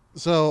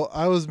 So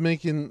I was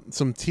making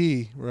some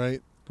tea,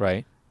 right?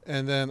 Right.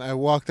 And then I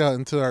walked out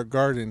into our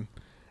garden,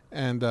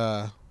 and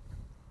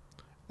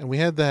we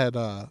had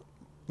that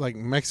like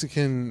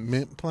Mexican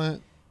mint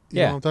plant. You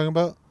Yeah. know what I'm talking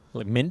about?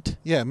 Like mint?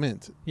 Yeah,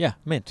 mint. Yeah,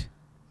 mint.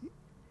 Or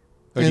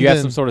do And you have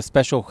then- some sort of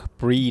special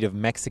breed of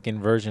Mexican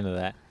version of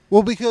that?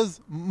 Well,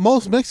 because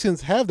most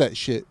Mexicans have that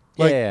shit.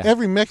 Like Yeah.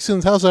 every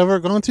Mexican's house I've ever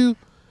gone to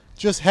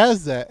just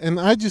has that, and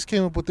I just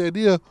came up with the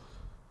idea: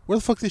 where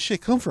the fuck did this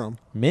shit come from?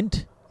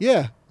 Mint?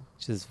 Yeah,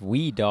 It's just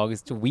weed, dog.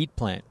 It's a weed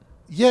plant.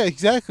 yeah,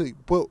 exactly.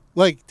 But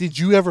like, did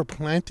you ever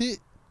plant it,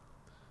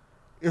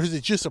 or does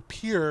it just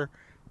appear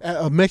at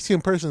a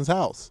Mexican person's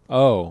house?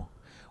 Oh,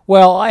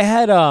 well, I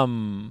had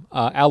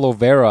aloe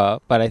vera,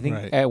 but I think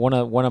Right. at one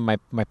of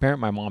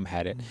my mom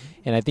had it,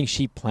 and I think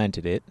she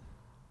planted it,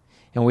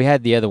 and we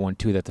had the other one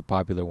too. That's a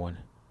popular one,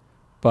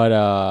 but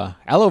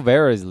aloe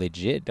vera is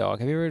legit, dog.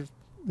 Have you ever?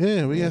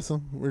 Yeah, we Yeah. got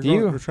some. We're Do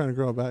you? we're trying to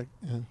grow it back.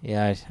 Yeah.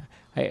 Yeah,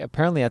 I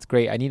apparently that's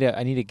great. I need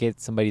to get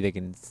somebody that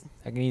can.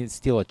 I need to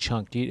steal a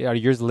chunk. Are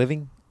yours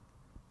living?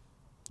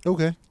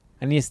 Okay.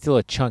 I need to steal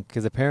a chunk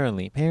because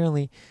apparently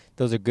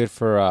those are good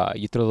for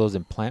you throw those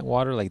in plant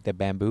water like the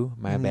bamboo.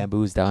 My Mhm.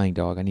 bamboo is dying,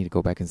 dog. I need to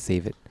go back and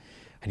save it.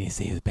 I need to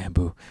save the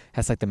bamboo.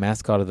 That's like the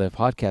mascot of the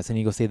podcast. I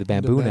need to go save the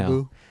bamboo, The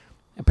now.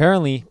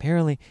 Apparently,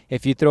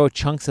 if you throw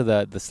chunks of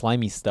the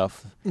slimy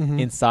stuff Mhm.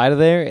 inside of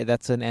there,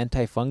 that's an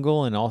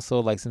antifungal and also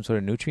like some sort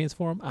of nutrients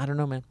for them. I don't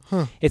know, man.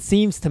 Huh. It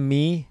seems to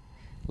me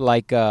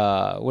like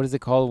what is it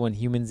called when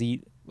humans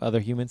eat other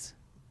humans?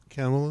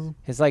 Cannibalism.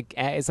 It's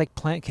like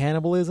plant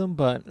cannibalism,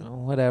 but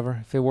whatever.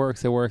 If it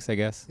works, it works, I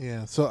guess.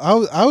 Yeah. So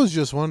I was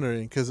just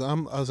wondering because I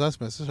was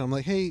asking my sister. I'm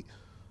like, hey,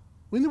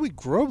 when did we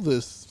grow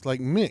this like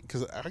mint?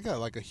 Because I got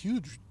like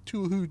two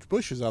huge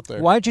bushes out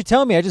there. Why didn't you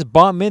tell me? I just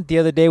bought mint the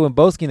other day when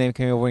Boski and them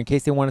came over in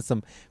case they wanted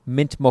some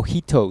mint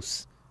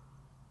mojitos.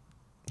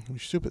 You're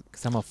stupid.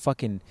 Because I'm a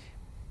fucking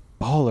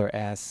baller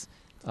ass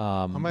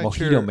I'm at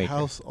mojito your maker.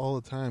 house all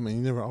the time, and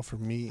you never offer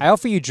me. I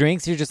offer you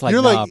drinks. You're just like,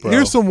 You're nah, like, bro.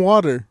 here's some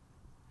water.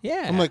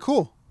 Yeah. I'm like,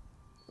 cool.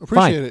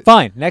 Appreciate it.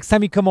 Fine. Next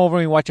time you come over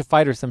and we watch a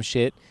fight or some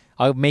shit,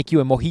 I'll make you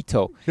a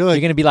mojito. You're like,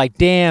 You're gonna be like,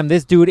 damn,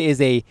 this dude is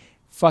a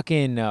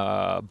fucking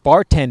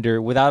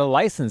bartender without a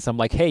license. I'm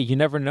like, hey, you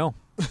never know.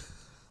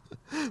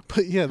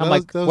 but yeah, I'm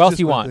like, what else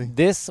you want?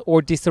 This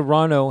or Di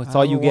Serrano? It's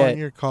all you I want get.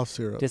 your cough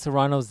syrup. Di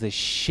Serrano's the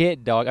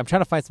shit, dog. I'm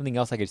trying to find something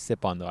else I could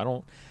sip on though. I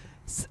don't.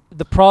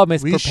 The problem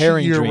is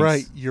preparing you're drinks.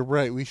 right. You're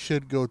right. We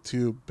should go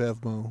to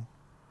Bevmo.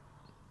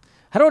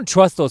 I don't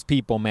trust those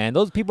people, man.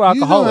 Those people are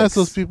You don't alcoholics. ask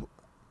those people.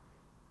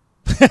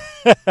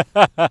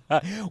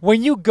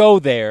 When you go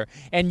there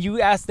and you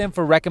ask them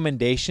for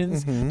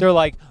recommendations, Mhm. they're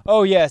like,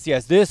 "Oh yes,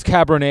 this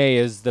Cabernet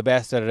is the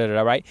best." Da, da, da,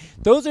 da, right?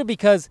 Those are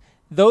because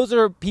those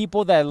are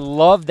people that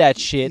love that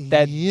shit,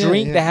 that Yeah,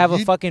 drink, yeah. that have a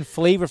You- fucking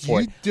flavor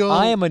for you it. don't-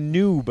 I am a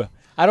noob.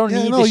 I don't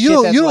Yeah, need no, the you shit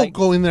don't. that's You don't like.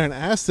 go in there and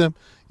ask them.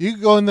 You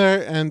can go in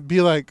there and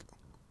be like,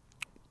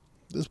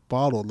 "This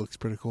bottle looks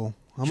pretty cool.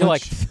 How You're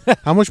much?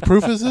 How much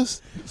proof is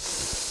this?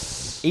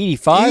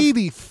 85.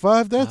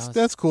 85. That's Wow.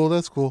 that's cool.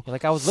 That's cool. You're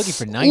like, I was looking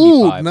for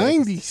 95. Ooh,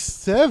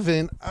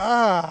 97.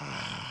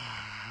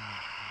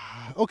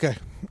 Okay.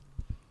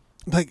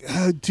 Like,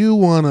 I do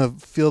want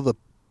to feel the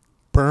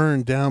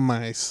burn down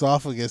my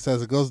esophagus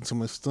as it goes into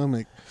my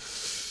stomach.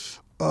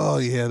 Oh,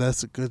 yeah,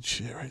 that's a good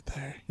shit right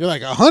there. You're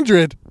like,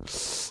 100?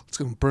 It's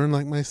going to burn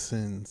like my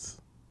sins.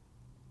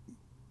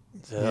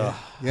 Ugh.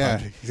 Yeah,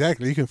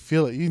 exactly. You can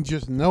feel it. You can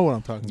just know what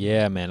I'm talking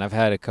Yeah, man. I've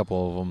had a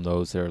couple of them.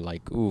 Those that are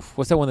like, oof.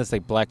 What's that one that's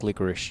like black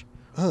licorice?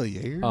 about. Oh,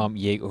 yeah.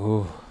 Yeah.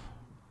 Ooh.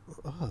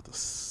 Oh,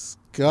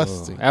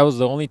 disgusting. That was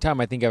the only time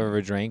I think I've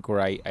ever drank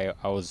where I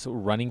was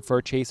running for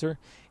a chaser,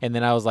 and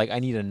then I was like, I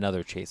need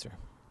another chaser.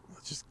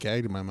 It just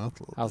gagged in my mouth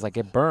a little. I was like,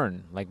 it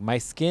burned. Like my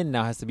skin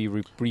now has to be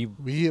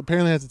We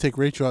apparently have to take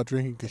Rachel out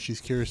drinking because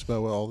she's curious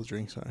about what all the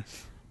drinks are.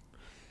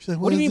 She's like,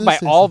 What do you is mean by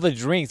this?" all the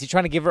drinks? You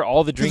trying to give her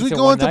all the Because drinks we in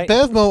go one into night?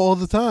 Bevmo all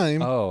the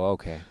time, Oh,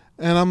 okay.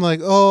 and I'm like,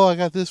 oh, I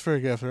got this for a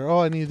gift, or oh,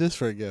 I need this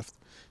for a gift.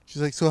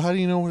 She's like, so how do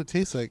you know what it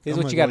tastes like? Here's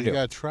I'm what like, you gotta well, do. You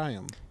gotta try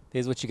them.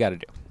 Here's what you got to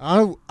do.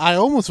 I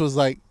almost was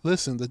like,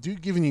 listen, the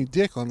dude giving you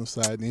dick on the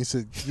side, and he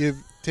said,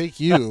 take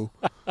you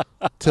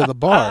to the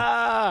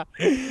bar.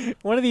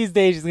 One of these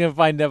days, she's gonna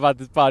find out about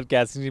this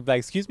podcast, and she'll be like,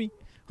 "Excuse me,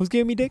 who's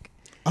giving me dick?"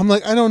 I'm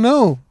like, I don't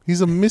know. He's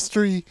a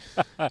mystery.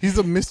 He's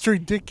a mystery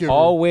dick giver.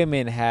 All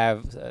women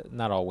have,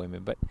 not all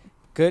women, but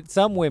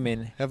some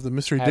women have the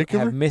mystery dick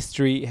giver. have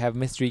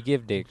mystery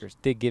give dickers.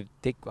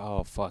 Dick.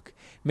 Oh fuck,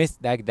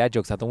 that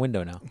joke's out the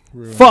window now.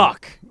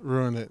 Fuck.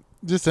 Ruined it.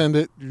 Just end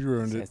it. You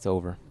ruined it. It's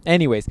over.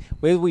 Anyways,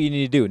 here's what you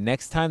need to do.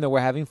 Next time that we're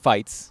having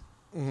fights,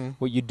 Mm-hmm.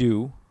 what you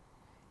do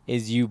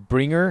is you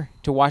bring her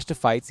to watch the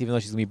fights, even though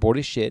she's gonna be bored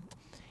as shit,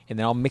 and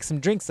then I'll mix some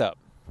drinks up,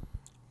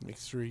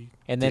 Mystery.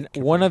 and then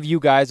dick one giver. of you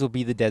guys will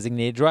be the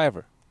designated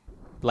driver,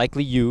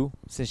 likely you,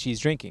 since she's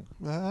drinking.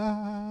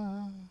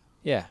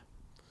 Yeah.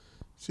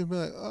 She'll be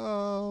like,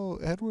 oh,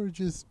 Edward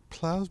just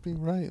plows me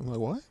right. I'm like,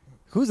 what?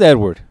 Who's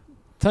Edward?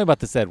 Tell me about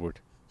this Edward.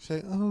 She's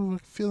like, oh, I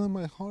feel in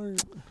my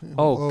heart.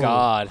 Oh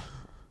God.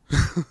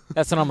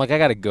 That's when I'm like, I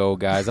gotta go,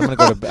 guys. I'm gonna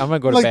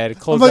go to Like, bed.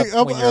 Close I'm like,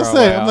 up when you're I'll away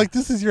say, I'm out. like,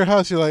 this is your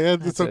house. You're like,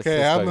 it's It's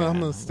okay. I'm fucking-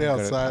 gonna stay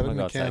outside. I'm gonna I'm go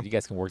gonna outside. camp. You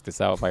guys can work this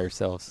out by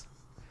yourselves.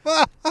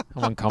 I'm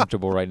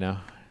uncomfortable right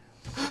now.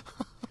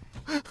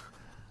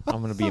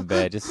 I'm gonna be in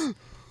bed. Just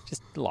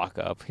lock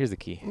up. Here's the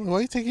key. Why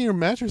are you taking your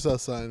mattress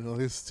outside? Well,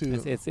 it's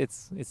too.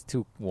 It's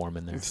too warm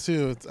in there. It's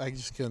too. It's, I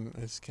just can't.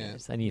 I just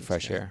can't. I need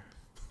fresh air.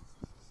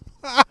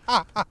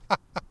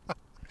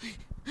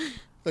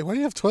 Like, why do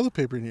you have toilet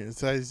paper in here?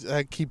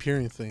 I keep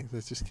hearing things. I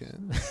just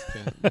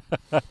can't.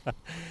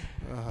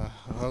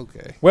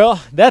 Okay.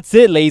 Well, that's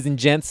it, ladies and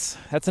gents.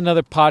 That's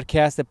another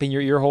podcast up in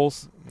your ear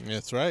holes.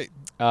 That's right.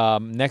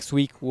 Next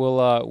week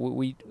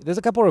we'll there's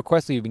a couple of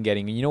requests we've been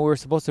getting. You know, we were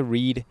supposed to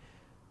read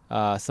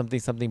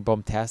something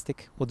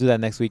bombastic. We'll do that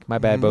next week. My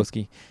bad, Mhm.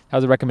 Boski. That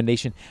was a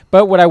recommendation.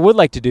 But what I would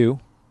like to do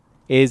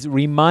is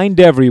remind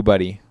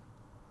everybody,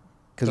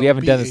 because we Don't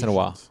haven't be done this in a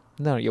while. Asians.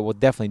 No, yeah, well,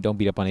 definitely don't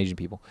beat up on Asian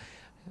people.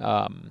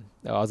 I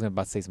was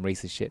about to say some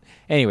racist shit.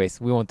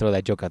 Anyways, we won't throw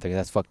that joke out there 'cause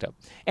that's fucked up.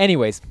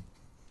 Anyways,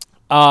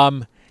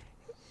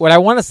 what I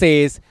want to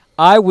say is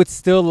I would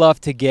still love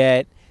to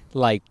get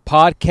like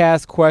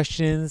podcast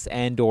questions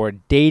and or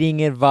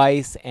dating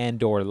advice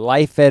and or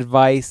life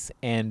advice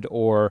and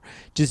or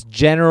just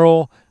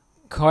general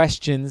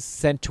questions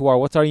sent to our,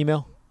 what's our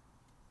email?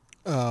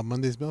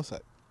 Monday's mail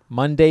site.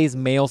 Monday's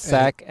mail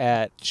sack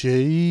at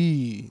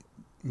gmail.com.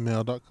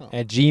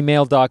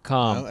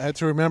 gmail.com. I had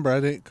to remember.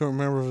 couldn't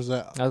remember if it was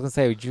that. I was going to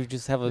say, would you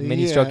just have a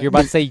mini Yeah. stroke? You're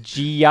about to say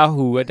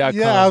gyahoo.com.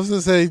 Yeah, I was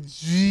going to say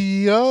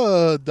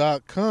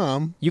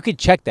gia.com. You can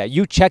check that.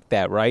 You check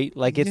that, right?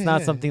 Like, it's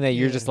not Yeah, something that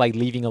you're yeah. just, like,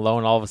 leaving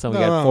alone. All of a sudden,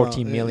 we No, got no,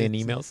 14 no, million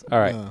it's- emails. All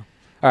right. no.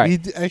 All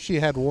right. We actually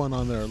had one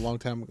on there a long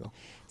time ago.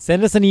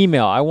 Send us an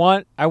email. I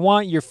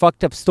want your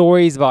fucked up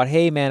stories about,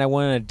 hey, man, I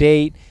went on a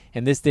date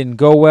and this didn't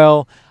go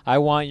well. I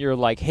want your,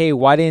 like, hey,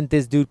 why didn't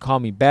this dude call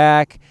me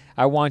back?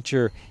 I want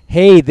your,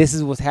 hey, this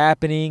is what's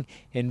happening,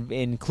 and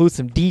include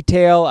some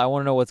detail. I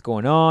want to know what's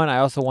going on. I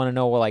also want to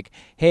know, like,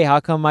 hey, how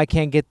come I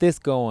can't get this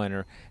going?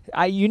 Or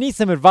you need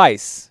some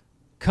advice.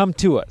 Come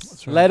to us.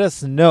 That's right. Let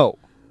us know.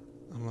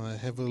 I'm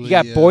heavily. You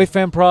got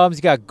boyfriend problems.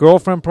 You got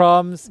girlfriend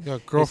problems. You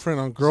got girlfriend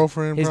on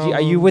girlfriend problems.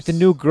 Are you with a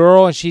new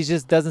girl and she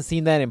just doesn't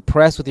seem that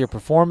impressed with your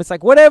performance?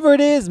 Like, whatever it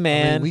is,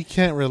 man. I mean, we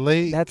can't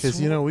relate That's because,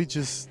 we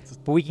just.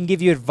 But we can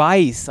give you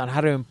advice on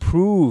how to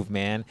improve,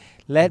 man.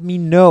 Let me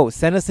know.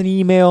 Send us an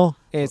email.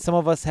 And some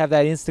of us have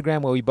that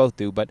Instagram. Well, we both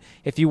do. But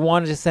if you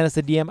want to just send us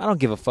a DM, I don't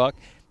give a fuck.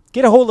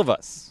 Get a hold of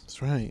us.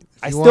 That's right.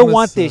 I still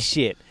want this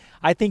shit.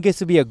 I think this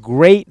would be a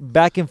great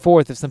back and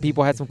forth if some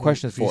people had some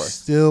questions If for you us.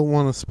 still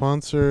want to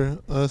sponsor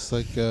us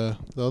like the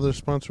other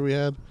sponsor we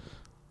had,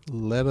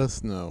 let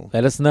us know.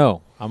 Let us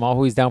know. I'm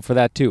always down for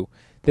that, too.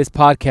 This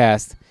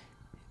podcast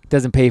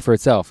doesn't pay for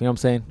itself. You know what I'm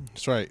saying?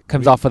 That's right.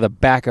 Comes off of the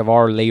back of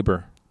our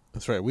labor.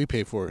 That's right. We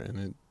pay for it,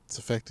 and it's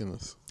affecting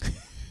us.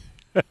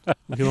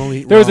 We can only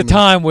eat There was a ramen.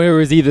 time where it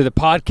was either the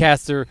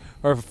podcast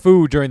or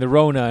food during the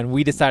Rona, and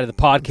we decided the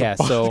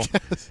podcast. So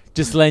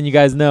just letting you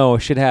guys know,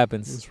 shit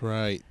happens. That's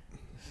right.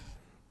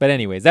 But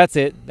anyways, that's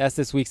it. That's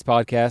this week's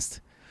podcast.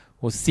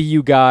 We'll see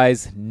you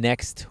guys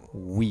next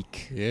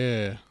week.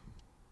 Yeah.